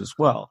protests as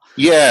well.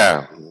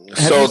 Yeah.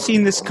 Have you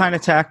seen this kind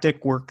of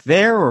tactic work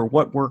there, or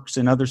what works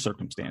in other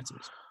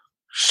circumstances?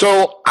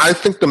 So I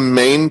think the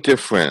main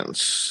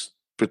difference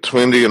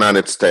between the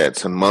United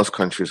States and most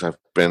countries I've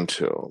been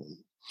to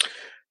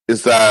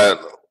is that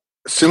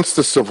since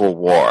the Civil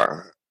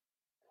War,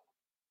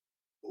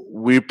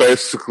 we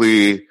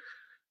basically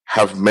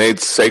have made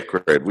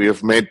sacred, we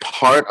have made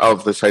part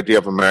of this idea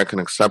of American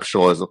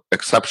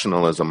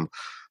exceptionalism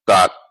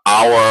that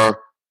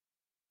our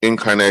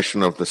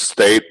incarnation of the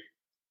state,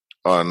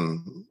 and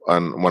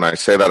when I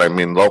say that I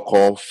mean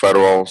local,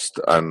 federal,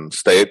 and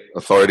state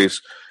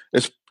authorities,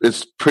 is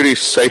pretty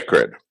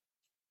sacred.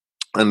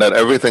 And that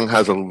everything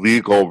has a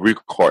legal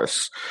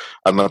recourse,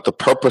 and that the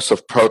purpose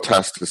of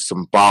protest is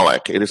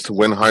symbolic. It is to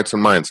win hearts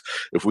and minds.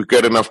 If we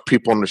get enough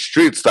people in the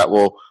streets, that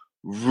will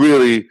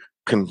really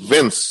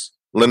convince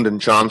Lyndon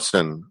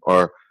Johnson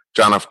or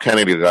John F.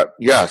 Kennedy that,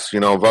 yes,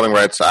 Voting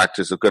Rights Act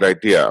is a good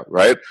idea,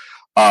 right?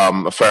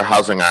 A Fair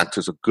Housing Act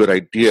is a good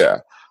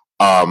idea,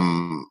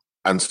 and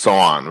so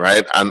on,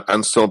 right?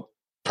 And so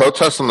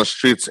protests on the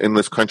streets in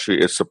this country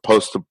is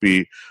supposed to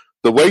be,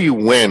 the way you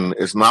win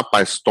is not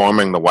by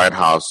storming the White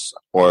House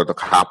or the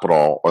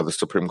Capitol or the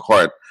Supreme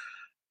Court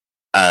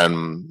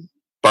and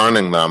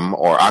burning them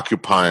or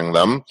occupying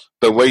them.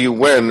 The way you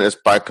win is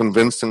by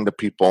convincing the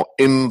people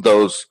in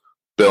those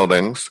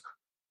buildings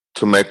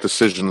to make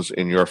decisions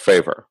in your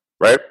favor,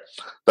 right?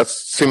 That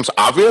seems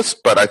obvious,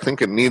 but I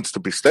think it needs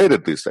to be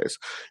stated these days.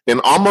 In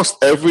almost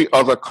every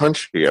other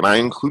country, and I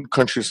include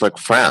countries like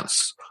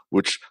France,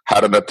 which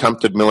had an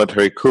attempted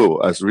military coup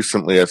as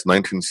recently as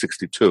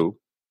 1962,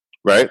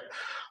 right?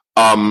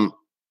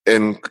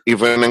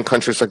 Even in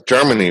countries like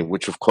Germany,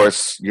 which of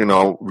course,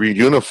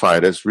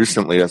 reunified as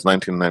recently as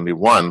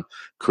 1991,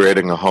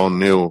 creating a whole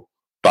new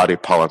body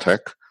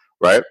politic,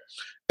 right?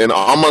 In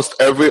almost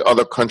every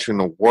other country in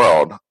the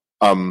world,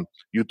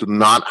 you do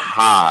not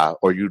have,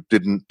 or you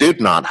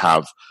did not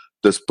have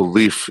this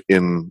belief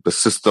in the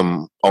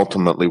system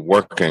ultimately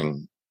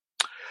working.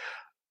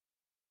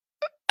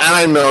 And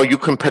I know you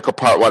can pick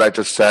apart what I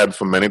just said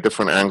from many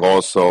different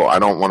angles, so I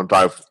don't want to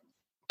dive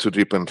too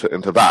deep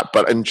into that.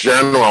 But in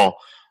general,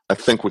 I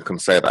think we can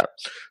say that.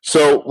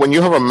 So when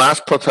you have a mass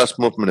protest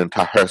movement in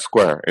Tahrir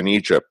Square in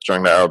Egypt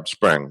during the Arab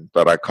Spring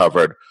that I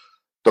covered,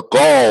 the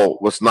goal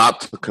was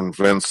not to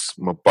convince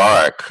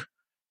Mubarak,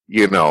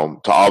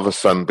 to all of a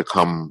sudden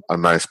become a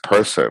nice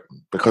person,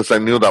 because I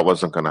knew that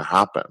wasn't going to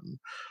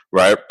happen,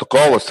 right? The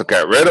goal was to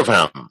get rid of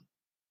him.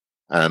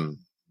 And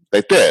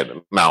they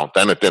did. Now,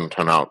 then it didn't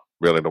turn out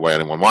really the way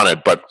anyone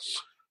wanted, but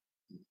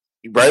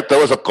right, there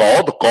was a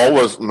goal. The goal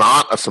was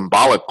not a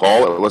symbolic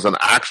goal. It was an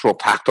actual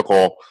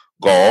tactical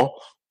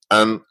goal,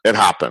 and it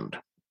happened.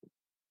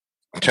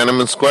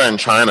 Tiananmen Square in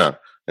China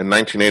in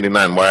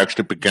 1989, where I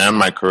actually began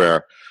my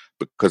career,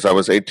 because I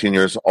was 18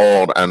 years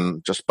old,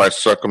 and just by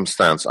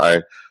circumstance,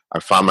 I I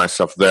found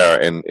myself there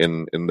in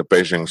the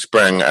Beijing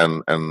Spring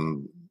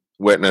and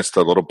witnessed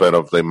a little bit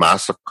of the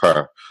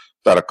massacre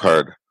that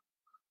occurred,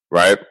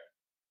 right?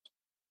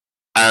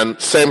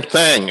 And same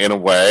thing in a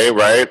way,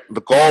 right?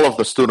 The goal of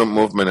the student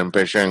movement in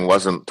Beijing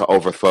wasn't to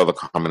overthrow the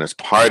Communist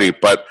Party,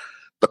 but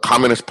the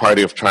Communist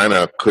Party of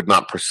China could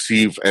not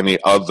perceive any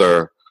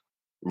other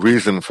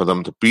reason for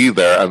them to be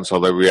there, and so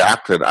they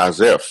reacted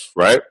as if,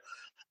 right?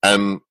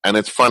 And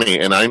it's funny,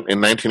 in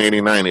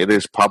 1989, it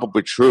is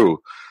probably true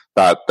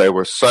that they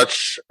were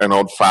such an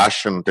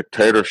old-fashioned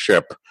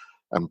dictatorship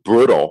and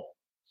brutal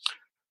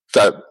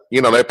that,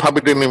 they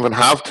probably didn't even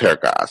have tear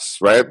gas,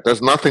 right?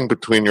 There's nothing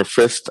between your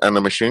fist and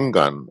a machine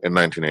gun in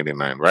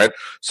 1989, right?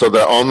 So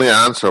their only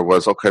answer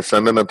was, okay,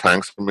 send in the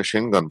tanks and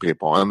machine gun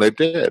people, and they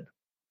did.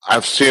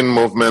 I've seen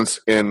movements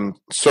in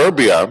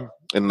Serbia,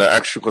 in the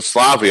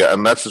ex-Yugoslavia,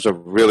 and that's just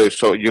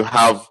so you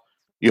have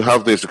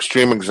these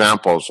extreme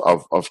examples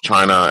of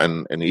China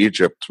and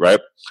Egypt,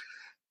 right?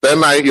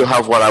 Then you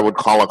have what I would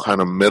call a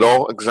kind of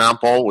middle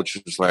example, which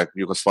is like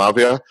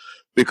Yugoslavia,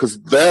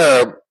 because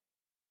there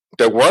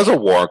was a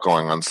war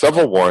going on,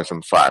 several wars,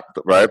 in fact,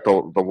 right?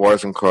 The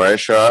wars in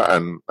Croatia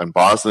and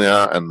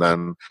Bosnia and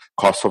then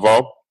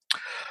Kosovo.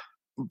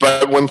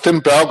 But within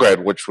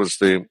Belgrade, which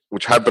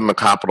had been the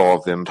capital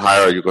of the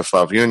entire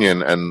Yugoslav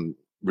Union and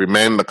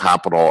remained the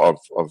capital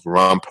of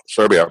rump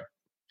Serbia,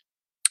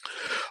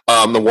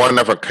 the war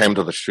never came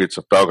to the streets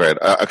of Belgrade,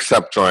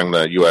 except during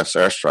the U.S.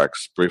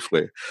 airstrikes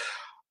briefly.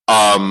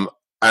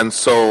 And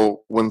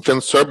so within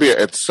Serbia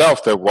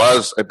itself, there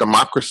was a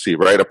democracy,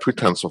 right? A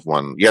pretense of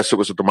one. Yes, it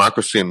was a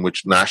democracy in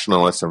which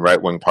nationalists and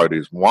right-wing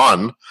parties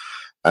won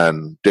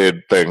and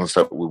did things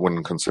that we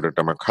wouldn't consider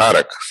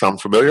democratic.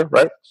 Sound familiar,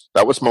 right?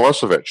 That was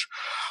Milosevic.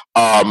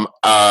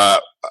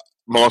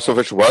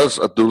 Milosevic was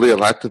a duly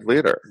elected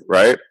leader,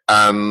 right?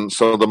 And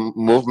so the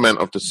movement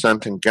of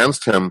dissent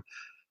against him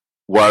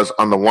was,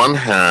 on the one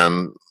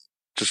hand,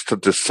 just to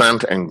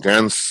dissent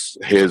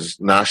against his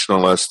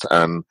nationalist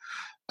and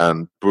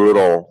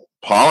brutal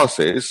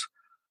policies.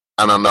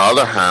 And on the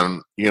other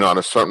hand, at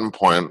a certain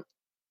point,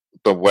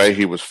 the way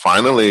he was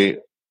finally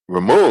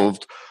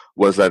removed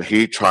was that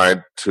he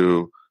tried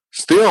to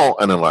steal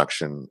an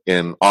election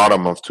in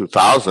autumn of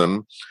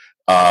 2000.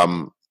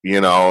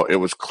 It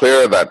was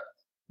clear that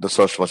the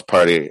Socialist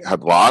Party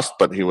had lost,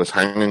 but he was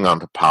hanging on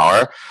to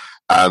power.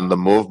 And the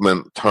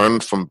movement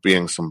turned from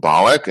being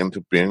symbolic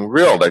into being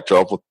real. They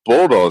drove with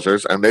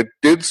bulldozers, and they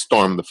did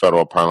storm the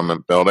federal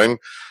parliament building.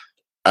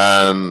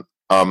 And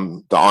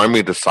the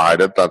army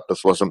decided that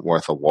this wasn't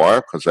worth a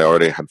war because they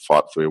already had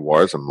fought 3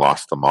 wars and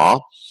lost them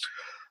all.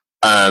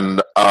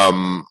 And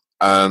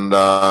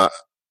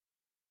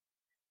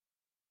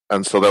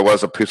so there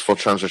was a peaceful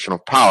transition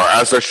of power,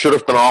 as there should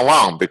have been all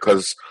along,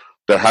 because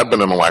there had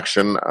been an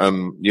election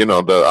and,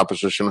 the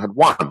opposition had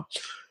won.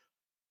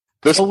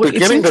 It's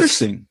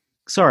interesting.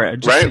 Sorry, I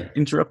just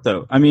interrupt,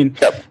 though. I mean,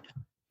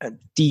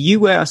 the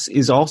U.S.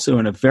 is also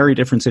in a very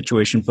different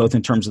situation, both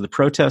in terms of the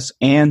protests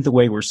and the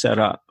way we're set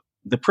up.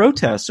 The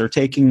protests are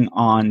taking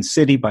on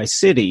city by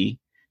city,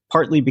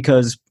 partly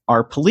because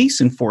our police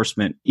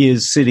enforcement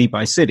is city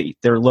by city.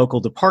 They're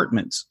local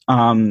departments.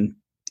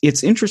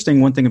 It's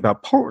interesting, one thing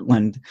about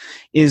Portland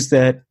is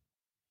that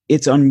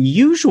it's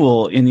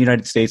unusual in the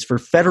United States for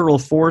federal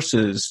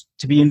forces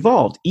to be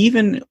involved.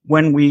 Even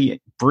when we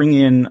bring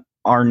in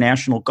our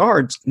National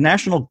Guards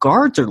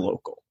are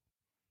local,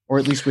 or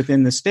at least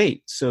within the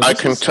state. So I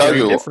can tell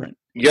you, different.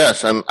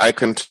 Yes, and I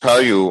can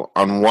tell you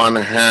on one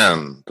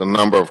hand the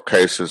number of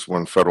cases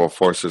when federal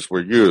forces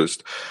were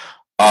used.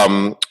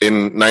 In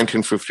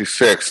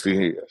 1956,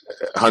 the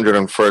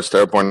 101st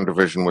Airborne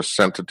Division was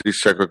sent to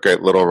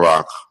desegregate Little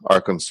Rock,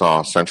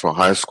 Arkansas Central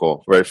High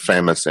School. Very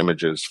famous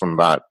images from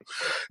that.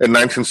 In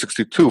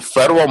 1962,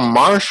 federal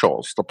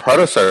marshals, the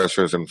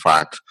predecessors, in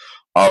fact,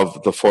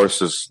 of the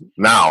forces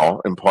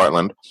now in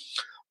Portland,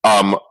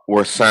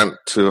 were sent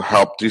to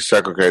help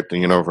desegregate the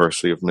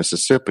University of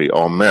Mississippi,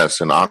 Ole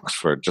Miss, in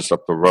Oxford, just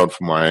up the road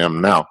from where I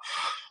am now.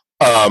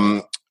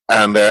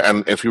 And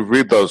if you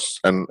read those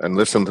and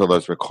listen to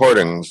those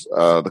recordings,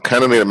 the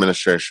Kennedy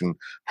administration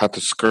had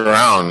to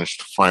scrounge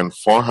to find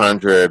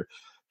 400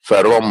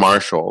 federal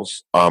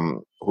marshals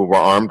who were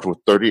armed with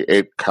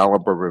 .38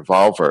 caliber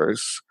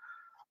revolvers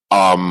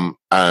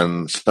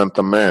and sent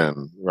them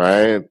in,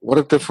 right? What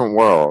a different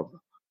world.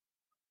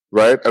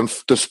 Right? And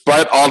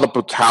despite all the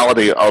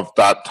brutality of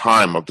that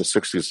time, of the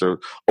 60s, the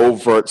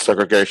overt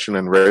segregation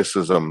and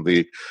racism,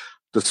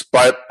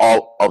 despite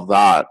all of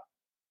that,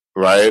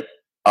 right,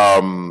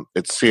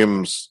 it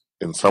seems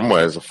in some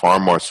ways a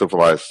far more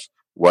civilized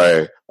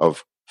way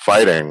of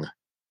fighting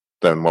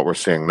than what we're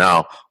seeing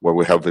now, where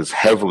we have these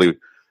heavily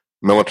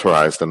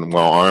militarized and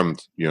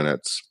well-armed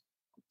units.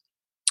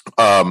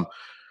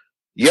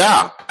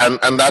 Yeah,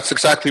 and that's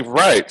exactly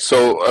right.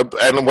 So,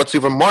 and what's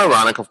even more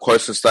ironic, of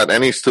course, is that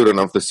any student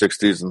of the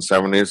 60s and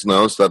 70s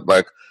knows that,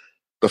 like,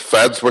 the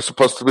feds were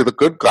supposed to be the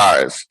good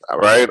guys,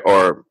 right?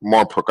 Or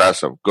more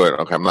progressive. Good.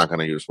 Okay, I'm not going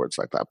to use words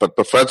like that. But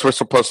the feds were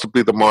supposed to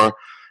be the more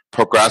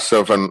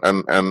progressive and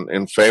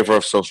in favor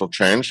of social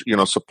change,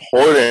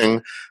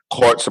 supporting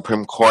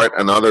Supreme Court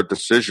and other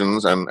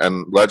decisions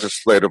and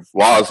legislative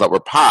laws that were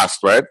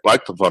passed, right?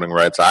 Like the Voting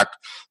Rights Act.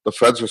 The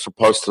feds were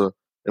supposed to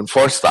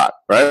enforce that,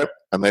 right?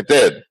 And they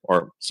did,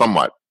 or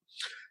somewhat.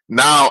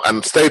 Now,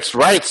 and states'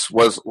 rights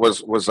was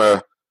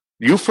a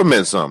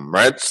euphemism,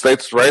 right?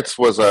 States' rights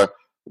was a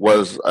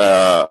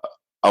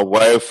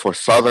way for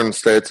southern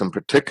states in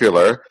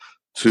particular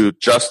to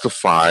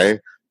justify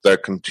their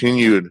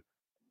continued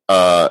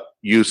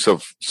use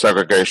of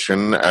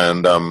segregation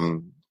and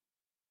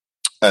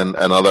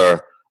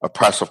other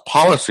oppressive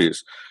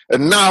policies.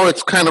 And now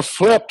it's kind of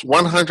flipped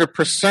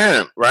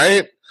 100%,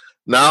 right?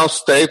 Now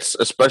states,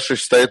 especially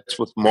states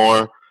with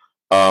more,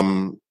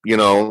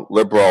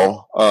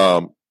 liberal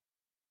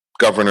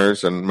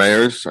governors and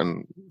mayors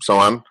and so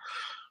on,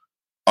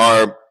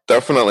 are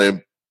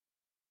definitely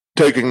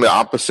taking the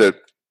opposite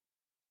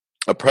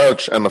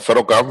approach, and the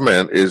federal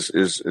government is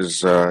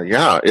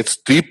it's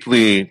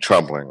deeply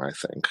troubling, I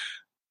think.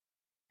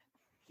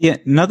 Yeah,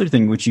 another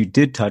thing which you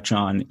did touch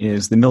on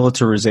is the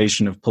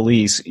militarization of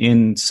police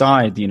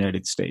inside the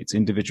United States,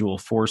 individual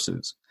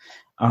forces.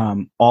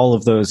 All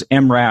of those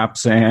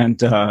MRAPs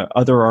and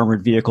other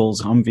armored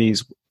vehicles,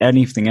 Humvees,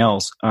 anything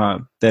else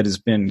that has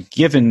been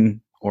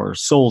given or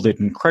sold at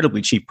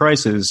incredibly cheap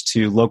prices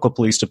to local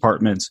police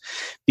departments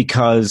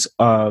because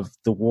of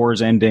the wars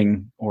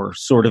ending or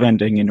sort of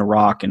ending in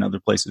Iraq and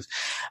other places.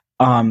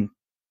 How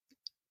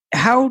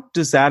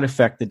does that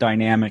affect the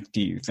dynamic,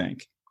 do you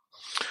think?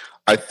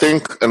 I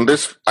think, and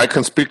this, I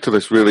can speak to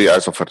this really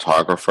as a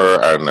photographer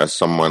and as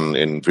someone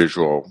in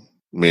visual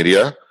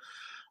media.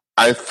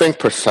 I think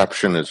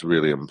perception is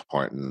really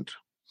important.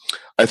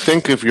 I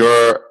think if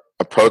you're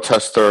a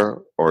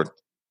protester or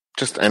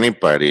just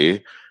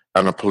anybody,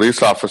 and a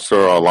police officer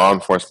or law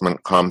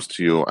enforcement comes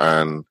to you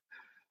and,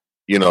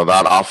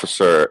 that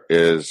officer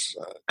is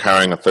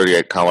carrying a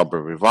 .38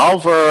 caliber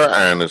revolver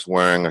and is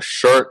wearing a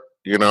shirt,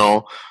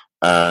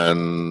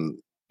 and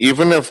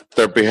even if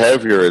their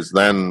behavior is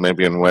then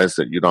maybe in ways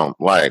that you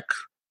don't like,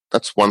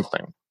 that's one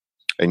thing,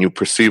 and you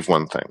perceive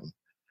one thing.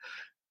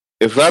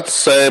 If that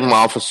same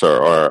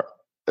officer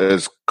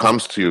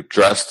comes to you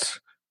dressed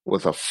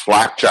with a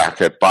flak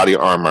jacket, body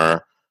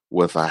armor,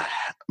 with a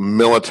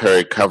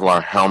military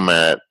Kevlar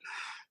helmet,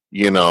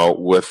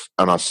 with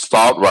an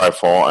assault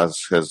rifle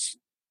as his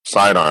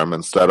sidearm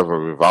instead of a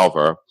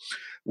revolver,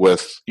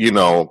 with,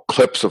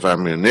 clips of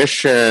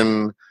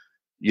ammunition,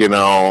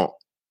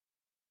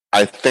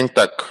 I think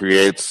that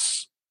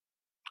creates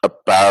a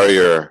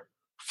barrier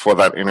for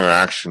that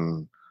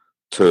interaction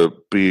to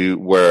be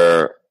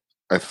where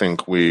I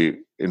think we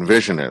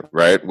envision it,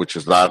 right? Which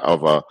is that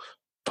of a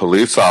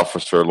police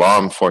officer,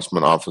 law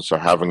enforcement officer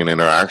having an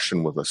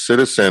interaction with a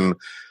citizen,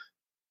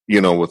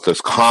 with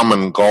this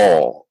common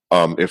goal,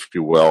 if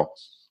you will,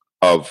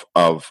 of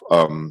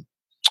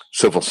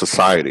civil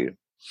society.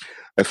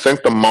 I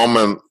think the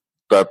moment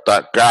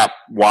that gap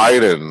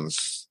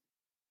widens,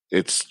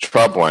 it's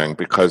troubling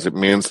because it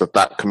means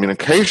that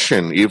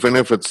communication, even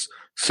if it's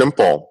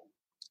simple,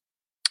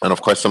 and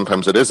of course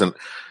sometimes it isn't,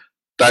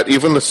 that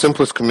even the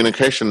simplest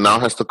communication now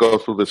has to go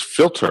through this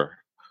filter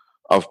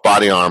of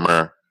body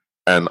armor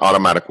and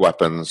automatic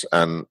weapons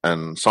and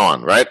so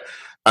on, right?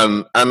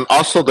 And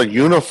also the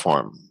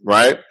uniform,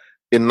 right?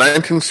 In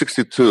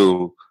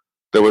 1962,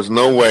 there was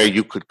no way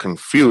you could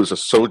confuse a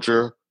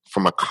soldier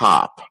from a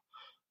cop.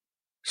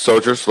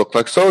 Soldiers looked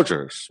like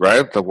soldiers,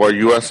 right? They wore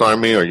U.S.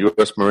 Army or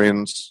U.S.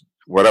 Marines,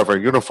 whatever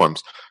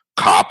uniforms.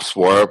 Cops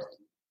wore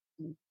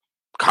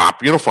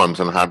cop uniforms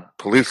and had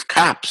police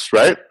caps,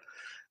 right?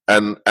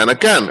 And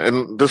again,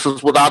 and this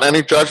is without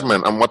any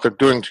judgment on what they're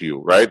doing to you,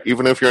 right?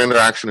 Even if your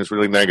interaction is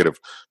really negative,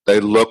 they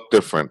look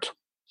different.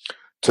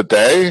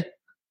 Today,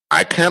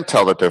 I can't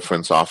tell the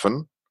difference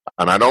often,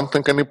 and I don't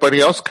think anybody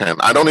else can.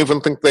 I don't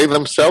even think they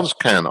themselves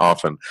can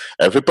often.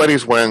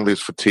 Everybody's wearing these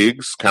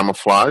fatigues,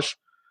 camouflage,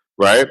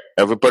 right?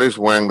 Everybody's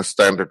wearing the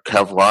standard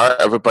Kevlar.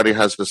 Everybody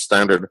has the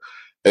standard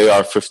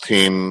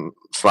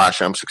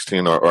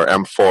AR-15/M16 or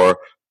M4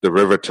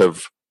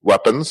 derivative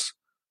weapons,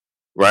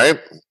 right?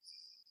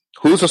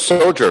 Who's a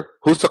soldier?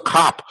 Who's a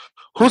cop?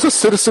 Who's a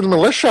citizen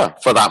militia,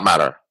 for that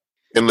matter,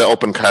 in the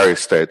open carry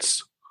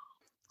states?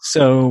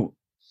 So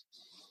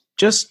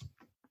just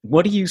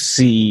what do you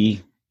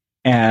see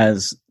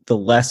as the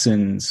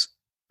lessons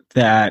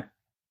that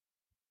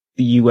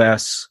the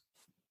U.S.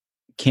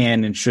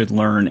 can and should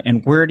learn,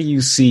 and where do you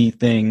see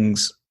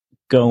things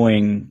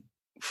going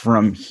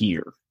from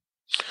here?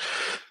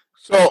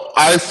 So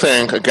I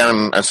think,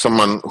 again, as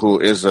someone who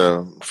is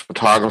a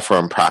photographer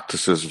and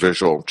practices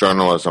visual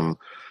journalism,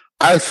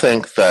 I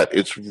think that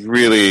it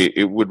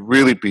would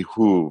really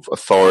behoove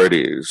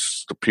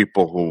authorities, the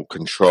people who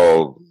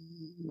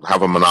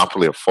have a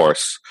monopoly of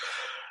force.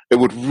 It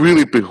would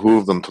really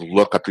behoove them to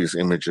look at these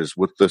images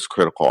with this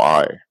critical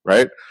eye,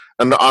 right?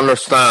 And to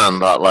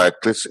understand that,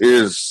 this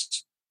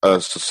is a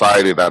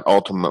society that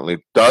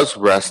ultimately does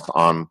rest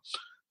on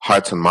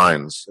hearts and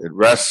minds. It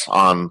rests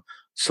on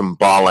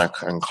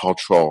symbolic and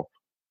cultural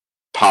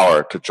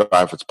power to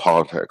drive its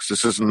politics.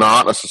 This is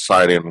not a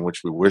society in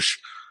which we wish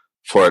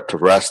for it to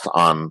rest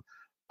on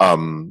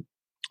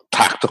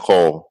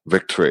tactical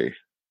victory,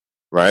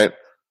 right?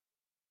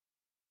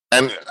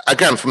 And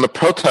again, from the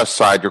protest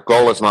side, your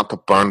goal is not to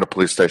burn the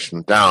police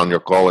station down. Your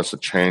goal is to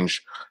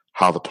change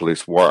how the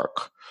police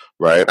work,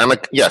 right? And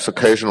yes,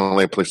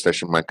 occasionally a police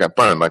station might get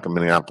burned, like in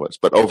Minneapolis.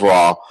 But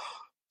overall,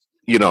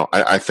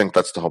 I think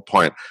that's the whole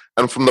point.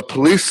 And from the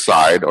police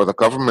side or the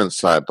government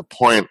side, the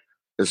point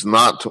is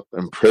not to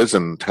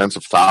imprison tens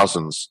of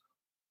thousands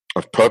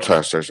of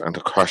protesters and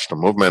to crush the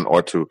movement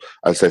or to,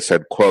 as they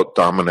said, quote,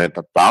 dominate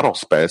the battle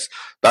space.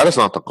 That is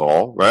not the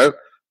goal, right?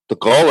 The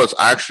goal is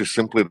actually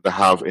simply to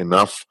have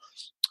enough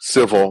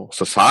civil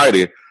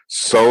society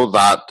so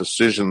that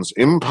decisions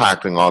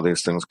impacting all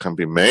these things can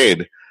be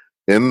made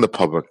in the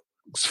public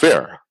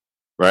sphere,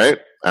 right?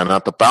 And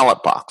at the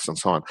ballot box and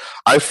so on.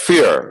 I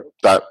fear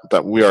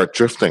that we are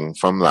drifting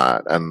from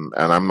that. And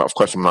I'm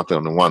not the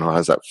only one who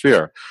has that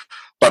fear.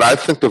 But I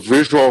think the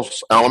visual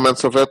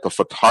elements of it, the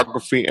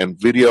photography and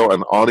video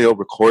and audio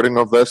recording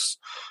of this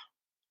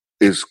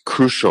is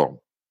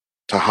crucial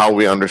to how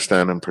we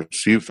understand and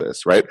perceive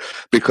this, right?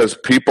 Because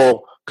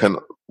people can,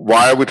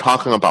 why are we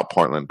talking about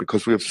Portland?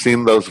 Because we've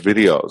seen those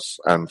videos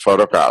and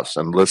photographs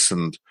and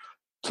listened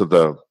to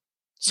the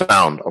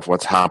sound of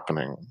what's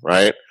happening,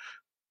 right?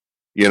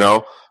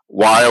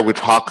 Why are we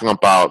talking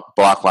about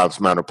Black Lives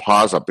Matter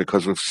Plaza?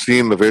 Because we've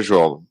seen the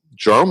visual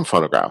drone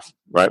photograph,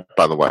 right,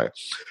 by the way,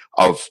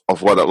 of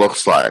what it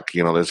looks like.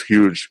 There's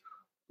huge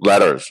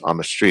letters on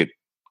the street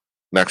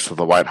next to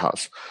the White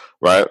House,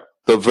 right?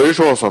 The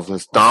visuals of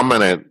this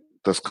dominate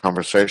this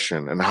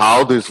conversation, and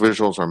how these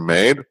visuals are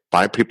made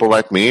by people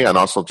like me and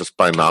also just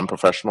by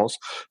non-professionals,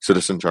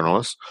 citizen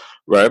journalists,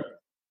 right?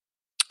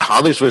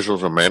 How these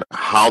visuals are made,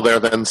 how they're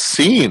then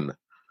seen,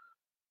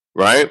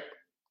 right?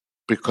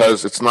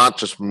 Because it's not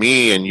just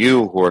me and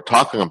you who are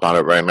talking about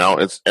it right now.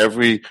 It's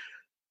every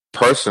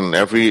person,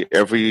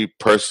 every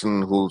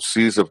person who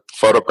sees a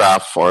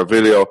photograph or a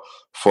video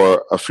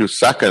for a few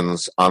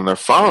seconds on their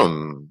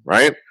phone,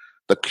 right?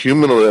 The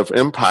cumulative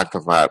impact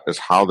of that is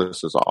how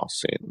this is all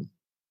seen.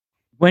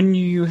 When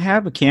you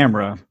have a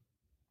camera,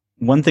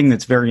 one thing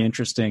that's very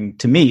interesting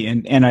to me,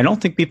 and I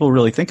don't think people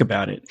really think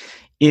about it,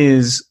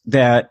 is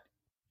that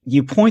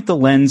you point the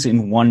lens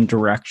in one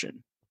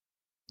direction.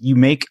 You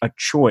make a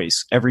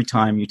choice every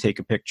time you take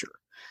a picture.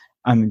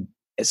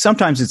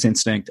 Sometimes it's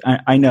instinct,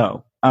 I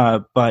know,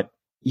 but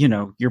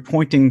you're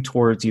pointing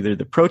towards either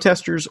the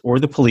protesters or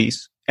the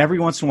police. Every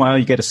once in a while,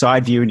 you get a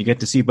side view and you get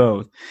to see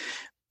both.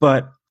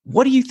 But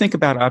what do you think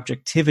about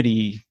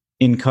objectivity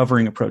in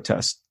covering a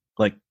protest,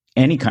 like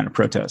any kind of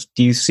protest?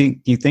 Do you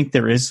think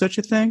there is such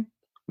a thing?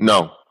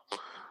 No,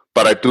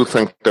 but I do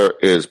think there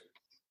is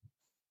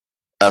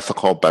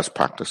ethical best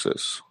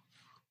practices.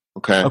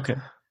 Okay.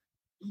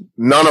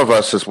 None of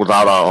us is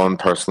without our own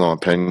personal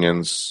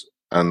opinions,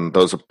 and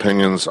those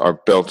opinions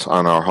are built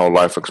on our whole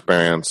life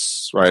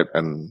experience, right?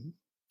 And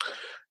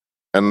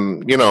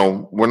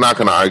we're not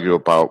going to argue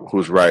about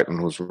who's right and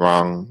who's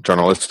wrong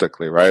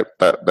journalistically, right?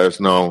 That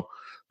there's no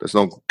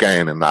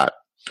gain in that.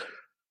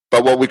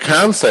 But what we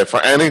can say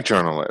for any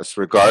journalist,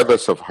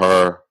 regardless of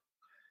her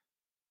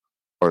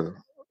or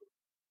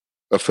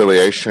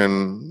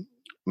affiliation,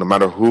 no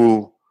matter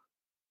who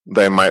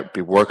they might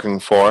be working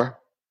for,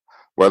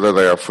 whether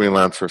they are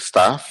freelance or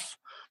staff,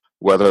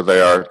 whether they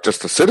are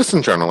just a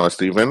citizen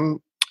journalist even,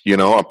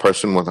 a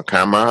person with a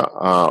camera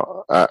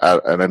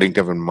at any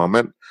given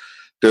moment,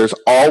 there's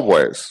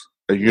always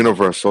a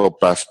universal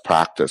best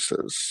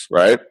practices,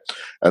 right?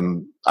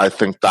 And I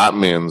think that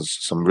means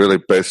some really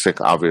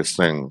basic, obvious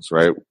things,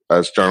 right?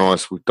 As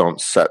journalists, we don't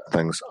set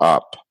things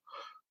up.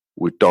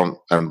 We don't,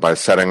 and by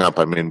setting up,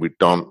 I mean we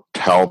don't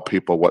tell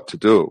people what to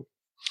do,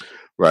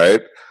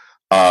 right?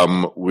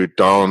 We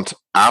don't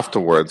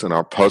afterwards in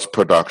our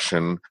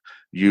post-production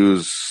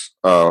use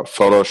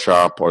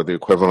Photoshop or the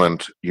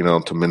equivalent,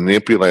 to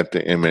manipulate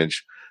the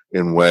image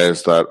in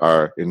ways that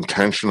are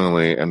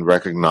intentionally and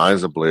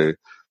recognizably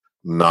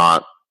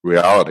not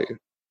reality,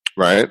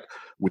 right?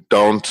 We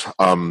don't,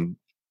 and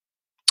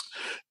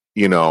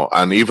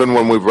even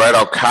when we write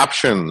our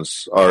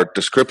captions or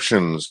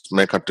descriptions,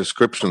 make our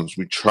descriptions,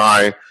 we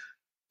try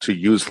to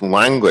use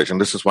language.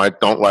 And this is why I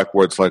don't like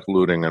words like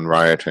looting and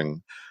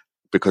rioting,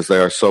 because they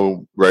are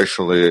so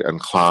racially and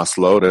class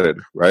loaded,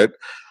 right?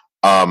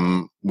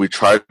 We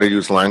try to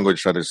use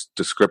language that is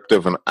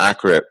descriptive and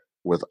accurate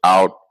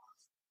without,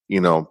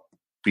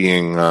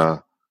 being,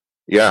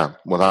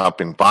 without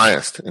being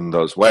biased in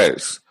those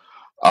ways.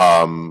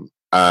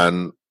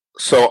 And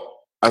so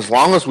as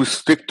long as we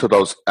stick to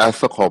those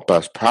ethical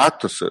best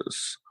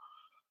practices,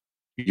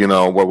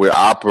 where we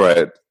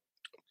operate,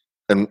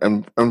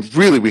 and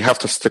really we have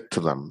to stick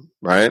to them,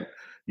 right?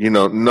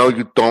 No,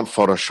 you don't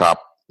Photoshop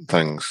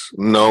things.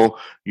 No,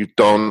 you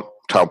don't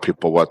tell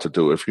people what to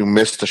do. If you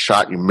missed a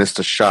shot, you missed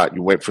a shot.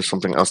 You wait for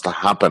something else to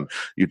happen.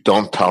 You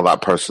don't tell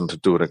that person to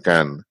do it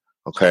again.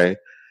 Okay?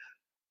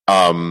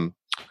 And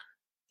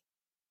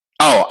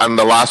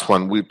the last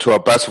one, to our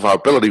best of our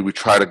ability, we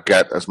try to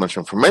get as much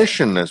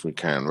information as we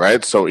can,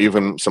 right? So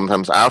even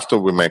sometimes after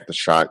we make the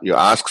shot, you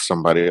ask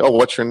somebody, oh,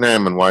 what's your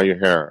name and why are you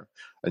here?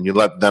 and you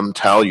let them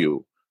tell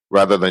you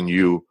rather than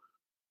you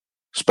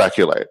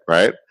speculate,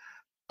 right?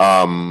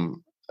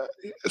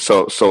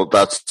 So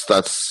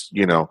that's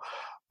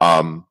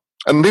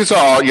and these are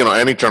all,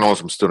 any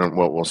journalism student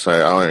will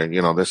say, oh,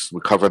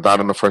 we covered that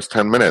in the first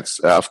 10 minutes.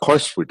 Of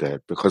course we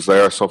did, because they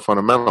are so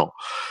fundamental.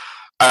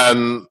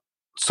 And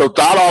so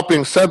that all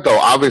being said, though,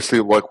 obviously,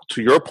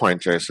 to your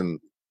point, Jason,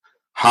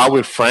 how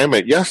we frame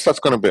it, yes, that's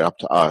going to be up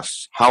to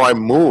us. How I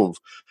move.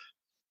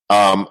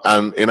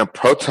 And in a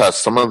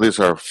protest, some of these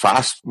are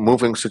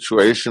fast-moving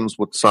situations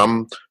with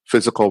some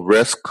physical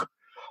risk.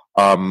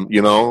 And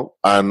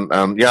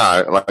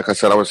yeah, like I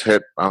said, I was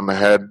hit on the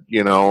head,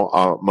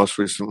 most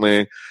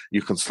recently.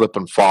 You can slip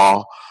and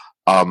fall,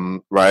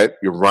 right?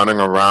 You're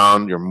running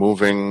around, you're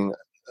moving,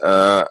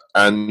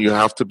 and you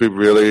have to be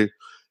really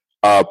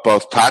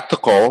both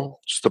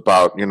tactical, just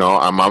about,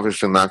 I'm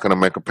obviously not going to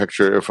make a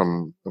picture if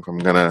I'm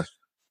going to,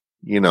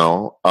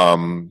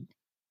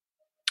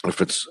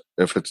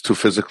 if it's too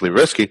physically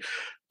risky,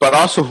 but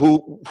also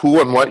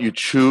who and what you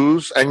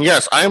choose. And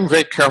yes, I am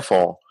very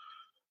careful.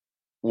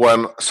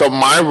 So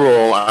my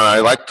rule, and I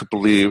like to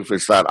believe,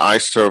 is that I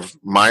serve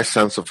my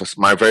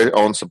very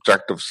own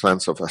subjective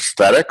sense of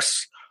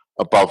aesthetics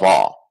above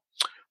all,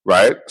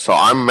 right? So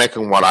I'm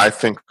making what I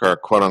think are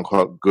quote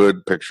unquote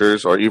good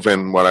pictures, or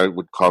even what I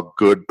would call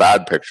good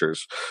bad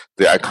pictures,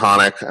 the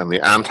iconic and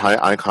the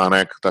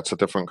anti-iconic. That's a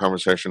different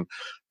conversation.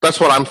 That's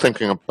what I'm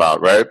thinking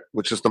about, right?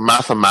 Which is the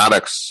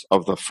mathematics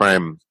of the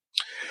frame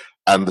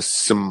and the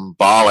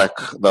symbolic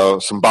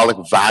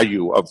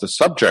value of the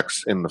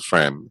subjects in the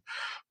frame.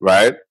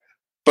 Right?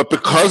 But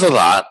because of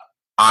that,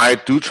 I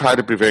do try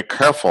to be very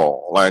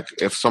careful. Like,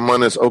 if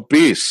someone is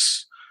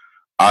obese,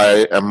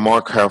 I am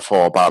more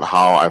careful about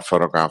how I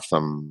photograph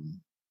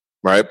them,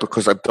 right?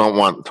 Because I don't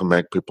want to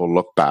make people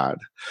look bad,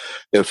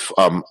 if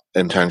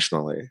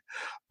intentionally.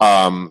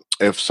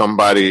 If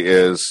somebody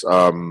is,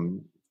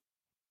 in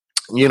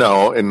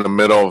the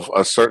middle of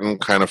a certain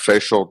kind of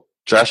facial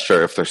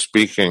gesture, if they're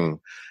speaking,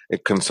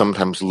 it can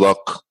sometimes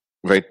look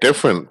very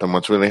different than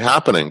what's really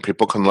happening.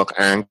 People can look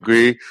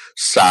angry,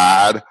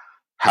 sad,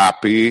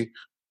 happy,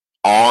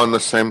 all in the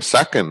same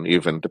second,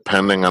 even,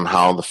 depending on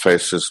how the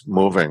face is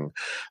moving.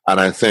 And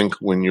I think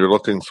when you're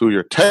looking through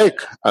your take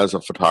as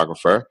a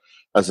photographer,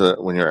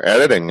 when you're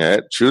editing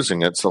it,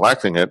 choosing it,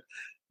 selecting it,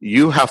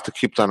 you have to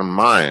keep that in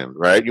mind,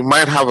 right? You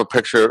might have a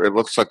picture, it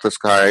looks like this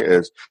guy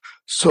is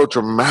so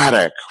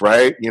dramatic,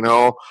 right? He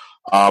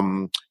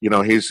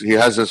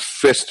has his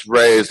fist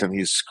raised and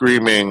he's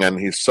screaming and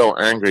he's so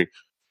angry.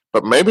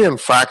 But maybe, in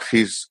fact,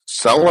 he's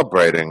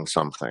celebrating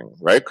something,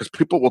 right? Because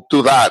people will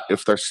do that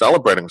if they're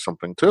celebrating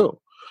something too,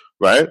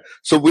 right?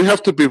 So we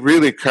have to be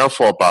really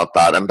careful about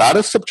that. And that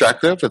is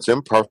subjective. It's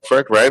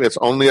imperfect, right? It's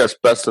only as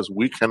best as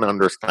we can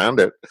understand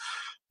it.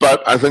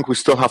 But I think we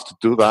still have to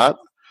do that.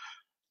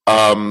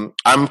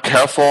 I'm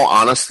careful,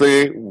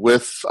 honestly,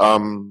 with,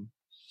 the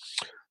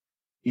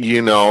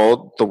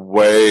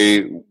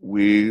way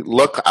we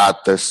look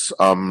at this.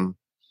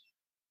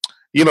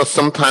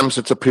 Sometimes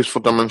it's a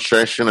peaceful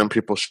demonstration and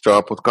people show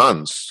up with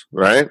guns,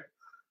 right?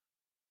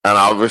 And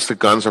obviously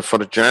guns are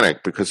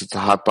photogenic because it's a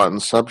hot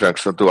button subject.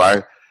 So do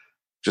I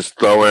just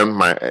throw in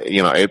my,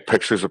 8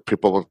 pictures of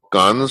people with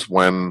guns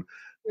when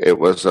it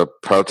was a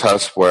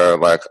protest where,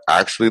 like,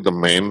 actually the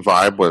main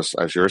vibe was,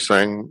 as you're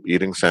saying,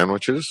 eating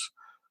sandwiches,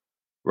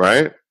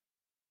 right?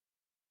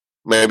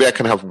 Maybe I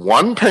can have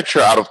 1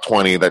 picture out of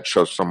 20 that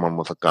shows someone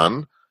with a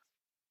gun,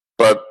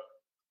 but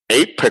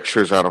 8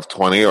 pictures out of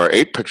 20 or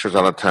 8 pictures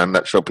out of 10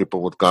 that show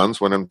people with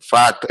guns, when in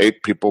fact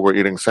 8 people were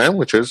eating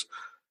sandwiches,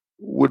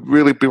 would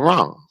really be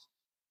wrong.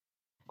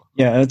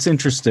 Yeah, it's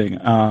interesting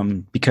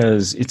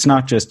because it's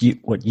not just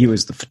what you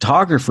as the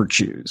photographer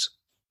choose,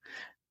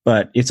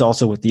 but it's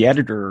also what the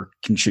editor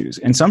can choose.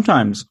 And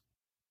sometimes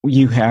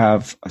you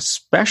have,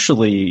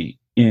 especially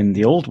in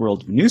the old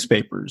world of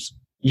newspapers,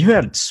 you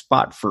had a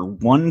spot for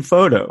 1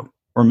 photo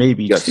or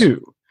maybe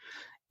 2.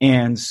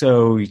 And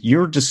so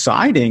you're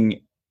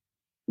deciding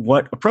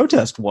what a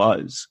protest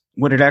was,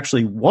 what it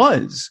actually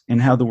was,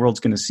 and how the world's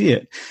going to see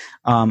it.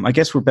 I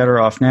guess we're better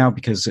off now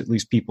because at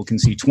least people can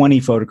see 20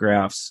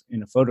 photographs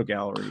in a photo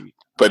gallery.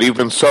 But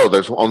even so,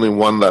 there's only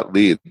one that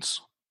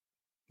leads.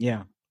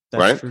 Yeah,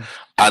 that's right. True.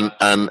 And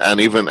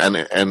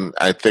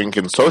I think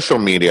in social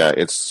media,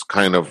 it's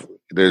kind of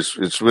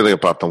it's really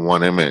about the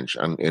one image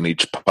in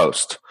each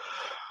post.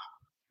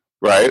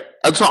 Right.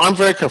 And so I'm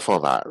very careful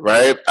of that.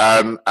 Right.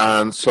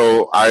 And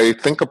so I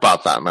think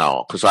about that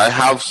now because I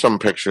have some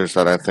pictures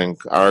that I think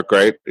are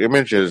great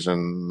images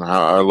and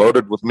are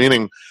loaded with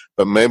meaning,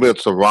 but maybe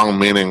it's the wrong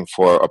meaning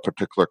for a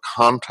particular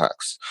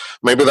context.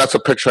 Maybe that's a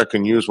picture I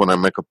can use when I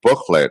make a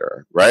book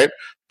later. Right.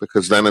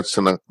 Because then it's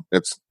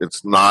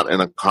not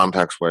in a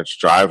context where it's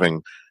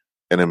driving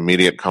an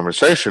immediate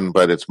conversation,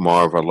 but it's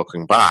more of a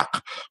looking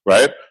back.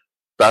 Right.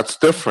 That's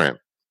different.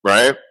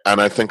 Right.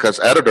 And I think as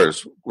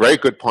editors, very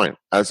good point,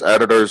 as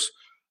editors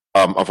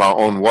of our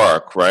own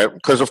work, right?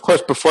 Because, of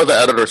course, before the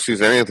editor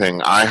sees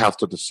anything, I have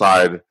to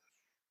decide.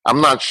 I'm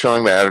not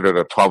showing the editor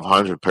the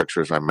 1,200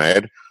 pictures I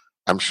made.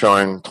 I'm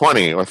showing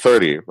 20 or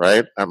 30,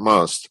 right, at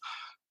most.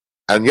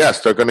 And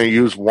yes, they're going to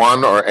use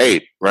 1 or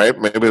 8, right?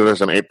 Maybe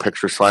there's an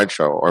 8-picture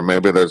slideshow, or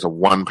maybe there's a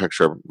 1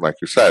 picture, like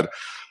you said.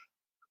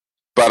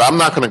 But I'm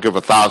not going to give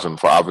 1,000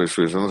 for obvious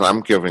reasons.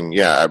 I'm giving,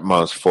 at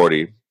most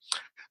 40.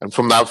 And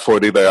from that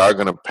 40, they are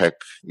going to pick,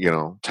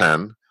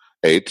 10,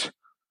 8.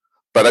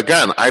 But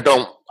again, I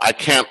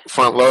can't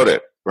front load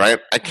it, right?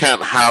 I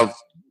can't have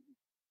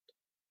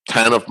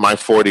 10 of my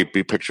 40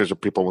 be pictures of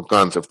people with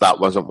guns if that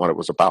wasn't what it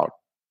was about.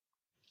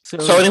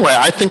 So anyway,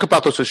 I think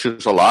about those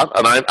issues a lot,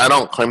 and I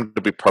don't claim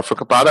to be perfect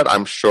about it.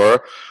 I'm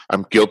sure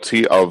I'm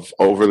guilty of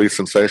overly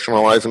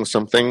sensationalizing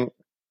something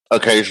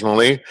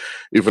occasionally,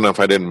 even if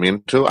I didn't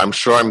mean to. I'm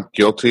sure I'm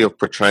guilty of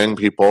portraying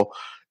people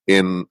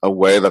in a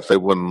way that they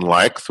wouldn't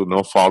like through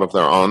no fault of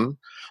their own.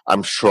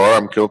 I'm sure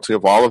I'm guilty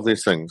of all of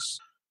these things.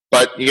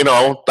 But,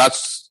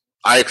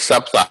 I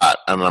accept that,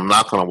 and I'm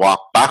not going to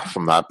walk back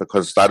from that,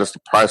 because that is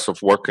the price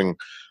of working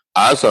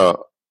as a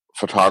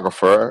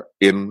photographer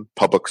in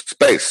public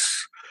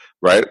space,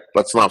 right?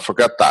 Let's not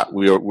forget that.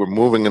 We're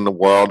moving in the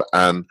world,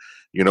 and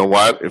you know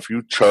what? If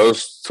you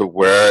chose to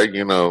wear,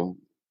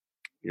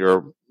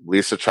 your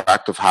least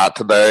attractive hat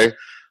today,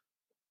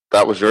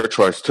 that was your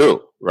choice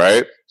too,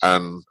 right?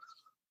 And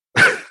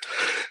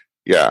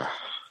yeah.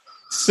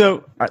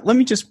 So let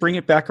me just bring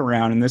it back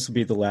around, and this will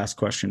be the last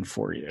question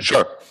for you.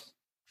 Sure.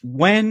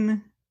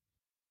 When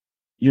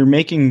you're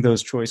making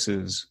those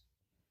choices,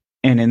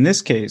 and in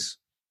this case,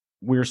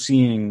 we're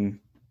seeing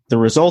the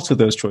results of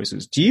those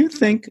choices, do you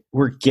think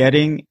we're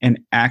getting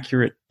an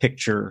accurate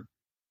picture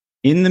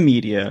in the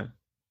media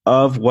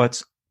of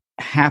what's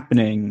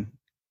happening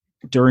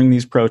during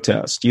these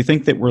protests? Do you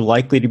think that we're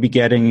likely to be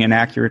getting an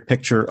accurate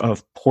picture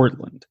of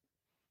Portland,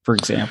 for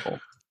example?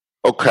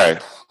 Okay.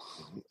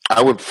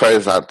 I would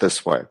phrase that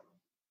this way.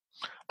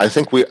 I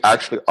think we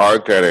actually are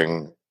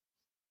getting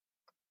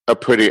a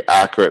pretty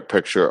accurate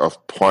picture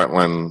of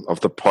Portland,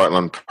 of the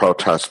Portland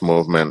protest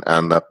movement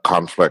and the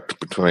conflict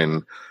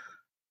between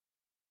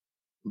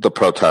the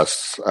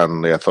protests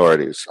and the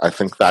authorities. I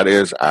think that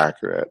is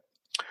accurate.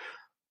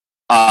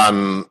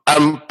 And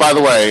by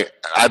the way,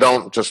 I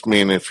don't just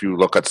mean if you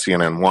look at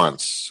CNN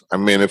once. I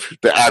mean if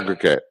the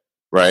aggregate,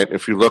 right?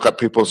 If you look at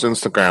people's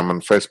Instagram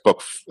and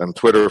Facebook and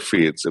Twitter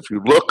feeds, if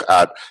you look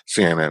at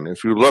CNN,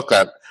 if you look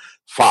at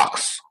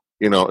Fox,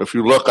 if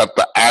you look at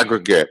the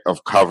aggregate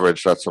of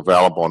coverage that's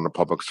available in the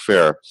public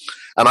sphere,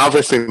 and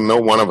obviously no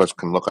one of us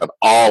can look at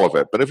all of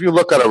it, but if you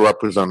look at a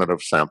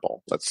representative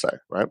sample, let's say,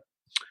 right?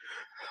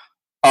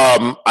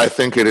 I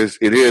think it is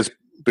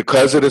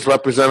because it is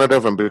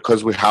representative, and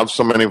because we have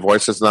so many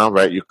voices now,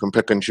 right? You can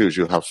pick and choose.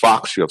 You have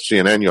Fox, you have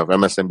CNN, you have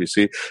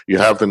MSNBC, you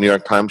have the New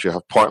York Times, you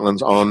have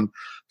Portland's own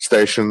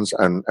stations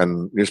and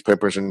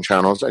newspapers and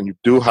channels, and you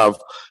do have,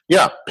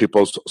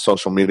 people's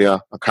social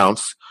media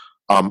accounts.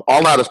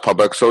 All that is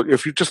public. So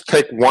if you just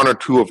take 1 or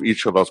 2 of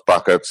each of those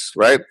buckets,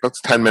 right,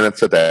 that's 10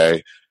 minutes a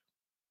day.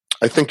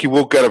 I think you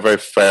will get a very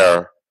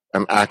fair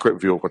and accurate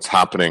view of what's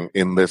happening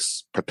in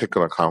this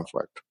particular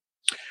conflict.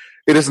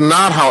 It is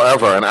not,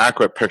 however, an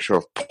accurate picture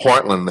of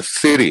Portland, the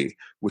city,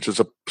 which is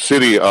a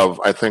city of,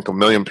 I think, 1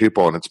 million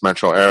people in its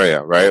metro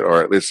area, right,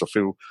 or at least a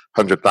few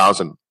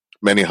 100,000,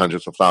 many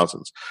hundreds of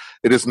thousands.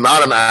 It is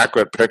not an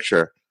accurate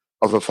picture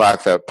of the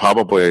fact that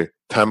probably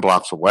 10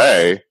 blocks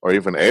away, or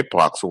even 8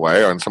 blocks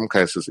away, or in some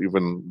cases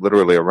even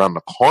literally around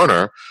the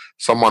corner,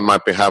 someone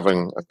might be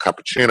having a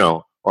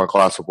cappuccino or a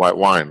glass of white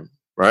wine,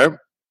 right?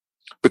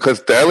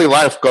 Because daily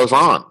life goes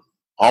on,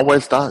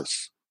 always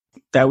does.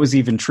 That was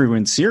even true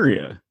in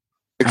Syria.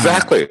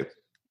 Exactly.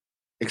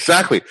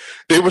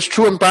 It was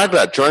true in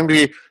Baghdad. During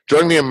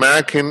the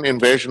American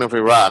invasion of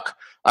Iraq,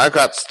 I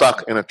got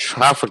stuck in a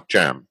traffic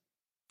jam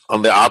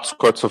on the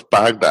outskirts of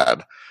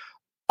Baghdad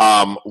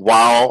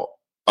while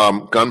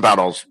gun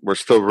battles were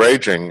still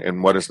raging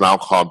in what is now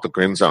called the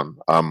Green Zone,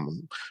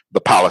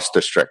 the Palace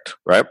District,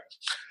 right?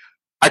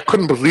 I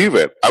couldn't believe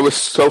it. I was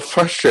so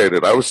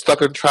frustrated. I was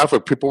stuck in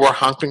traffic. People were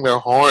honking their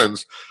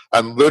horns,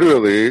 and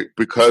literally,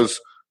 because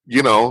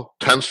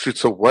 10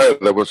 streets away,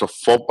 there was a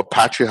full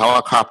Apache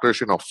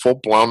helicopters,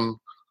 full-blown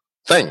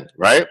thing,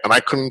 right? And I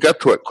couldn't get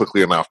to it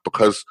quickly enough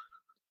because,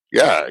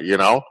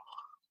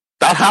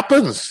 that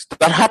happens.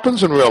 That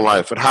happens in real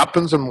life. It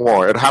happens in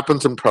war. It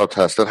happens in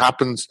protest. It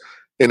happens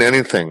in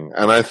anything.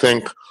 And I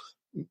think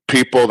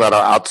people that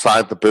are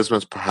outside the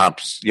business,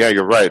 perhaps,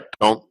 you're right,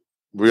 don't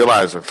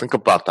realize or think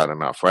about that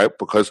enough, right?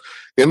 Because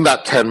in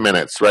that 10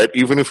 minutes, right,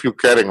 even if you're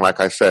getting, like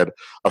I said,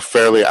 a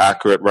fairly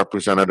accurate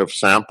representative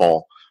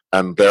sample,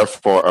 and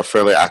therefore a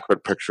fairly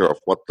accurate picture of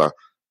what the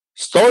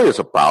story is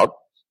about,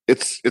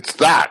 it's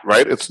that,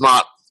 right? It's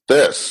not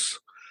this.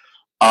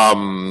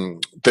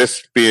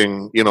 This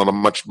being, the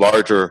much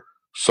larger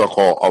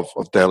circle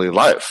of daily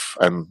life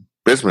and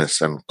business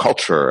and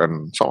culture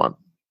and so on.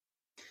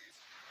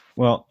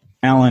 Well,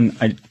 Alan,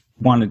 I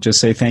want to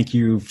just say thank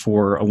you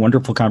for a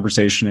wonderful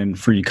conversation and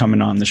for you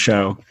coming on the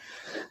show.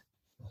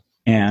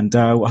 And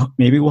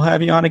maybe we'll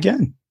have you on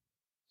again.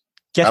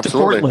 Get to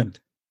Portland.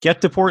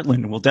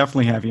 We'll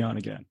definitely have you on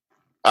again.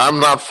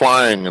 I'm not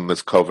flying in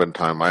this COVID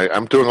time.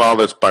 I'm doing all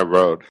this by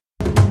road.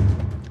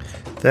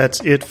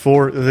 That's it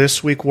for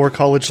this week, War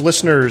College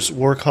listeners.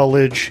 War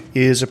College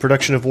is a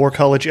production of War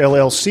College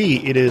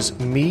LLC. It is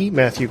me,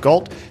 Matthew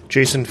Galt,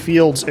 Jason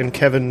Fields, and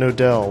Kevin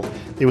Nodell.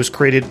 It was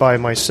created by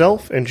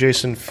myself and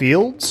Jason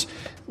Fields.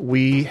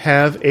 We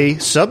have a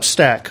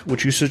Substack,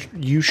 which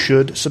you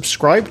should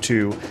subscribe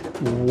to,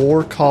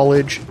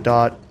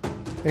 warcollege.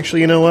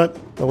 Actually, you know what?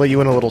 I'll let you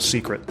in a little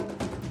secret.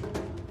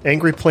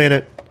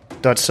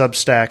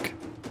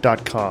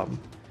 angryplanet.substack.com.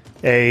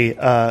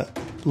 A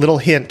little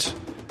hint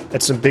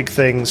at some big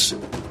things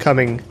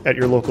coming at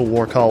your local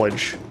War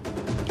College.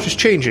 Just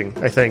changing,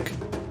 I think,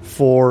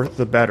 for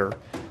the better.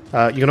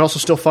 You can also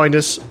still find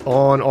us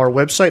on our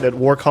website at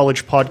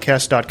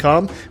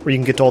warcollegepodcast.com, where you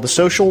can get to all the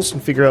socials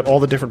and figure out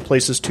all the different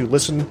places to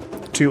listen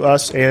to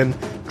us and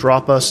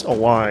drop us a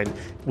line.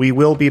 We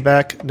will be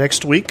back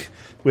next week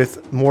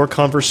with more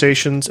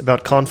conversations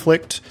about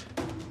conflict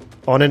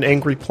on an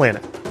angry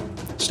planet.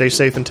 Stay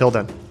safe until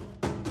then.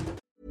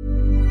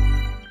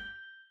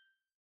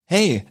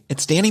 Hey,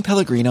 it's Danny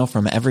Pellegrino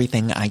from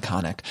Everything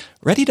Iconic.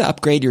 Ready to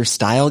upgrade your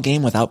style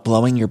game without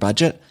blowing your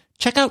budget?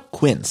 Check out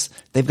Quince.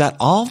 They've got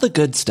all the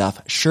good stuff,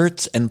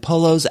 shirts and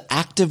polos,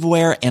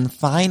 activewear, and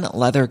fine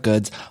leather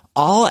goods,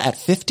 all at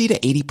 50 to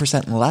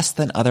 80% less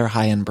than other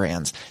high-end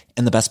brands.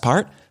 And the best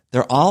part?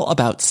 They're all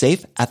about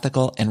safe,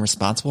 ethical, and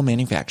responsible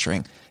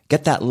manufacturing.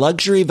 Get that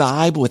luxury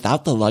vibe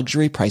without the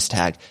luxury price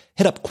tag.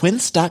 Hit up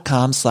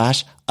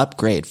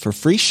quince.com/upgrade for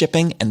free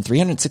shipping and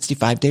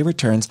 365-day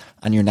returns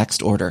on your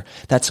next order.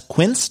 That's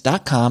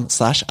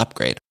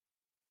quince.com/upgrade.